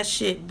all that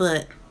shit,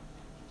 but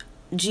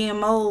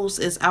GMOs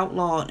is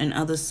outlawed in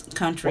other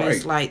countries.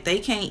 Right. Like, they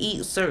can't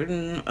eat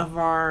certain of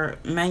our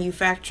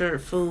manufactured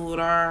food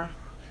or...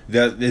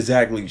 That's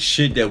exactly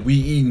shit that we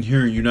eating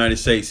here in the United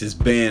States is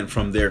banned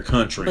from their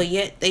country. But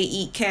yet they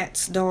eat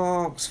cats,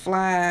 dogs,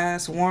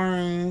 flies,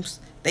 worms.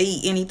 They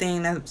eat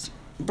anything that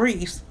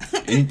breathes.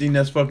 Anything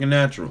that's fucking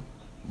natural.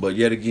 But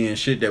yet again,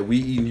 shit that we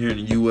eating here in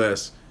the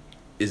U.S.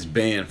 is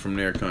banned from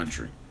their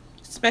country.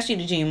 Especially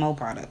the GMO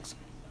products.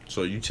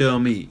 So you tell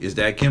me, is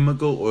that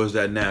chemical or is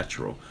that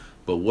natural?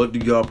 But what do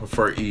y'all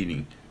prefer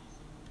eating?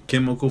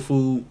 Chemical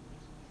food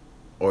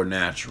or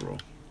natural?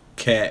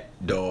 Cat,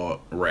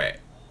 dog, rat.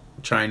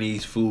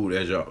 Chinese food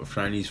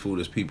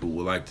as people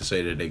would like to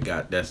say that they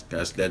got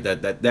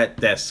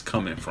that's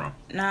coming from.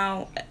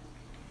 Now,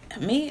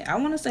 me, I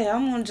want to say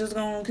I'm just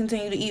gonna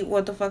continue to eat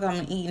what the fuck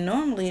I'm eating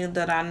normally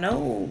that I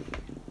know.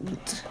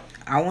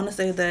 I want to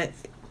say that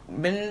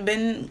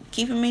been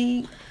keeping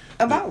me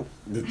about.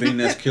 The thing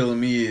that's killing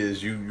me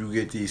is you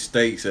get these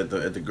steaks at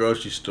the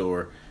grocery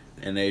store,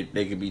 and they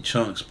can be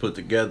chunks put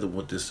together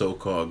with this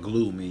so-called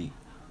glue meat.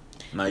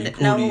 Now you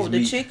pull these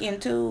meat.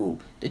 Chicken too.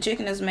 The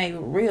chicken is made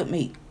with real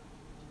meat.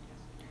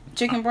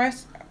 Chicken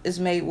breast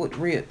is made with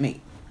real meat.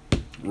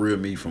 Real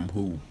meat from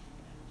who?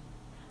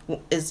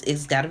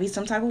 It's got to be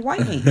some type of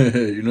white meat.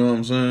 You know what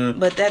I'm saying?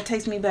 But that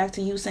takes me back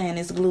to you saying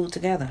it's glued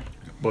together.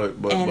 But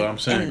I'm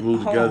saying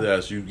glued together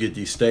as you get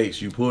these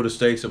steaks. You pull the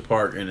steaks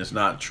apart and it's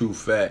not true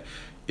fat.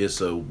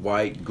 It's a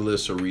white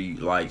glycerin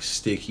like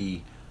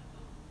sticky.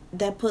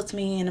 That puts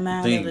me in the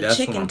mind of a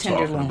chicken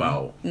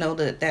tenderloin. No,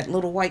 that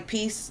little white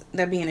piece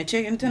that be in a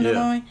chicken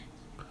tenderloin. Yeah.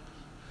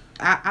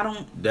 I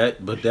don't.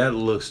 That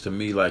looks to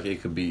me like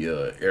it could be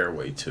a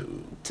airway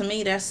tube. To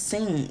me, that's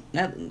seam.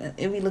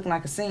 It be looking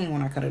like a seam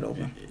when I cut it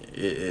open.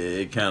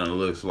 It kind of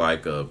looks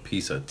like a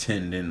piece of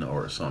tendon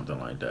or something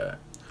like that.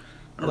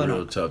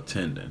 Real tough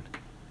tendon.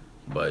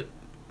 But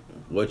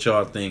what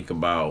y'all think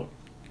about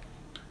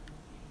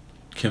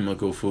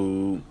chemical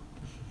food,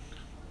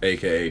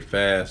 aka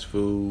fast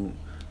food,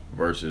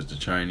 versus the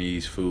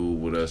Chinese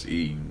food with us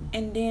eating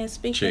and then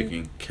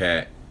chicken,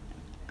 cat?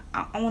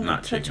 I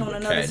want to touch on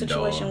another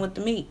situation with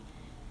the meat.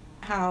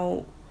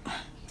 How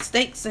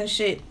steaks and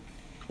shit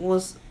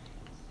was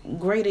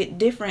graded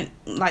different,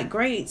 like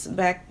grades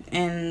back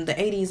in the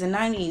 80s and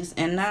 90s,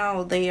 and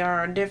now they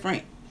are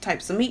different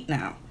types of meat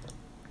now.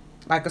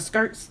 Like a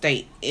skirt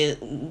steak,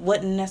 it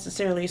wasn't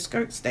necessarily a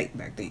skirt steak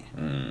back then.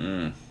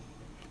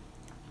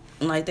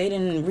 Mm-hmm. Like, they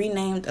didn't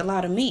renamed a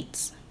lot of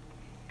meats.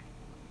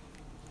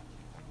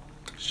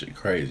 Shit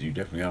crazy. You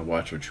definitely gotta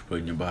watch what you put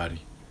in your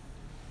body.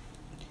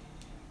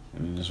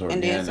 And then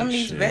some of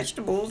these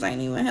vegetables ain't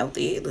even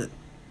healthy either.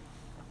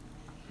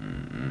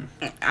 Mm-hmm.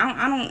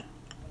 I don't.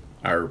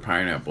 I heard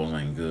pineapples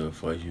ain't good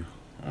for you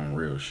on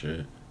real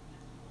shit.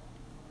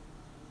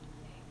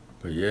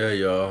 But yeah,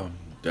 y'all,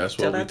 that's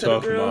Tell what we that to the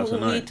talking girl about who need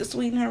tonight. to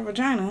sweeten her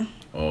vagina.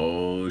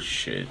 Oh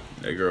shit,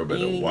 that girl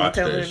better You watch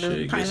tell her that the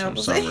shit. Get some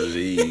pineapples. Summer's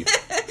Eve.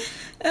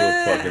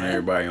 Quit fucking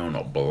everybody on the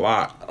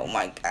block. Oh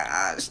my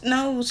gosh,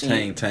 no.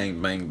 Tang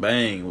tang bang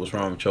bang. What's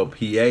wrong with your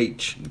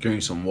pH?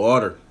 Drink some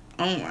water.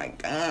 Oh my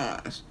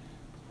gosh.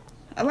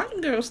 A lot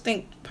of girls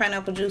think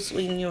pineapple juice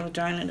sweeten your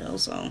vagina though,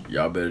 so.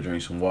 Y'all better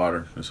drink some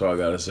water. That's all I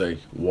gotta say.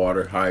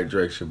 Water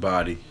hydrates your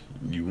body.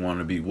 You want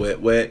to be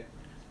wet?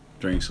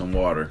 Drink some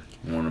water.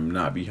 You want to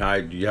not be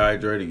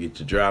dehydrated? Get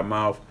your dry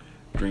mouth.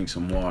 Drink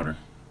some water.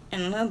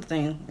 And another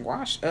thing,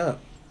 wash up.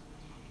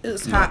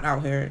 It's hot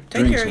out here.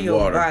 Take Drink care of some your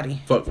water.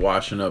 body. Fuck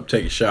washing up.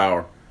 Take a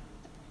shower.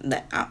 I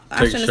Take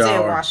a shouldn't have said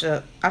shower. wash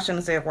up. I shouldn't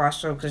have said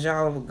wash up because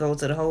y'all would go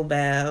to the whole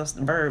baths,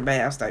 the bird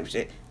baths type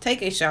shit.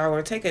 Take a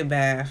shower. Take a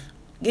bath.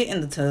 Get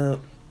in the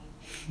tub.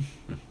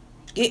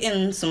 Get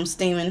in some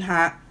steaming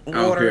hot water.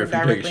 I don't care if you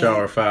directly take a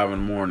shower at 5 in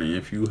the morning.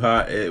 If you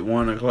hot at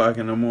 1 o'clock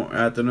in the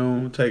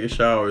afternoon, take a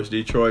shower. It's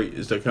Detroit.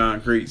 It's the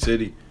concrete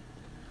city.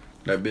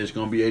 That bitch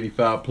gonna be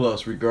 85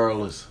 plus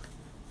regardless.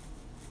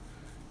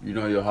 You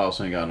know your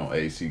house ain't got no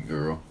AC,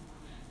 girl.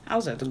 I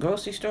was at the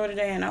grocery store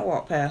today and I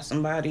walked past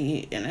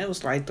somebody and it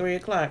was like 3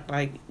 o'clock.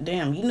 Like,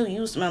 damn, you knew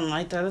you was smelling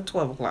like that at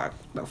 12 o'clock.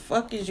 The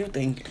fuck is you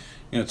thinking?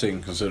 You know, take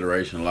in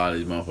consideration a lot of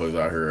these motherfuckers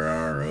out here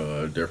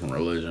are different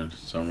religions.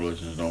 Some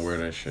religions don't wear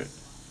that shit.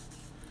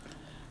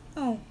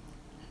 Oh.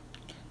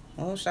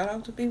 Well, shout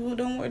out to people who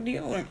don't wear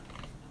deodorant.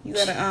 You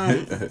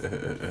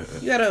gotta,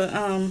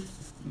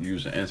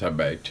 Use an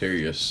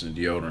antibacterial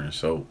deodorant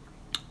soap.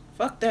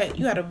 fuck that.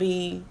 You gotta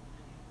be,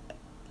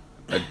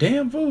 A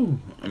damn fool.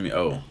 I mean,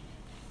 oh.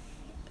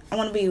 I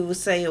want to be able to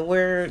say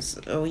words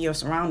of your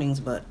surroundings,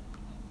 but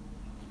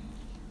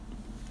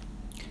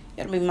you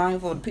gotta be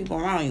mindful of the people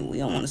around you. We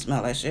don't want to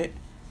smell that shit.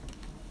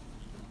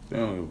 They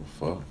don't give a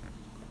fuck.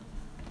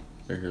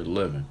 They're here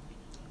living.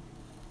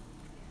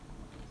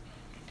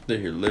 They're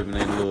here living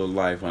their little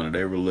life under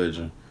their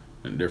religion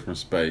in different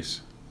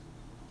space.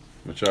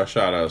 But y'all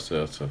shout out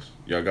to us.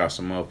 Y'all got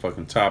some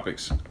motherfucking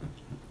topics.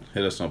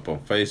 Hit us up on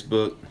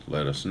Facebook.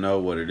 Let us know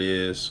what it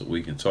is so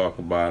we can talk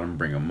about them,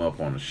 bring them up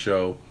on the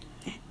show.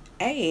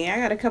 Hey, I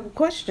got a couple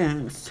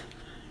questions.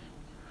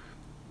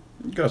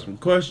 You got some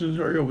questions?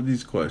 Hurry up with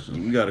these questions.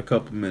 We got a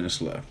couple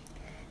minutes left.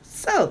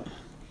 So,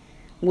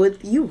 would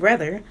you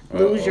rather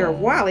lose your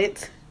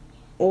wallet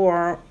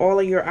or all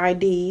of your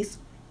IDs,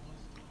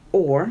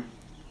 or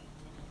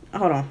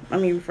hold on, let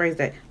me rephrase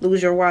that.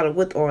 Lose your wallet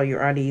with all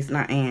your IDs,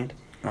 not and.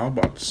 I was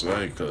about to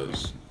say,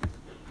 because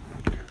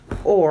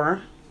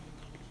Or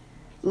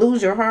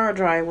lose your hard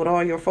drive with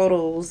all your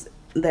photos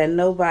that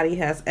nobody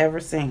has ever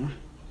seen.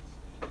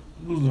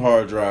 lose a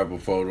hard drive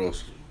of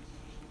photos.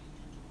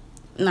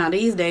 Now,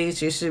 these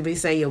days, you should be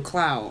say your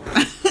cloud.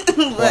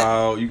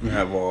 Wow, you can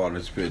have all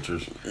these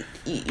pictures.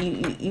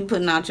 You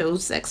putting out your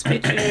sex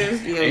pictures,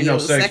 Ain't no your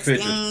sex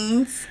pictures.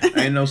 scenes.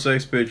 Ain't no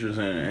sex pictures,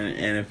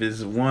 and if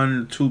it's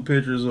 1, 2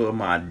 pictures of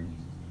my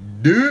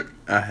dick,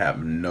 I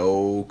have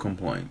no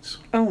complaints.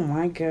 Oh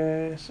my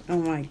gosh. Oh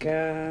my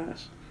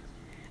gosh.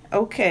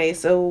 Okay,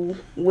 so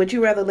would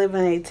you rather live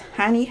in a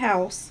tiny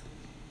house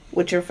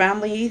with your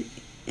family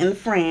and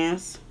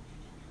friends,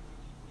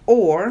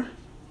 or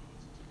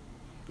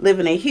live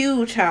in a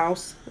huge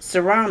house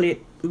surrounded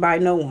by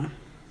no one?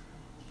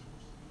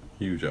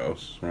 Huge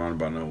house, surrounded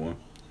by no one.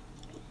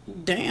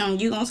 Damn,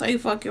 you gonna say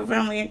fuck your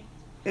family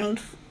and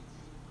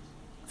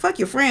fuck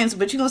your friends,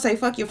 but you gonna say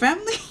fuck your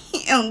family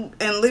and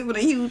live in a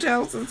huge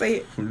house and say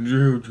it? Did you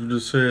hear what you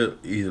just said?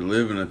 Either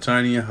live in a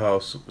tiny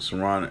house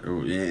surrounded,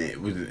 or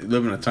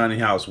live in a tiny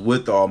house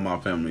with all my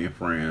family and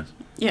friends,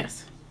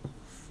 Yes.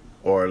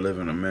 or live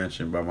in a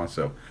mansion by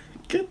myself.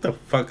 Get the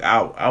fuck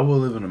out! I will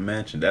live in a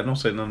mansion. That don't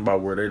say nothing about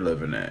where they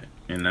living at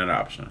in that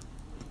option.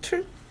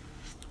 True.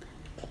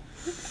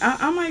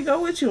 I might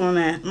go with you on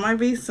that. Might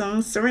be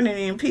some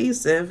serenity and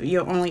peace if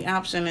your only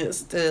option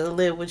is to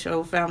live with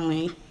your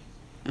family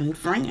and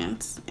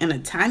friends in a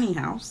tiny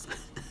house.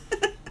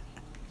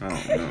 I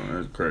don't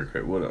know. That's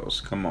crazy. What else?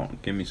 Come on,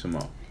 give me some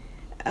more.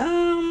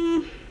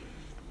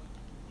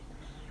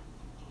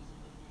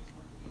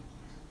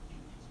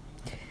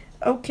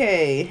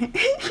 Okay.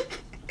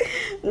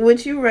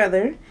 Would you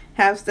rather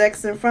have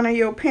sex in front of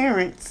your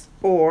parents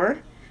or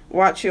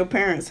watch your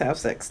parents have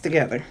sex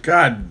together?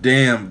 God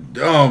damn.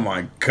 Oh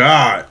my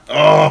god.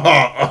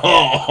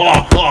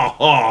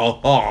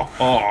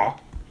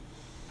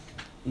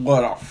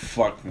 What a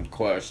fucking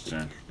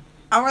question.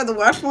 I'd rather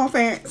watch my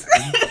parents.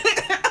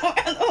 I'd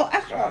rather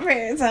watch my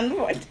parents,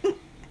 unfortunately.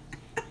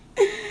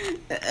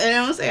 And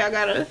I'm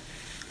saying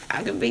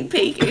I can be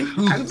peeking.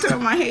 I can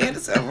turn my head to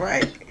something,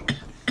 right?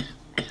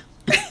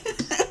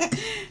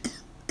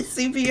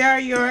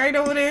 CPR, you alright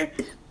over there?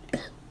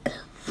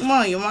 Come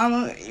on, your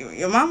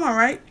mama,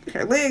 right?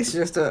 Her legs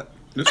just up.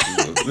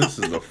 This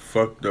is a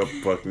fucked up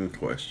fucking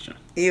question.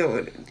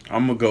 Ew.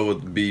 I'm gonna go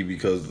with B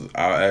because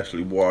I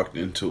actually walked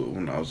into it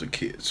when I was a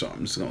kid, so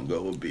I'm just gonna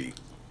go with B.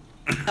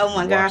 Oh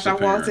my Watch gosh, the I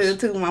walked to the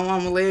parents. two. My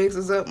mama legs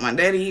was up. My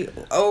daddy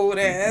old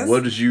ass.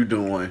 What is you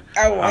doing?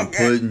 Oh my I'm God.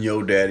 putting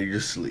your daddy to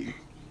sleep.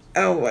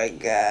 Oh my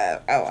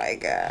god. Oh my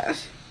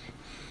gosh.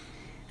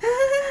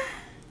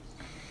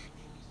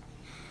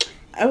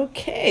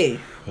 Okay.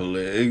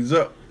 Legs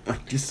up,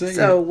 like you say.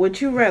 So,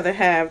 would you rather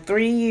have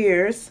 3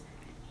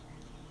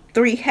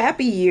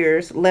 happy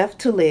years left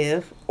to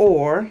live,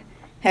 or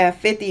have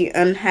 50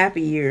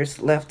 unhappy years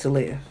left to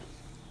live?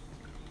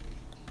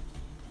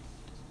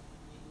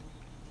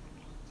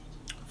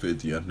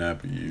 50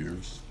 unhappy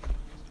years.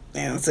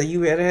 And so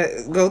you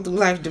rather go through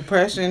life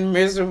depression,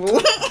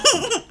 miserable.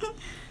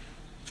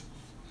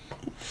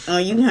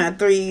 You can have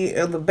 3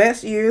 of the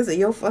best years of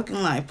your fucking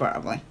life,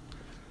 probably.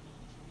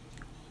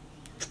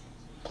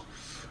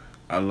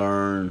 I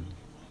learned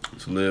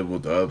to live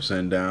with the ups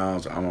and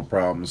downs. I'm a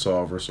problem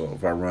solver, so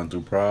if I run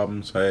through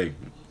problems, hey,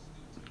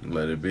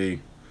 let it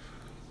be.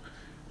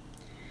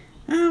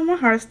 My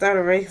heart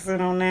started racing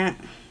on that.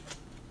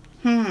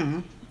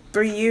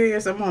 3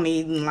 years, I'm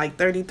only like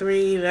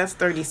 33. That's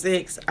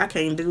 36. I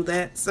can't do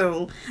that.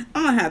 So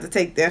I'm gonna have to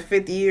take that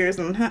 50 years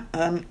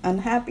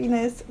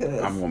unhappiness.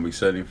 I'm gonna be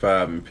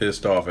 75 and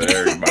pissed off at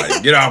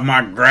everybody. Get off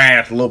my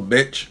grass, little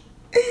bitch.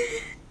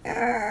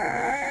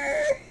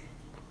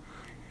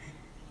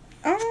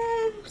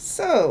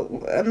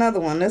 So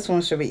another one. This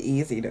one should be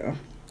easy though.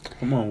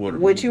 Come on, what?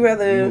 Would you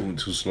rather? You're moving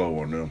too slow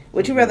on them.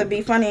 Would you rather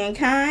be funny and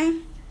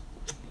kind?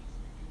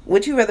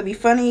 Would you rather be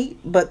funny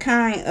but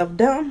kind of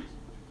dumb?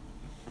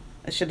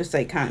 I should have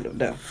said kind of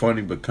dumb.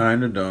 Funny but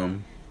kind of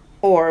dumb.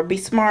 Or be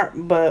smart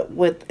but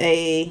without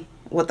a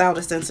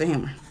sense of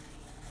humor.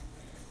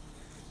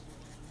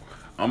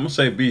 I'm gonna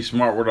say be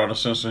smart without a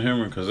sense of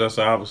humor because that's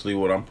obviously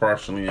what I'm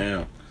partially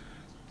am.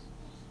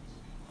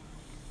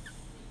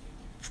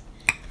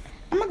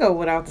 I'm gonna go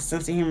without the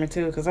sense of humor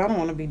too because I don't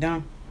want to be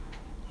dumb.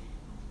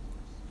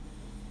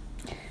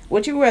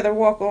 Would you rather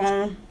walk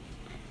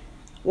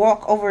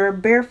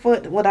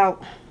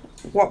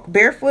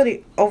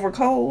barefooted over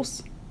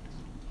coals,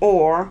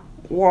 or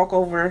walk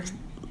over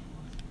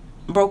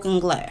broken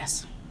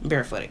glass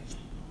barefooted?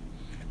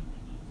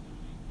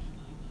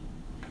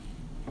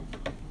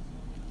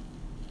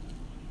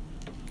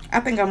 I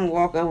think I'm gonna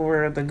walk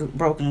over the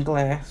broken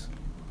glass.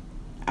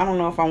 I don't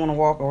know if I want to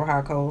walk over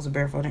hot coals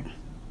barefooted.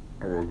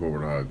 I walk over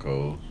the hot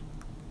coals.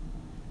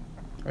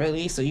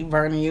 Really? So you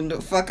burning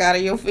the fuck out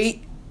of your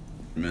feet?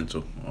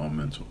 Mental, all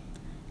mental.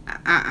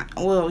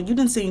 Well, you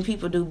didn't see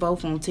people do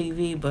both on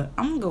TV, but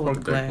I'm gonna go with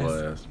Fuck the that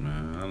glass. glass,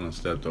 man. I done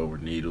stepped over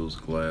needles,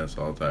 glass,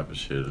 all type of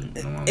shit.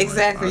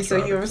 Exactly. Like, I So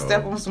try you the ever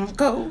step on coals. some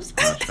coals?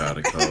 I try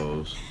the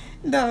coals.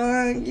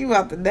 Dog, you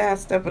about to die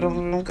stepping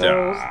on them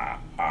coals.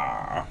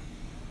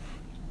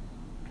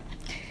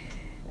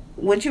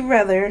 Would you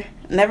rather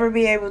never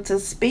be able to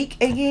speak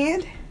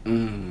again,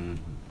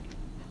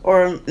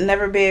 or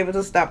never be able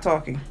to stop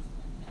talking?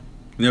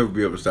 Never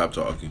be able to stop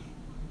talking.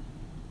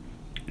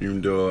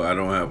 Even though I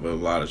don't have a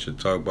lot of shit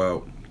to talk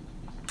about,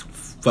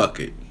 fuck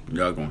it.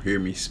 Y'all gonna hear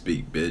me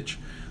speak, bitch.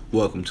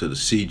 Welcome to the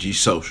CG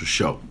Social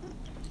Show.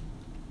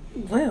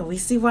 Well, we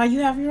see why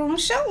you have your own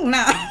show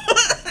now.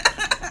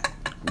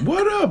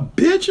 What up,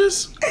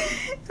 bitches?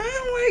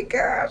 Oh my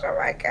gosh, oh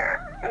my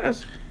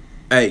gosh.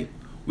 Hey,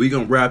 we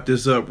gonna wrap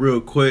this up real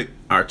quick.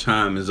 Our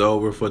time is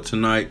over for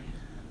tonight.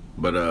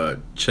 But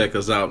check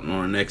us out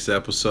on the next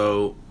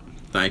episode.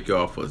 Thank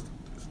y'all for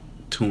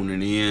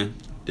tuning in.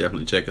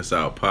 Definitely check us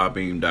out.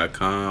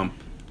 Podbeam.com,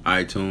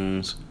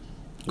 iTunes,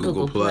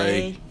 Google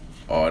Play,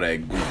 all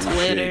that Google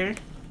Twitter.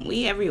 shit.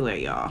 We everywhere,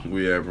 y'all.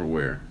 We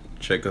everywhere.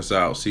 Check us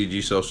out.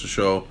 CG Social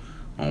Show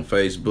on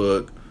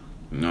Facebook.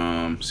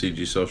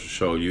 CG Social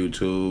Show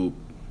YouTube.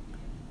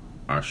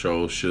 Our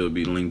shows should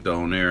be linked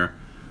on there.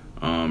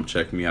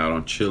 Check me out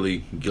on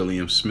Chili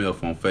Gilliam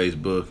Smith on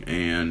Facebook.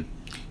 And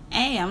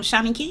Hey, I'm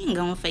Shawnee King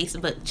on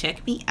Facebook.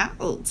 Check me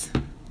out.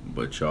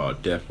 but y'all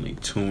definitely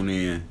tune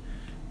in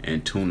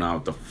and tune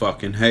out the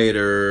fucking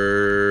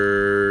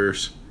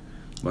haters.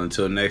 But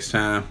until next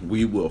time,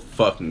 we will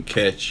fucking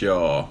catch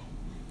y'all.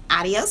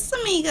 Adios,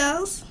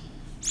 amigos.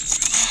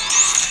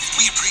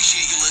 We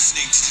appreciate you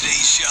listening to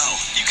today's show.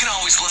 You can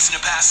always listen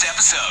to past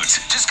episodes.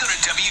 Just go to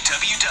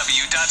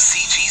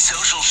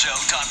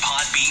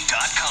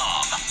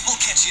www.cgsocialshow.podbean.com. We'll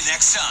catch you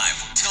next time.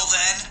 Till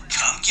then,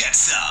 come get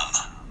some.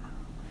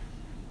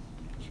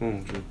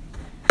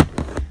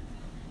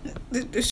 This